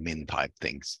admin type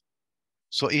things.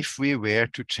 So if we were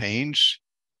to change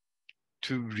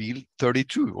to real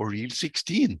 32 or real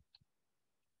 16,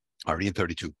 or real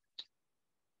 32,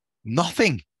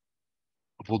 nothing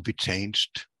would be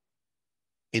changed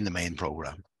in the main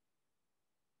program.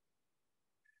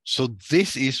 So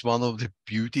this is one of the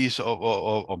beauties of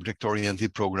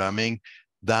object-oriented programming,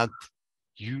 that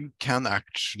you can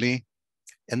actually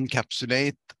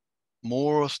encapsulate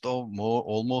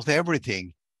almost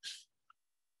everything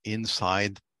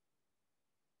inside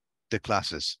the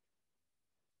classes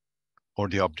or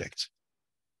the objects.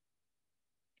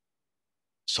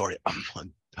 Sorry,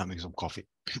 I'm having some coffee.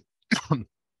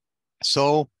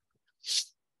 So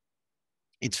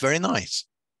it's very nice.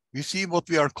 You see what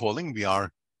we are calling, we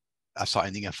are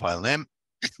assigning a file name.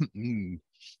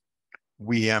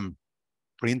 We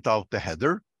print out the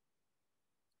header.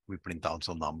 We print out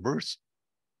some numbers.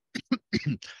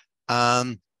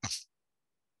 And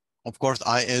of course,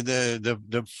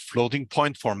 the floating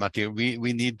point format here, we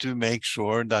need to make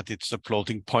sure that it's a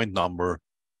floating point number.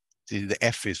 The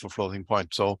F is for floating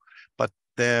point. So, but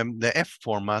the F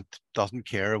format doesn't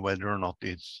care whether or not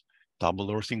it's double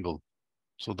or single.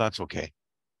 So that's okay.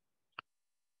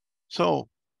 So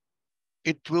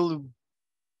it will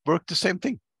work the same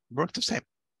thing, work the same.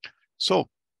 So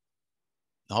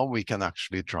now we can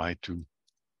actually try to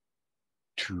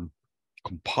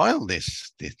compile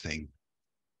this thing,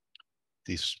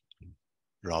 this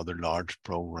rather large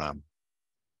program.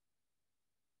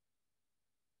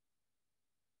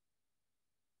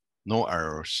 No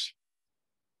errors.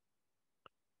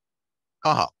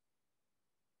 Aha.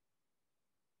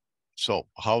 So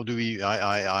how do we?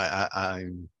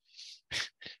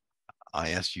 I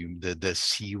assume the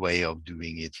C way of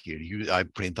doing it here. I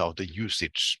print out the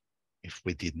usage if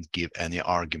we didn't give any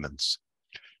arguments.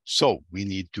 So we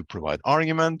need to provide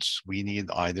arguments. We need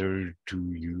either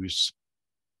to use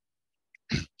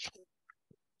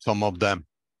some of the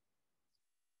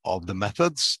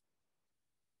methods.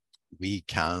 We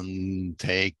can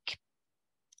take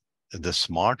the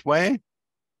smart way,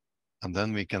 and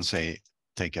then we can say,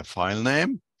 take a file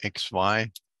name,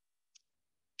 xy,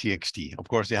 txt. Of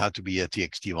course, it had to be a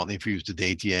txt one. If you use the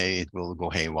data, it will go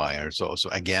haywire. So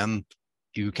again,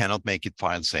 you cannot make it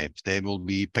file safe. There will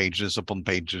be pages upon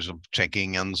pages of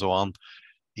checking and so on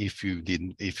if you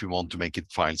want to make it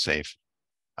file safe.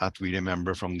 As we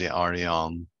remember from the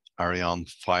Ariane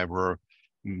 5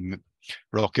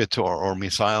 rocket or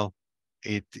missile,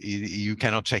 you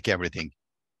cannot check everything.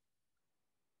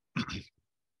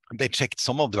 They checked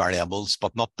some of the variables,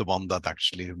 but not the one that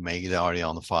actually made the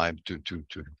Ariane 5 to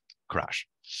crash.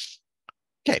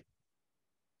 Okay.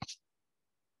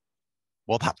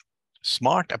 What happened?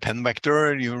 Smart append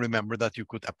vector. You remember that you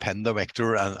could append a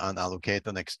vector and allocate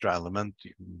an extra element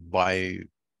by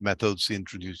methods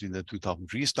introduced in the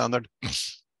 2003 standard.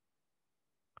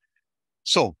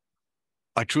 So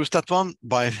I choose that one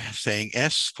by saying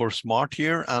S for smart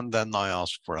here, and then I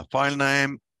ask for a file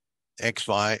name,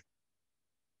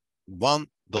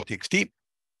 xy1.txt,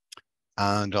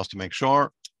 and just to make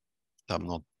sure that I'm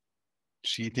not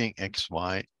cheating,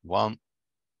 xy1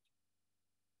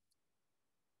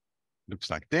 looks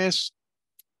like this.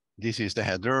 This is the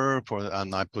header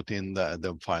and I put in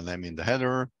the file name in the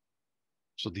header.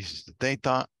 So this is the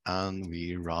data, and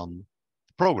we run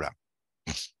the program.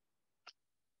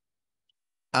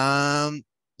 And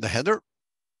the header,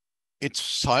 its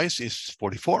size is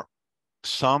 44.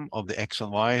 Some of the X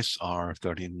and Y's are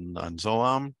 13 and so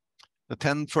on. The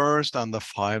 10 first and the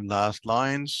 5 last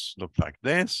lines look like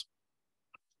this.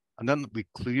 And then we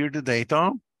clear the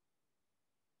data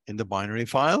in the binary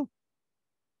file.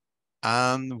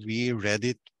 And we read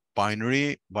it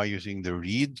binary by using the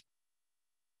read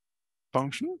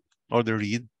function or the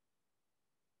read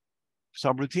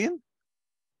subroutine.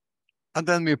 And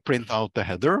then we print out the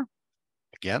header,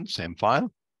 again, same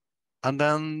file, and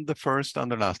then the first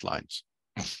and the last lines.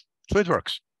 So it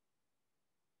works.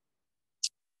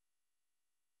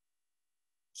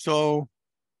 So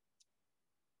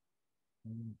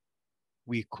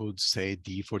we could say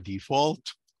D for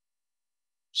default,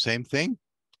 same thing.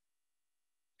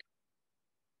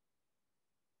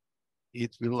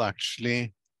 It will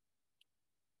actually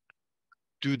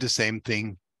do the same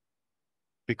thing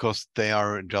because they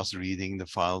are just reading the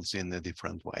files in a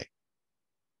different way.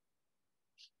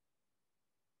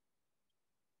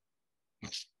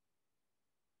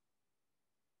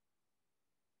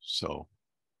 So,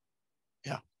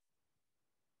 yeah.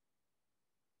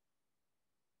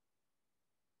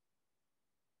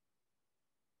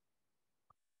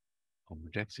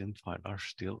 Objects in file are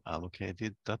still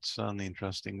allocated. That's an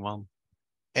interesting one.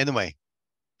 Anyway,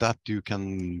 that you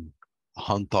can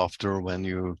hunt after when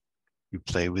you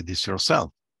play with this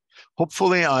yourself.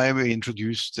 Hopefully, I've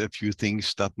introduced a few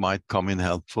things that might come in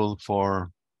helpful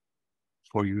for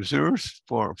users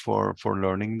for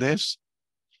learning this.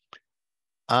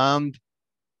 And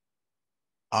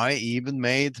I even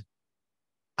made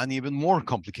an even more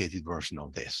complicated version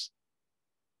of this.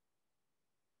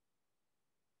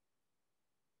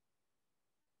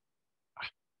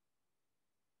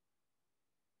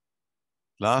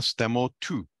 Class demo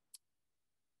 2.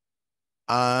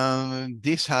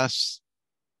 This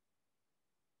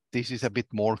is a bit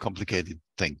more complicated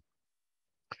thing.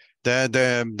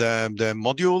 The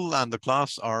module and the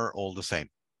class are all the same,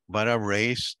 but I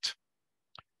raised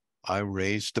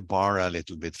the bar a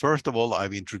little bit. First of all,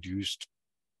 I've introduced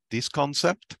this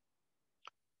concept,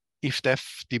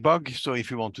 if-def debug. So if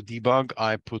you want to debug,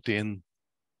 I put in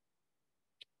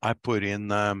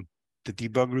the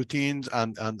debug routines,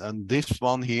 and this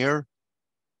one here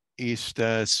is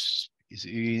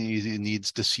it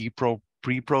needs the C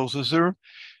preprocessor.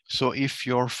 So if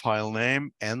your file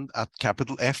name ends at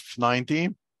capital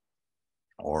F90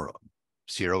 or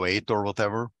 08 or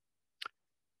whatever,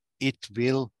 it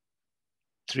will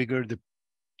trigger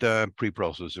the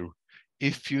preprocessor.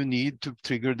 If you need to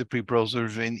trigger the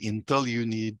preprocessor in Intel, you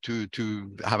need to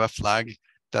have a flag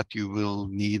that you will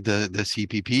need the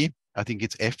CPP. I think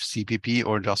it's FCPP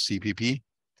or just CPP.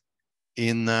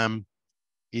 In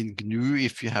GNU,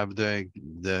 if you have the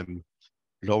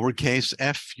lowercase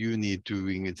f, you need to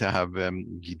have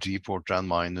G FORTRAN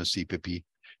minus CPP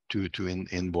to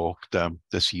invoke the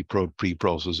C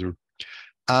preprocessor.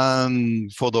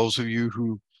 And for those of you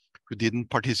who didn't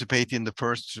participate in the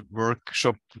first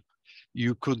workshop,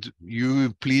 you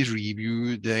please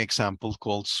review the example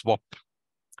called swap,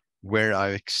 where I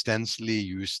extensively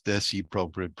used the C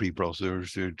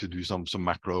preprocessor to do some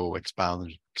macro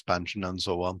expansion and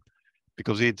so on,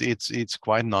 because it's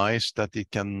quite nice that it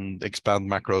can expand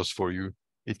macros for you.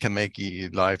 It can make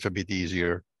life a bit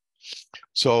easier.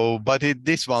 So, but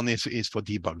this one is for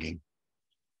debugging.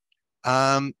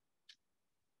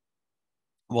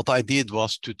 What I did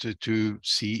was to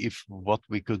see what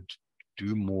we could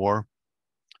do more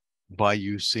by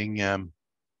using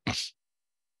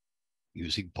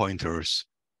using pointers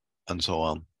and so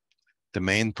on. The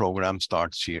main program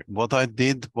starts here. What I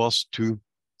did was to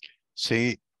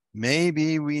say,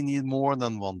 maybe we need more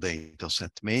than one data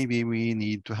set. Maybe we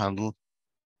need to handle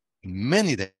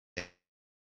many data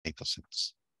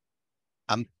sets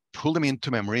and pull them into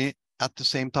memory at the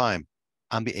same time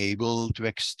and be able to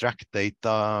extract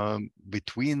data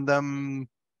between them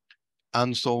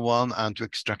and so on, and to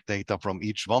extract data from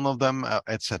each one of them,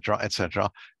 etc., etc.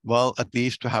 Well, at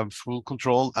least to have full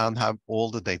control and have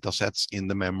all the data sets in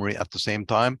the memory at the same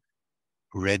time,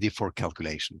 ready for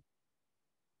calculation.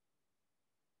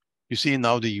 You see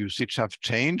now the usage have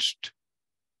changed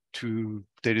to,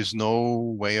 there is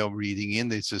no way of reading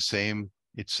in. It's the same,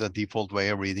 it's a default way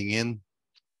of reading in.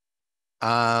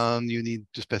 And you need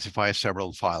to specify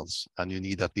several files, and you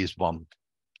need at least one.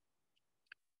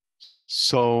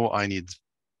 So I need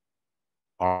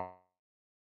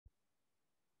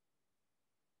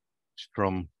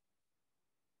from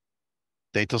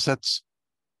datasets.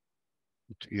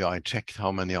 Yeah, I checked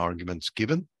how many arguments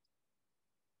given.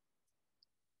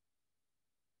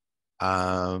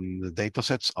 The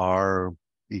datasets are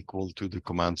equal to the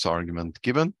commands argument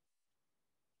given.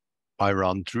 I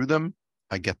run through them.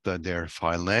 I get their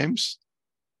file names.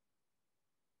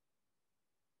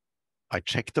 I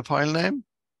check the file name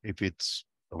if it's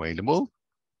available.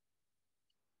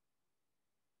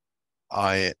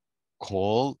 I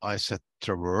set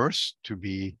traverse to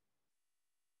be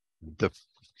the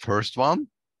first one,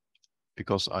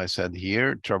 because I said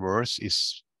here traverse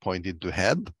is pointed to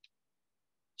head.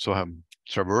 So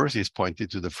traverse is pointed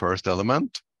to the first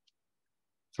element,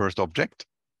 first object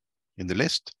in the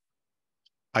list.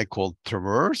 I call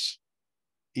traverse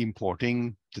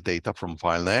importing the data from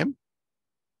file name.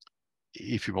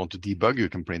 If you want to debug, you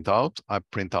can print out. I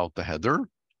print out the header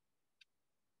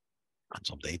and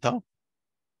some data.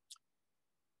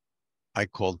 I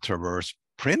call traverse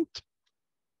print.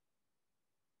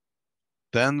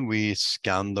 Then we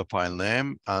scan the file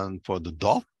name and for the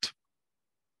dot,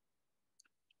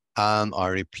 and I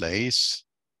replace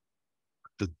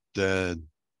the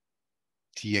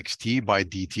txt by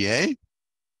DTA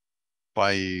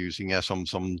by using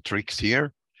some tricks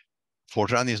here.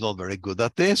 FORTRAN is not very good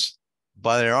at this,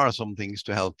 but there are some things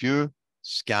to help you.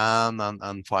 Scan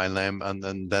and file name, and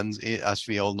then as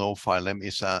we all know, file name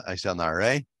is an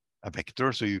array, a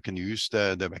vector, so you can use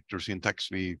the vector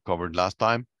syntax we covered last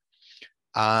time.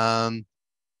 And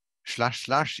 /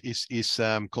 is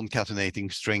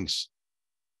concatenating strings.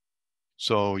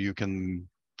 So you can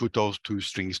put those two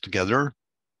strings together,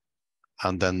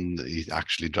 and then it's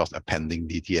actually just appending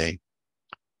DTA.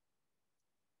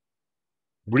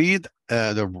 Read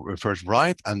the first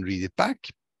write and read it back,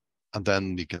 and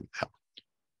then we can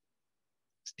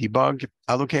debug,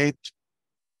 allocate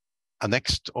a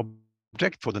next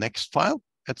object for the next file,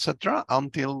 etc.,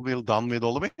 until we're done with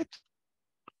all of it.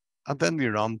 And then we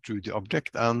run through the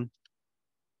object and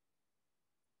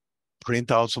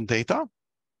print out some data.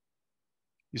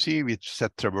 You see, we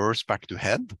set traverse back to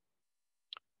head.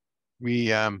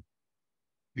 We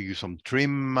use some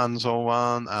trim and so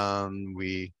on, and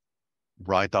we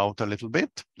write out a little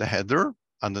bit, the header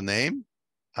and the name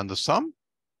and the sum.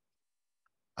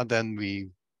 And then we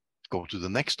go to the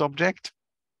next object.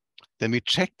 Then we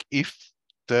check if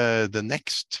the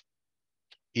next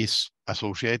is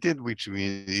associated, which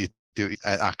it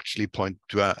actually point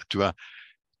to a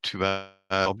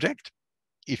object.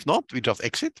 If not, we just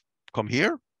exit, come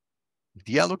here,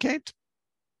 deallocate,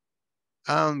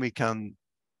 and we can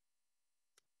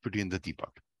put in the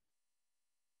debug.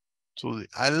 So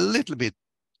a little bit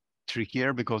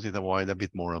trickier because it avoids a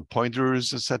bit more on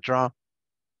pointers, etc.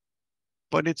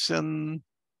 But it's a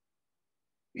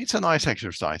nice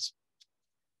exercise.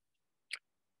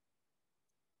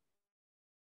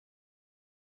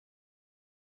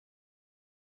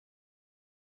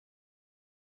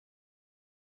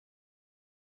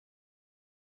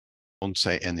 Don't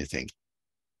say anything.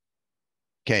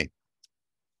 Okay.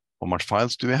 How much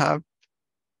files do we have?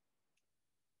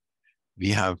 We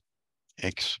have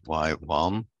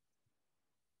xy1,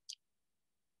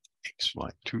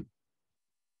 xy2,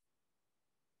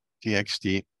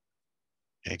 txt,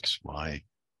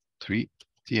 xy3,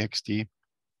 txt,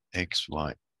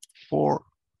 xy4,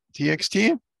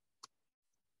 txt.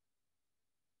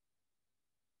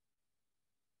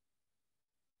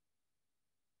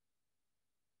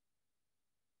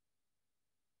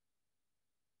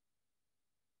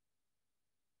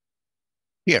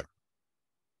 Here.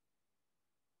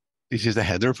 This is the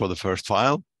header for the first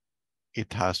file.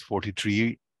 It has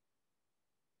 43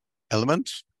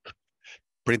 elements.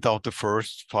 Print out the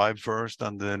first 5 first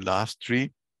and the last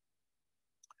 3.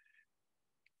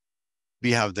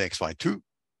 We have the xy2.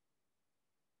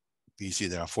 We see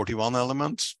there are 41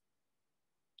 elements.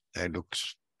 They look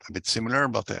a bit similar,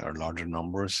 but they are larger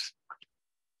numbers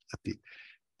at the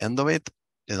end of it.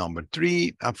 The number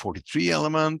 3 and 43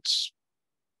 elements,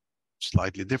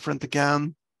 slightly different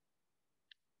again.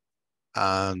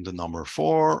 And the number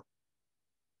 4.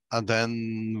 And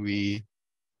then we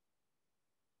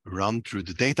run through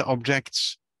the data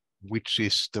objects, which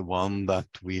is the one that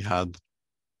we had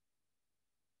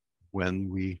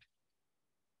when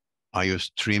I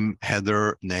used trim,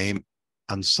 header, name,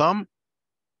 and sum.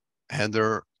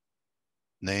 Header,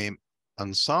 name,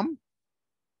 and sum.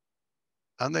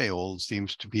 And they all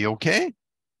seems to be okay.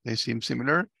 They seem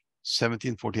similar.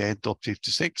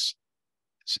 1748.56,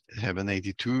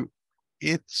 782.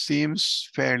 It seems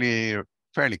fairly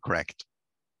correct.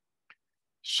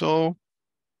 So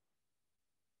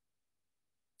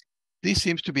this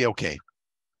seems to be okay.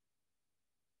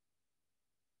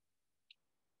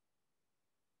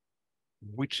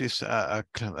 Which is a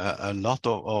lot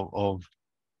of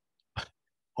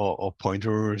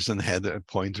pointers and header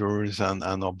pointers and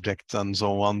objects and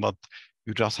so on, but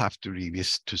you just have to really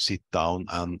sit down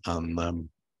and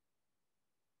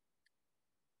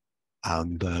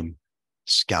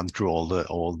scan through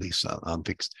all these and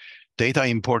fix. Data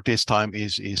import this time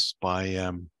is by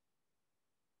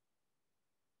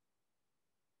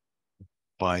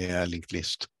a linked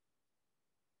list,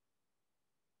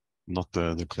 not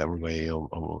the clever way of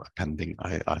appending.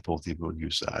 I thought it would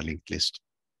use a linked list.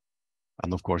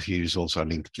 And of course, here is also a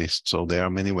linked list. So there are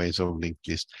many ways of linked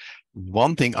list.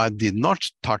 One thing I did not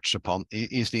touch upon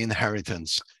is the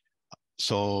inheritance.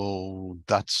 So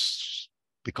that's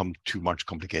become too much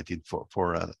complicated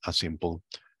for a simple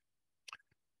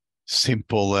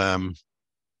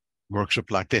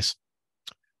workshop like this.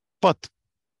 But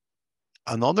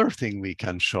another thing we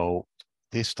can show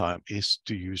this time is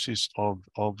the uses of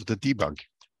the debug.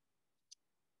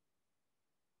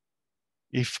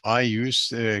 If I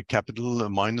use capital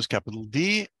minus capital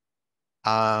D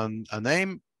and a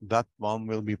name, that one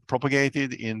will be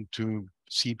propagated into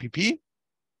CPP,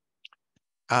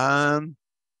 and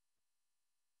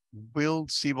we'll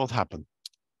see what happens.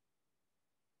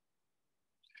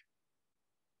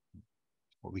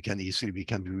 We can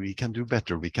do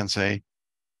better. We can say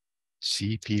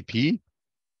CPP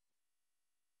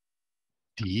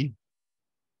D.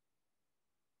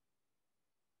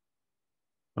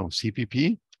 No,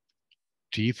 CPP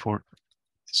G for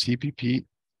CPP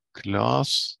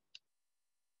class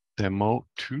demo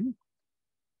 2.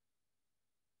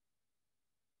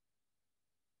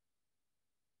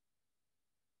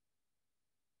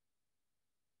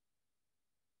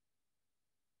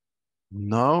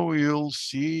 Now you'll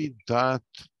see that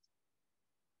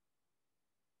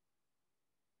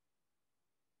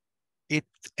it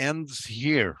ends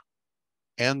here,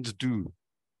 end do.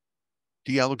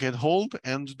 Deallocate hold,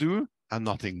 end do, and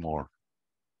nothing more.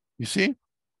 You see?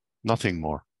 Nothing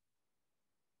more.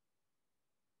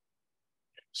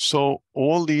 So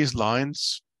all these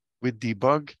lines with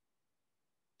debug,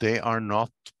 they are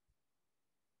not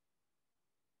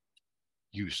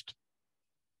used.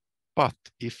 But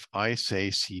if I say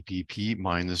CPP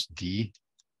minus D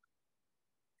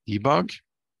debug,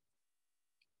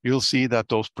 you'll see that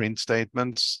those print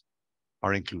statements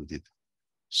are included.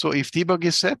 So if debug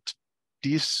is set,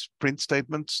 these print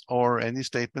statements or any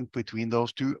statement between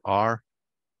those two are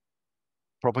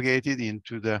propagated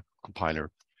into the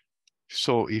compiler.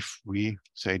 So if we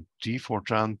say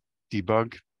FORTRAN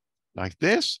debug like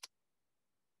this,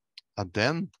 and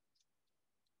then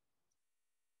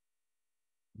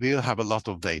we'll have a lot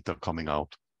of data coming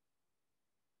out.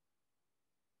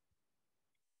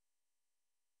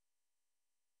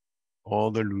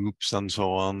 All the loops and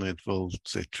so on, it will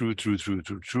say true, true, true,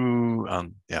 true, true,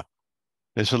 and yeah,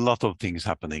 there's a lot of things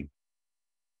happening.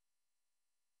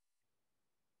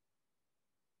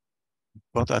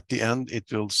 But at the end, it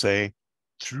will say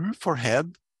true for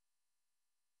head,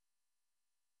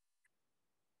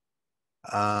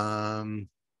 and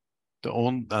the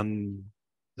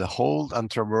hold and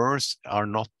traverse are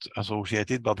not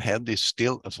associated, but head is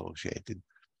still associated.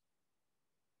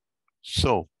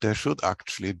 So there should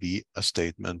actually be a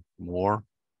statement more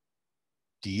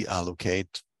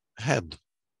deallocate head.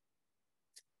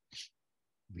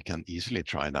 We can easily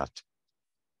try that.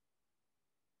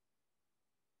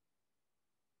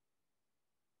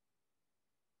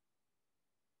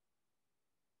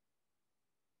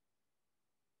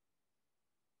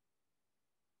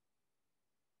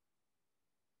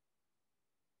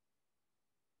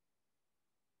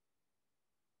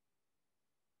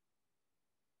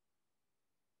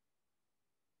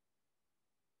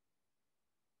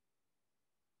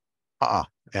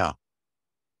 Yeah.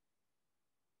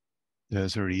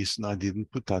 There's a reason I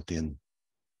didn't put that in.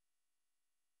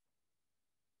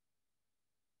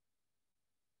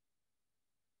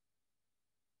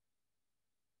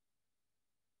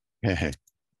 Of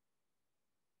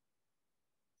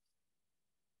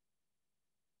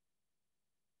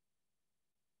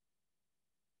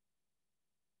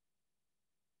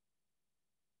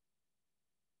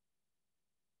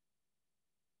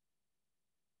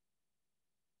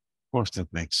course,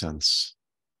 that makes sense.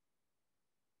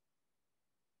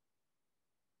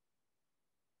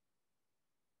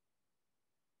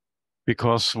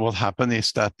 Because what happens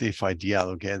is that if I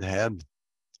deallocate head,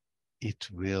 it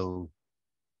will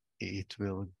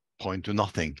point to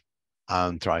nothing,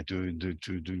 and try to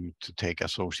take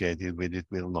associated with it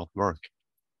will not work.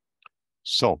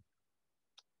 So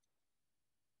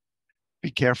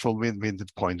be careful with the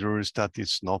pointers that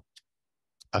it's not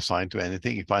assigned to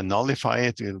anything. If I nullify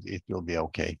it, it will be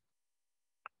okay.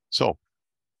 So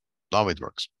now it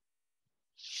works.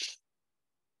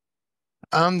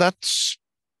 And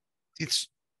it's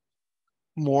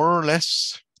more or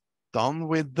less done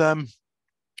with the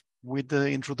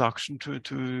introduction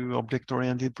to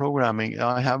object-oriented programming.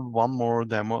 I have one more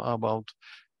demo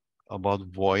about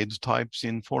void types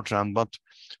in FORTRAN, but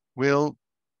we'll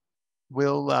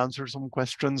answer some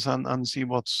questions and see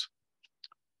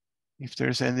if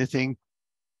there's anything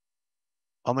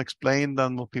unexplained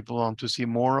and what people want to see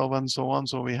more of and so on.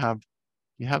 So we have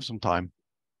some time.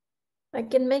 I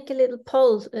can make a little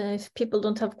poll if people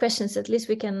don't have questions. At least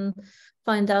we can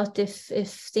find out if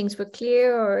things were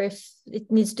clear or if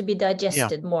it needs to be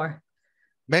digested more.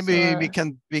 Maybe so,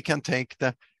 we can take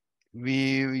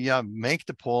make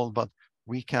the poll, but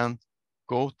we can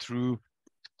go through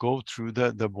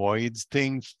the voids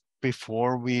things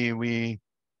before we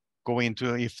go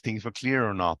into if things were clear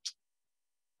or not.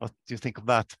 What do you think of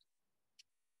that?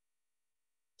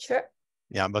 Sure.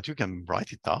 Yeah, but you can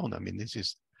write it down. I mean, this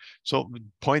is so. The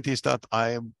point is that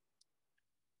I'm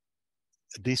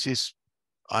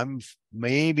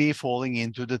maybe falling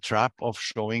into the trap of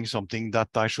showing something that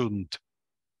I shouldn't.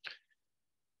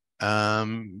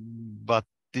 But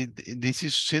this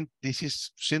is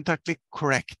syntactically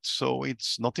correct, so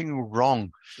it's nothing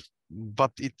wrong.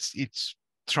 But it's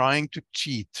trying to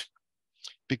cheat.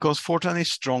 Because FORTRAN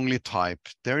is strongly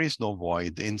typed, there is no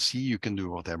void. In C, you can do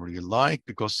whatever you like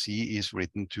because C is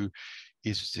written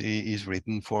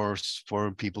for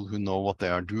people who know what they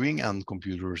are doing and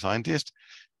computer scientists.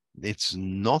 It's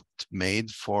not made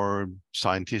for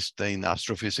scientists in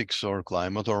astrophysics or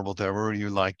climate or whatever you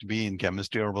like to be in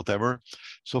chemistry or whatever.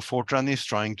 So FORTRAN is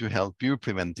trying to help you,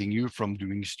 preventing you from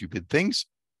doing stupid things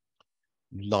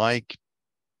like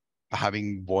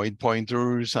having void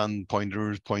pointers and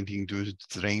pointers pointing to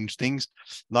strange things.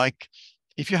 Like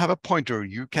if you have a pointer,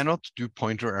 you cannot do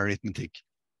pointer arithmetic.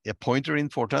 A pointer in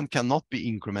FORTRAN cannot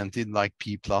be incremented like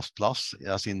P++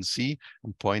 as in C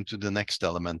and point to the next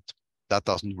element. That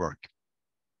doesn't work.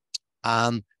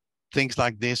 And things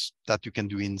like this that you can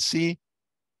do in C,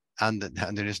 and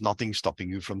there is nothing stopping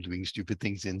you from doing stupid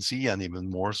things in C and even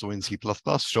more so in C++.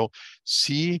 So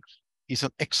C is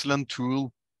an excellent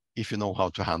tool if you know how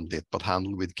to handle it, but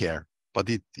handle with care. But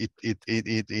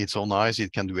it's so nice,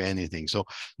 it can do anything. So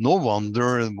no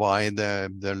wonder why the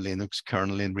Linux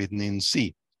kernel is written in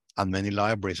C, and many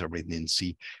libraries are written in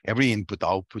C. Every input,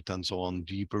 output, and so on,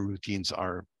 deeper routines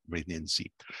are written in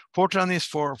C. FORTRAN is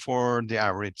for the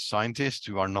average scientist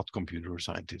who are not computer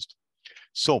scientists.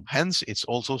 So hence it's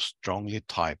also strongly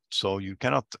typed. So you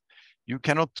cannot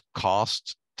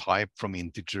cast type from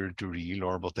integer to real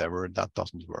or whatever. That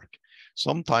doesn't work.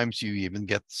 Sometimes you even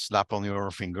get slap on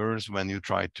your fingers when you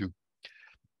try to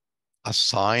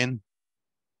assign.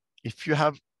 If you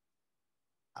have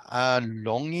a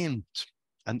long int,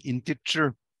 an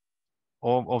integer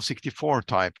of 64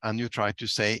 type, and you try to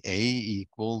say a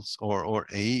equals or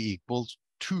a equals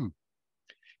 2,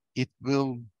 it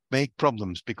will make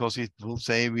problems because it will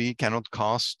say we cannot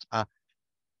cast a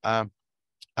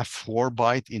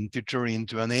 4-byte integer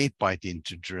into an 8-byte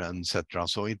integer, etc.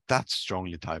 So that's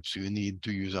strongly typed. So you need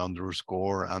to use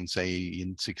underscore and say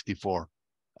int 64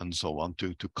 and so on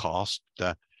to cast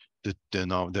the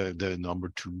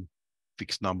number 2,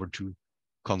 fixed number 2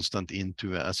 constant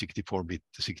into a 64-bit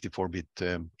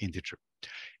integer.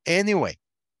 Anyway,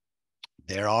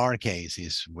 there are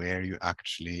cases where you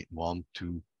actually want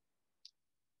to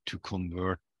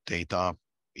convert data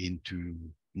into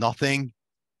nothing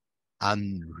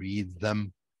and read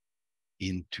them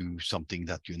into something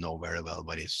that you know very well.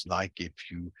 But it's like if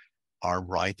you are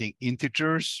writing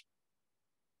integers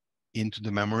into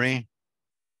the memory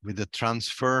with a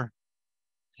transfer,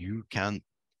 you can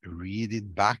read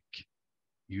it back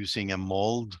using a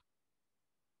mold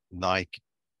like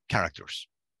characters,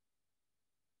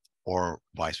 or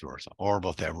vice versa, or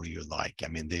whatever you like. I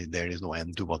mean, there is no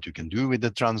end to what you can do with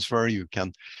the transfer.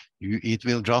 It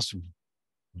will just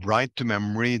write to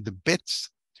memory the bits,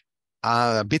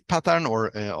 bit pattern,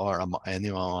 or any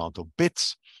amount of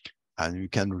bits, and you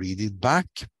can read it back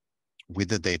with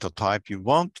the data type you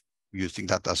want, using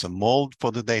that as a mold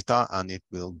for the data, and it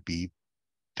will be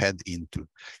fed into.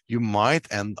 You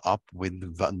might end up with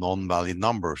non-valid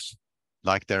numbers,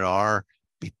 like there are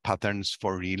bit patterns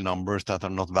for real numbers that are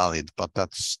not valid, but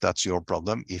that's your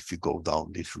problem if you go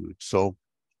down this route. So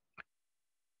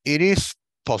it is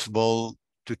possible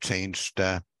to change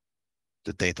the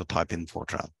data type in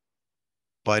FORTRAN,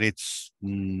 but it's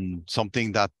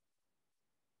something that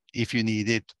if you need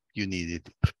it, you need it.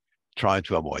 Try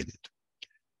to avoid it.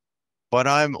 But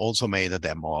I've also made a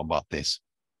demo about this.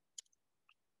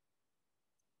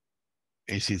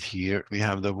 Is it here? We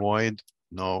have the void.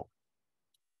 No.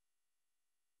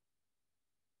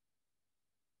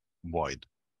 Void.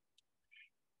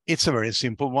 It's a very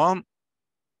simple one.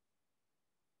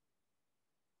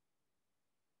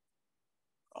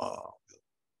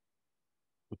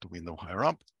 Put the window higher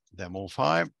up. Demo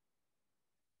 5.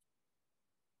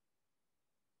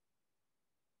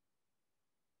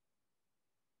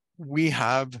 We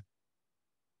have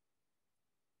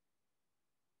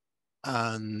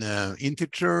an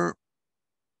integer,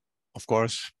 of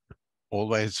course,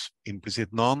 always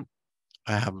implicit none.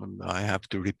 I have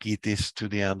to repeat this to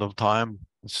the end of time.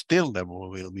 Still, there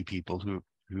will be people who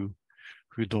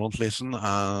don't listen.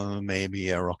 Maybe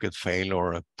a rocket fail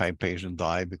or a patient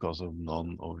die because of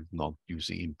none, or not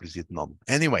using implicit none.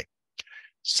 Anyway,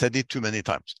 said it too many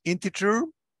times. Integer,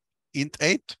 int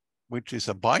 8, which is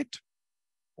a byte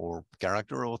or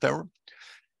character or whatever,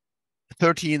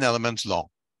 13 elements long.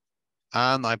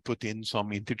 And I put in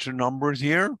some integer numbers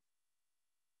here.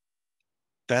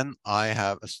 Then I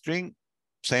have a string,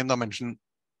 same dimension,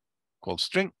 called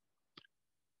string.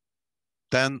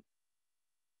 Then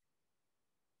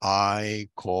I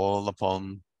call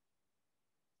upon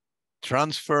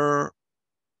transfer.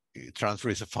 Transfer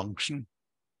is a function,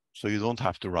 so you don't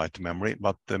have to write to memory,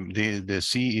 but the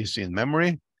C is in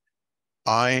memory.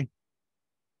 I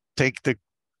take the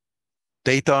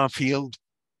data field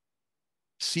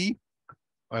C,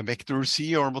 a vector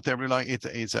C, or whatever you like. It's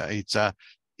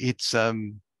a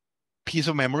piece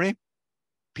of memory,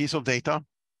 piece of data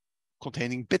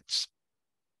containing bits.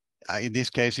 In this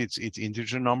case, it's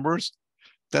integer numbers.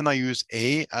 Then I use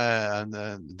A, and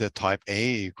the type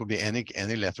A. It could be any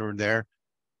letter there,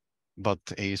 but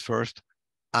A is first,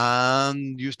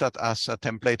 and use that as a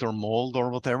template or mold or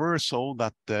whatever, so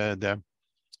that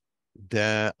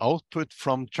the output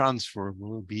from transfer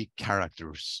will be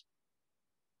characters.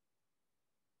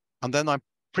 And then I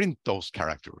print those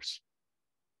characters.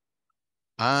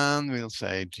 And we'll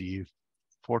say G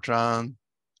FORTRAN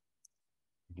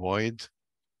void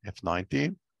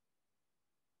F90.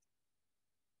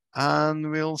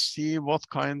 And we'll see what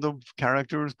kind of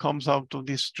characters comes out of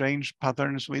these strange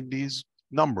patterns with these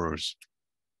numbers.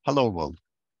 Hello world.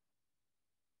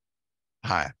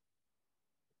 Hi.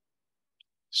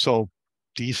 So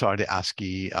these are the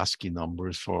ASCII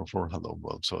numbers for hello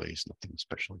world, so it's nothing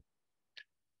special.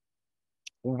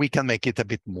 We can make it a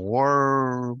bit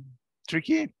more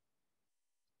tricky.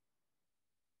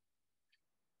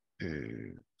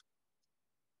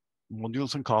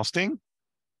 Modules and casting.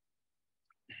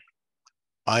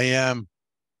 Of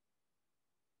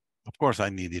course, I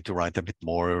needed to write a bit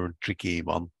more tricky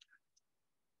one.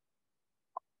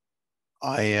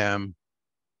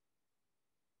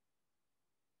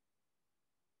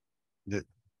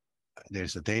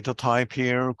 There's a data type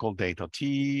here called data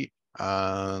T,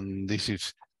 and this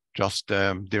is just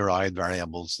derived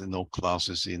variables, no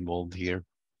classes involved here.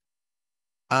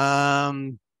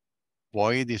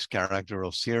 Void is character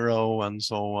of 0 and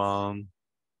so on.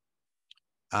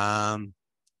 And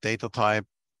data type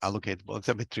allocatable. It's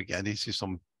a bit tricky. And this is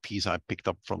some piece I picked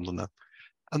up from the net.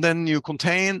 And then you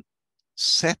contain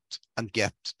set and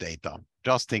get data.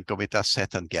 Just think of it as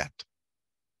set and get.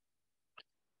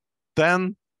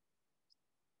 Then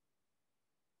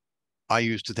I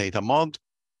use the data mod,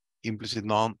 implicit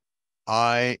none.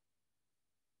 I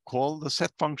call the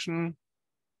set function.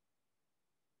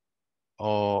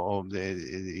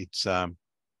 It's an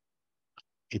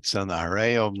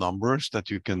array of numbers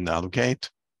that you can allocate,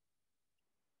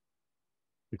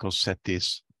 because set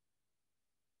is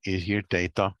here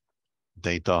data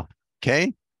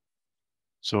K.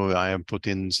 So I have put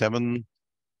in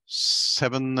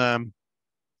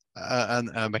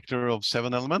a vector of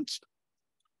 7 elements.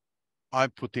 I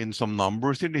put in some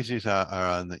numbers here. This is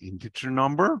an integer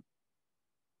number.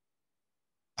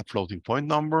 a floating point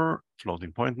number.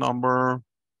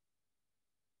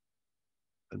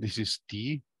 This is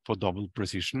D for double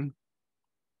precision.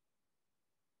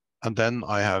 And then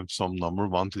I have some number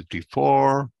 1, 2, 3,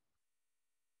 4,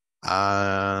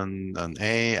 and an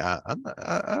A, and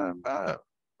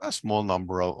a small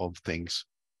number of things.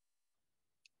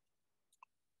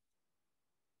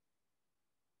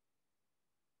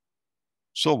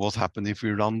 So what happens if we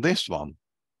run this one?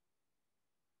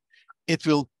 It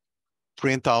will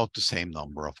print out the same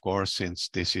number, of course, since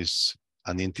this is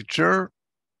an integer.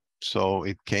 So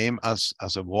it came as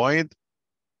a void.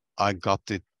 I got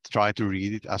it, try to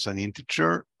read it as an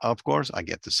integer. Of course, I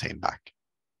get the same back.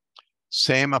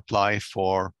 Same apply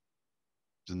for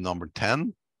the number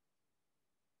 10.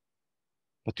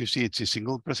 But you see, it's a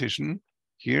single precision.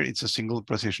 Here, it's a single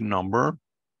precision number.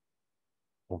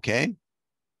 Okay.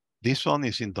 This one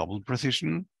is in double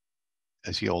precision.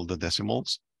 I see all the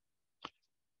decimals.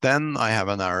 Then I have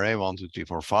an array 1, 2, 3,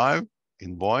 4, 5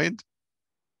 in void.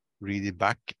 Read it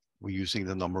back. We're using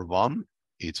the number 1.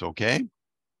 It's okay.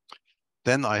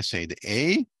 Then I say the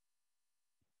A.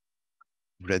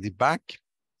 Read it back.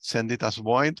 Send it as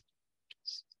void.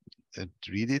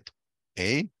 Read it.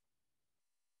 A.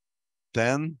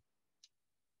 Then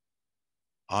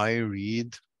I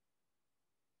read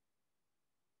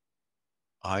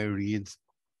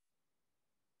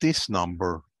this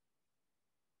number,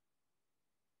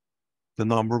 the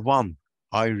number 1.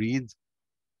 I read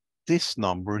this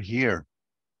number here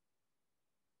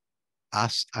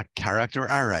as a character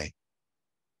array.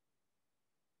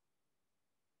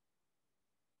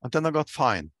 And then I got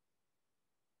fine.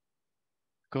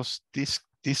 Because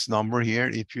this number here,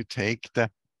 if you take the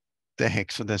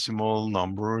hexadecimal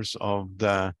numbers of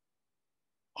the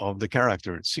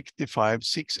character, 65,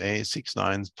 6A,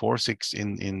 69, 46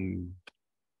 in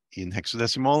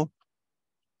hexadecimal,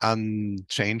 and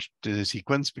change the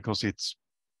sequence because it's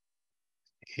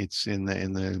in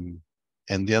the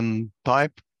endian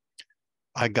type.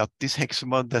 I got this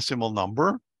hexadecimal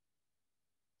number.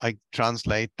 I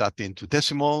translate that into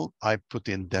decimal. I put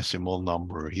in decimal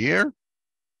number here.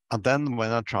 And then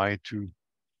when I try to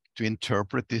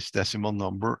interpret this decimal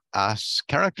number as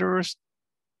characters,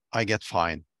 I get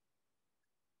fine.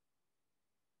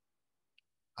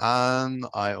 And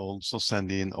I also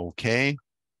send in OK,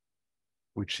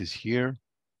 which is here.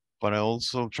 But I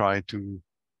also try to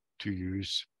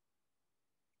use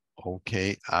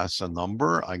OK as a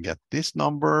number. I get this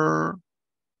number.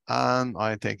 And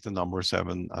I take the number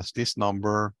 7 as this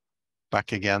number.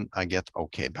 Back again, I get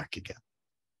OK back again.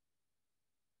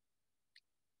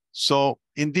 So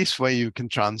in this way, you can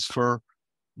transfer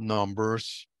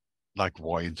numbers like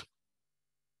void.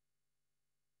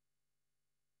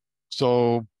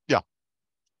 So yeah,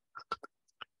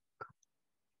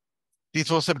 this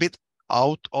was a bit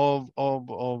out of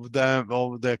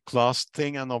the class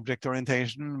thing and object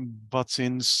orientation, but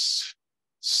since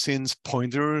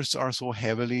pointers are so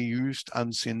heavily used,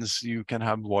 and since you can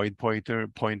have void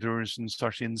pointers and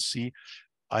such in C,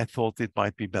 I thought it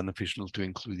might be beneficial to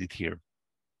include it here.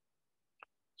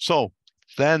 So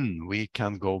then we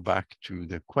can go back to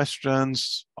the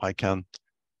questions. I can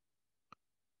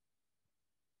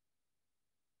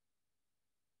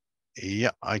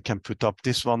put up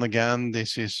this one again.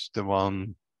 This is the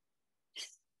one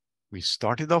we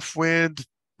started off with.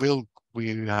 We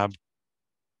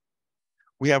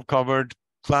have covered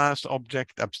class,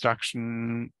 object,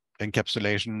 abstraction,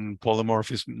 encapsulation,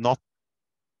 polymorphism, not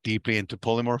deeply into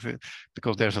polymorphism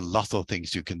because there's a lot of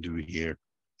things you can do here.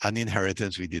 And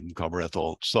inheritance we didn't cover at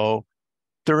all. So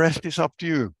the rest is up to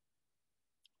you.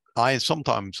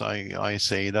 Sometimes I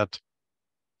say that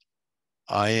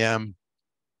I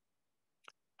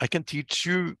can teach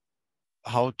you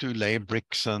how to lay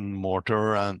bricks and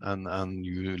mortar and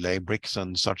you lay bricks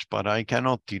and such, but I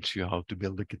cannot teach you how to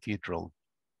build a cathedral.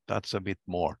 That's a bit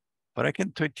more. But I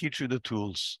can teach you the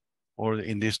tools. Or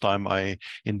in this time, I'm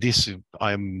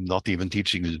not even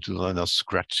teaching you the tool. I'm just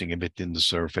scratching a bit in the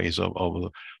surface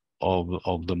of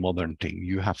the modern thing.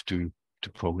 You have to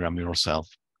program yourself.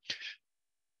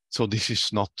 So this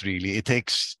is not really. It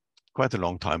takes quite a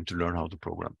long time to learn how to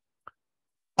program.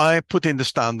 I put in the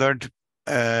standard.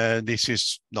 This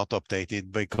is not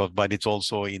updated but it's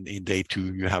also in day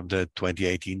 2. You have the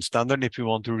 2018 standard if you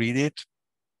want to read it.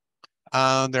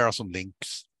 And there are some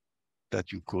links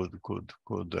that you could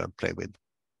play with.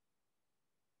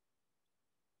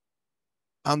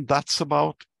 And that's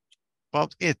about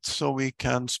it. So we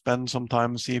can spend some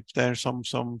time, see if there's some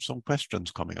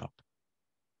questions coming up.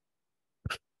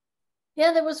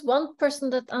 Yeah, there was one person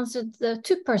that answered, the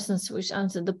two persons which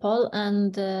answered the poll,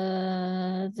 and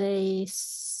they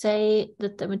say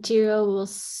that the material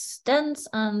was dense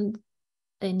and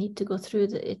they need to go through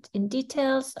it in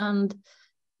details, and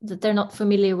that they're not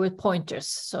familiar with pointers.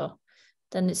 So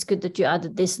then it's good that you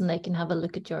added this and they can have a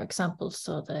look at your examples,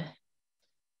 so they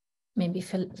maybe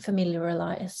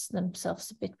familiarize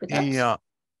themselves a bit with that. Yeah,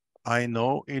 I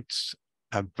know it's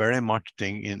a very much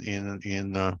thing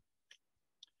in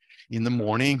the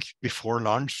morning before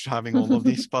lunch, having all of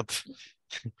this, but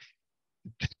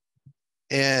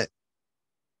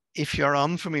if you're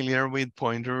unfamiliar with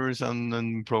pointers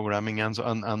and programming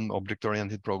and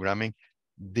object-oriented programming,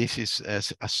 this is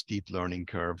a steep learning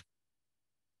curve.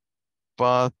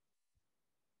 But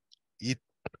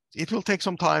it will take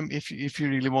some time if you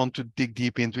really want to dig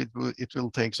deep into it. It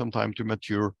will take some time to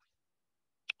mature.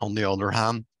 On the other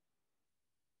hand,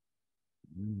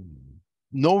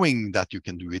 knowing that you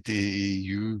can do it,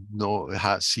 you know,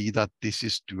 see that this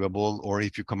is doable, or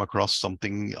if you come across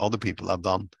something other people have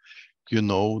done, you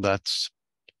know that's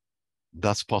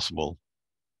possible.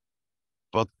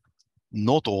 But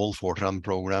not all FORTRAN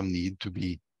program need to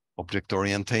be object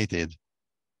orientated.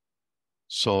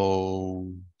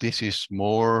 So this is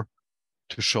more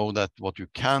to show that what you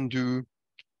can do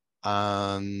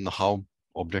and how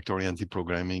object-oriented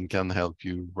programming can help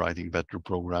you writing better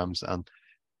programs and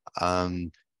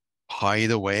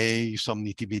hide away some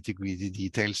nitty-bitty gritty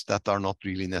details that are not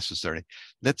really necessary.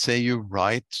 Let's say you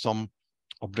write some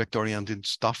object-oriented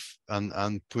stuff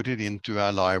and put it into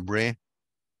a library,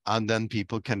 and then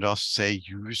people can just say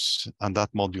use and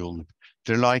that module.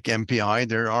 They're like MPI.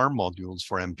 There are modules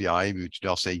for MPI which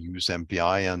just say use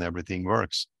MPI and everything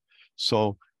works.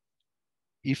 So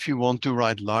if you want to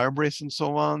write libraries and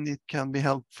so on, it can be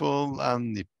helpful.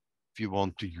 And if you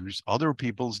want to use other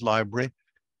people's library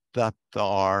that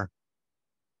are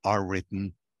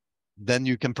written, then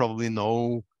you can probably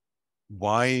know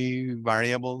why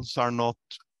variables are not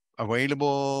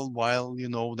available, while you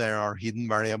know there are hidden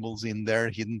variables in there,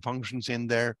 hidden functions in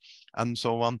there, and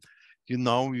so on.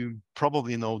 You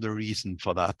probably know the reason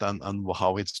for that and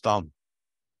how it's done.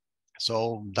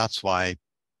 So that's why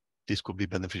this could be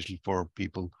beneficial for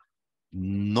people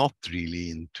not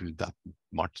really into that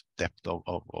much depth of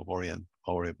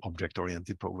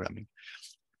object-oriented programming.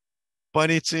 But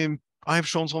it's I've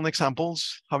shown some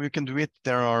examples how you can do it.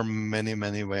 There are many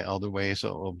other ways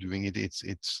of doing it.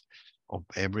 It's of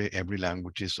every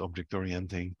language is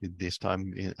object-oriented this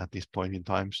time at this point in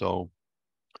time. So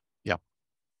yeah,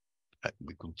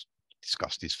 we could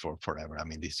discuss this forever. I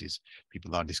mean, this is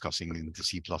people are discussing in the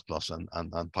C++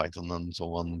 and Python and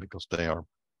so on because they are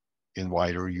in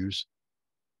wider use.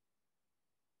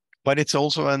 But it's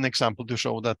also an example to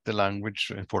show that the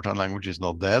language, FORTRAN language, is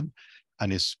not dead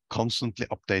and is constantly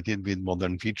updated with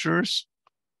modern features.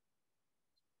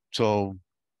 So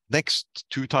next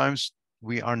 2 times,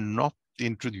 we are not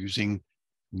introducing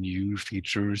new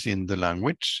features in the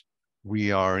language.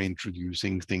 We are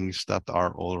introducing things that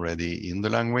are already in the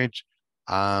language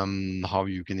and how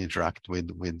you can interact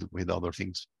with other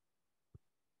things.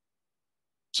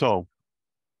 So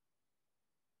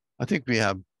I think we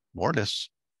have more or less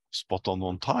spot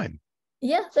on time.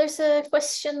 Yeah, there's a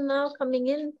question now coming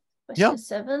in. Question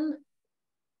 7.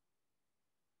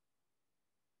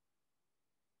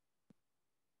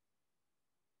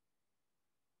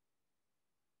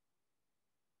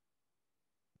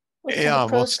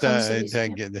 What's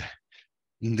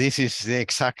this is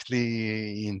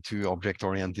exactly into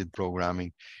object-oriented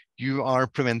programming. You are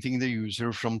preventing the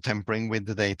user from tampering with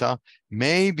the data.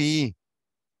 Maybe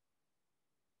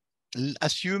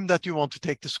assume that you want to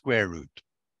take the square root.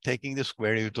 Taking the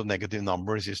square root of negative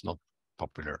numbers is not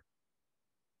popular.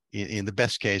 In the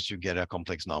best case, you get a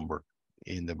complex number.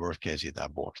 In the worst case, it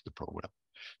aborts the program.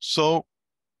 So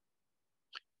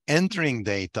entering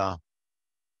data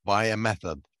by a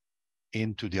method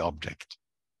into the object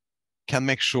can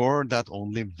make sure that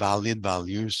only valid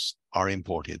values are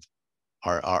imported,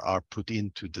 are put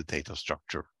into the data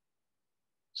structure.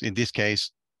 So in this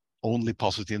case, only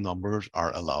positive numbers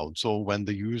are allowed. So when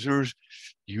the users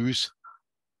use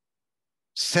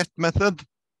set method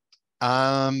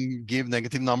and give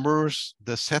negative numbers,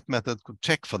 the set method could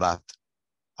check for that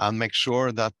and make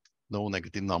sure that no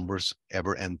negative numbers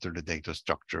ever enter the data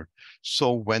structure.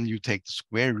 So when you take the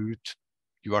square root,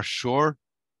 you are sure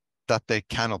that they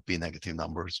cannot be negative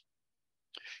numbers.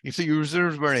 If the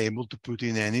users were able to put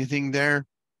in anything there,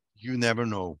 you never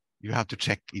know. You have to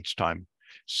check each time.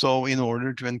 So in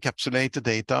order to encapsulate the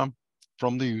data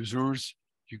from the users,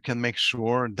 you can make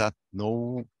sure that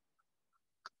no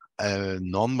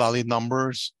non-valid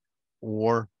numbers,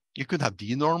 or you could have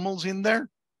denormals in there.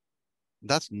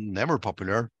 that's never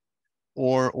popular,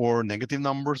 or negative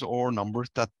numbers, or numbers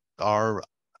that are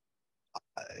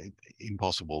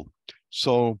impossible.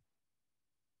 So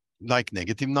like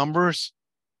negative numbers,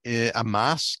 a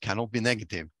mass cannot be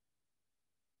negative,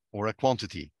 or a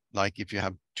quantity. Like if you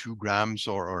have 2 grams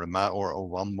or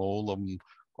 1 mole of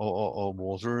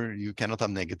water, you cannot have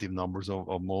negative numbers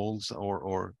of moles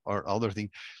or other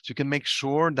things. So you can make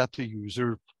sure that the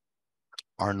user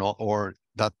are not, or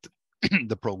that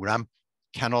the program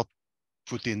cannot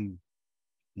put in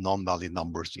non-valid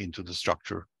numbers into the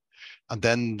structure. And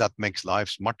then that makes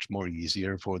lives much more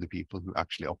easier for the people who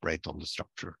actually operate on the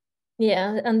structure.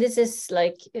 Yeah, and this is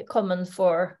like common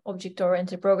for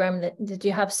object-oriented program, that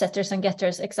you have setters and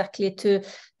getters exactly to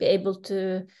be able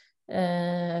to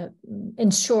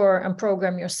ensure and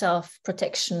program yourself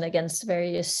protection against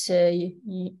various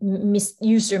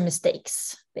user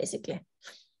mistakes, basically.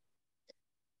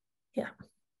 Yeah.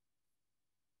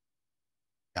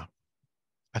 Yeah,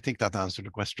 I think that answered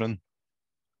the question.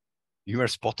 You were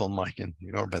spot on, Maiken.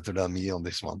 You are better than me on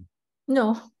this one.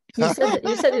 No, you said it.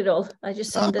 You said it all. I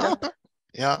just summed it up.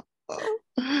 Yeah.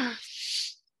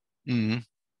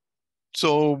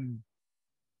 So.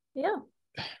 Yeah.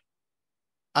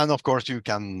 And of course, you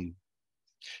can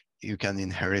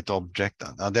inherit object.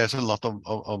 There's a lot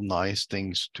of nice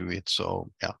things to it.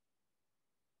 So yeah.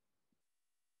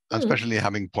 Especially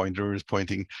having pointers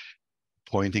pointing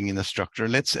in a structure.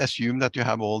 Let's assume that you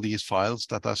have all these files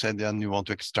that I said, and you want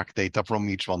to extract data from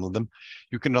each one of them.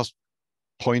 You can just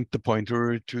point the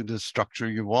pointer to the structure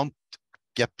you want,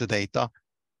 get the data,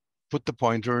 put the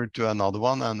pointer to another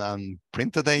one, and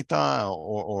print the data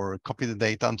or copy the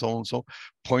data and so on. So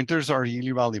pointers are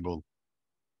really valuable.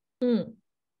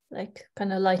 Like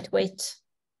kind of lightweight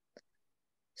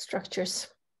structures.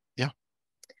 Yeah.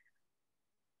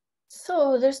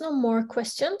 So there's no more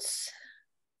questions.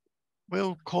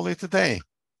 We'll call it a day.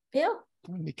 Yeah.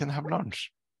 We can have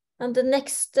lunch. And the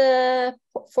next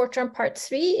FORTRAN part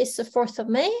 3 is the 4th of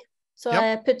May. So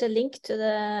I put a link to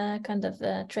the kind of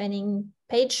training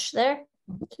page there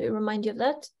to remind you of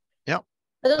that. Yeah.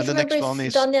 I don't remember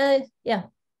if Danya,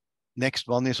 Next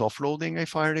one is offloading,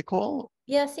 if I recall.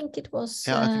 Yeah, I think it was.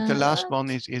 Yeah, I think the last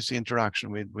one is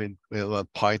interaction with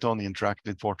Python interact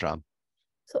with FORTRAN.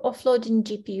 So offloading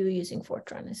GPU using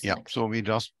FORTRAN is next. So we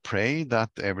just pray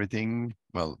that everything,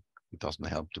 well, it doesn't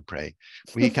help to pray.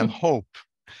 We can hope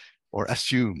or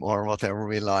assume or whatever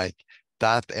we like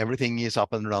that everything is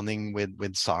up and running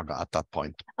with Saga at that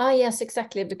point. Ah, yes,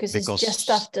 exactly, because it's just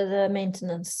after the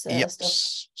maintenance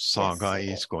stuff. Saga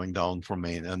is going down for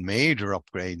a major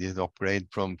upgrade. Is upgrade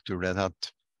to Red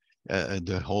Hat,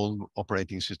 the whole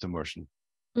operating system version.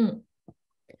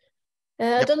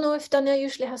 I don't know if Danya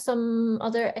usually has some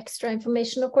other extra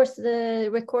information. Of course, the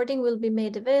recording will be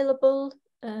made available.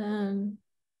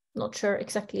 Not sure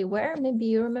exactly where. Maybe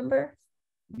you remember.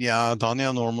 Yeah,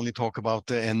 Danya normally talk about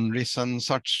the NRIS and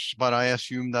such, but I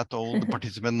assume that all the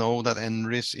participants know that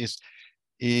NRIS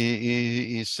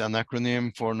is an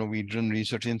acronym for Norwegian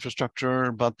Research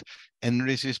Infrastructure, but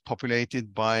NRIS is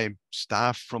populated by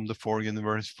staff from the 4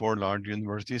 large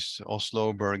universities,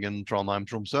 Oslo, Bergen, Trondheim,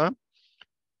 Tromsø.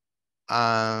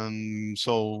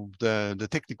 So the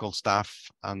technical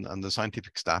staff and the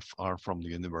scientific staff are from the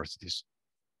universities,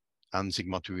 and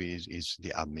Sigma 2 is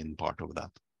the admin part of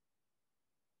that.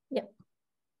 Yeah.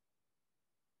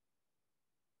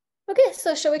 Okay,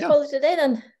 so shall we call it a day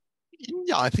then?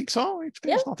 Yeah, I think so. If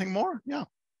there's nothing more,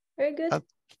 Very good.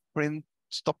 Print,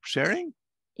 stop sharing.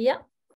 Yeah.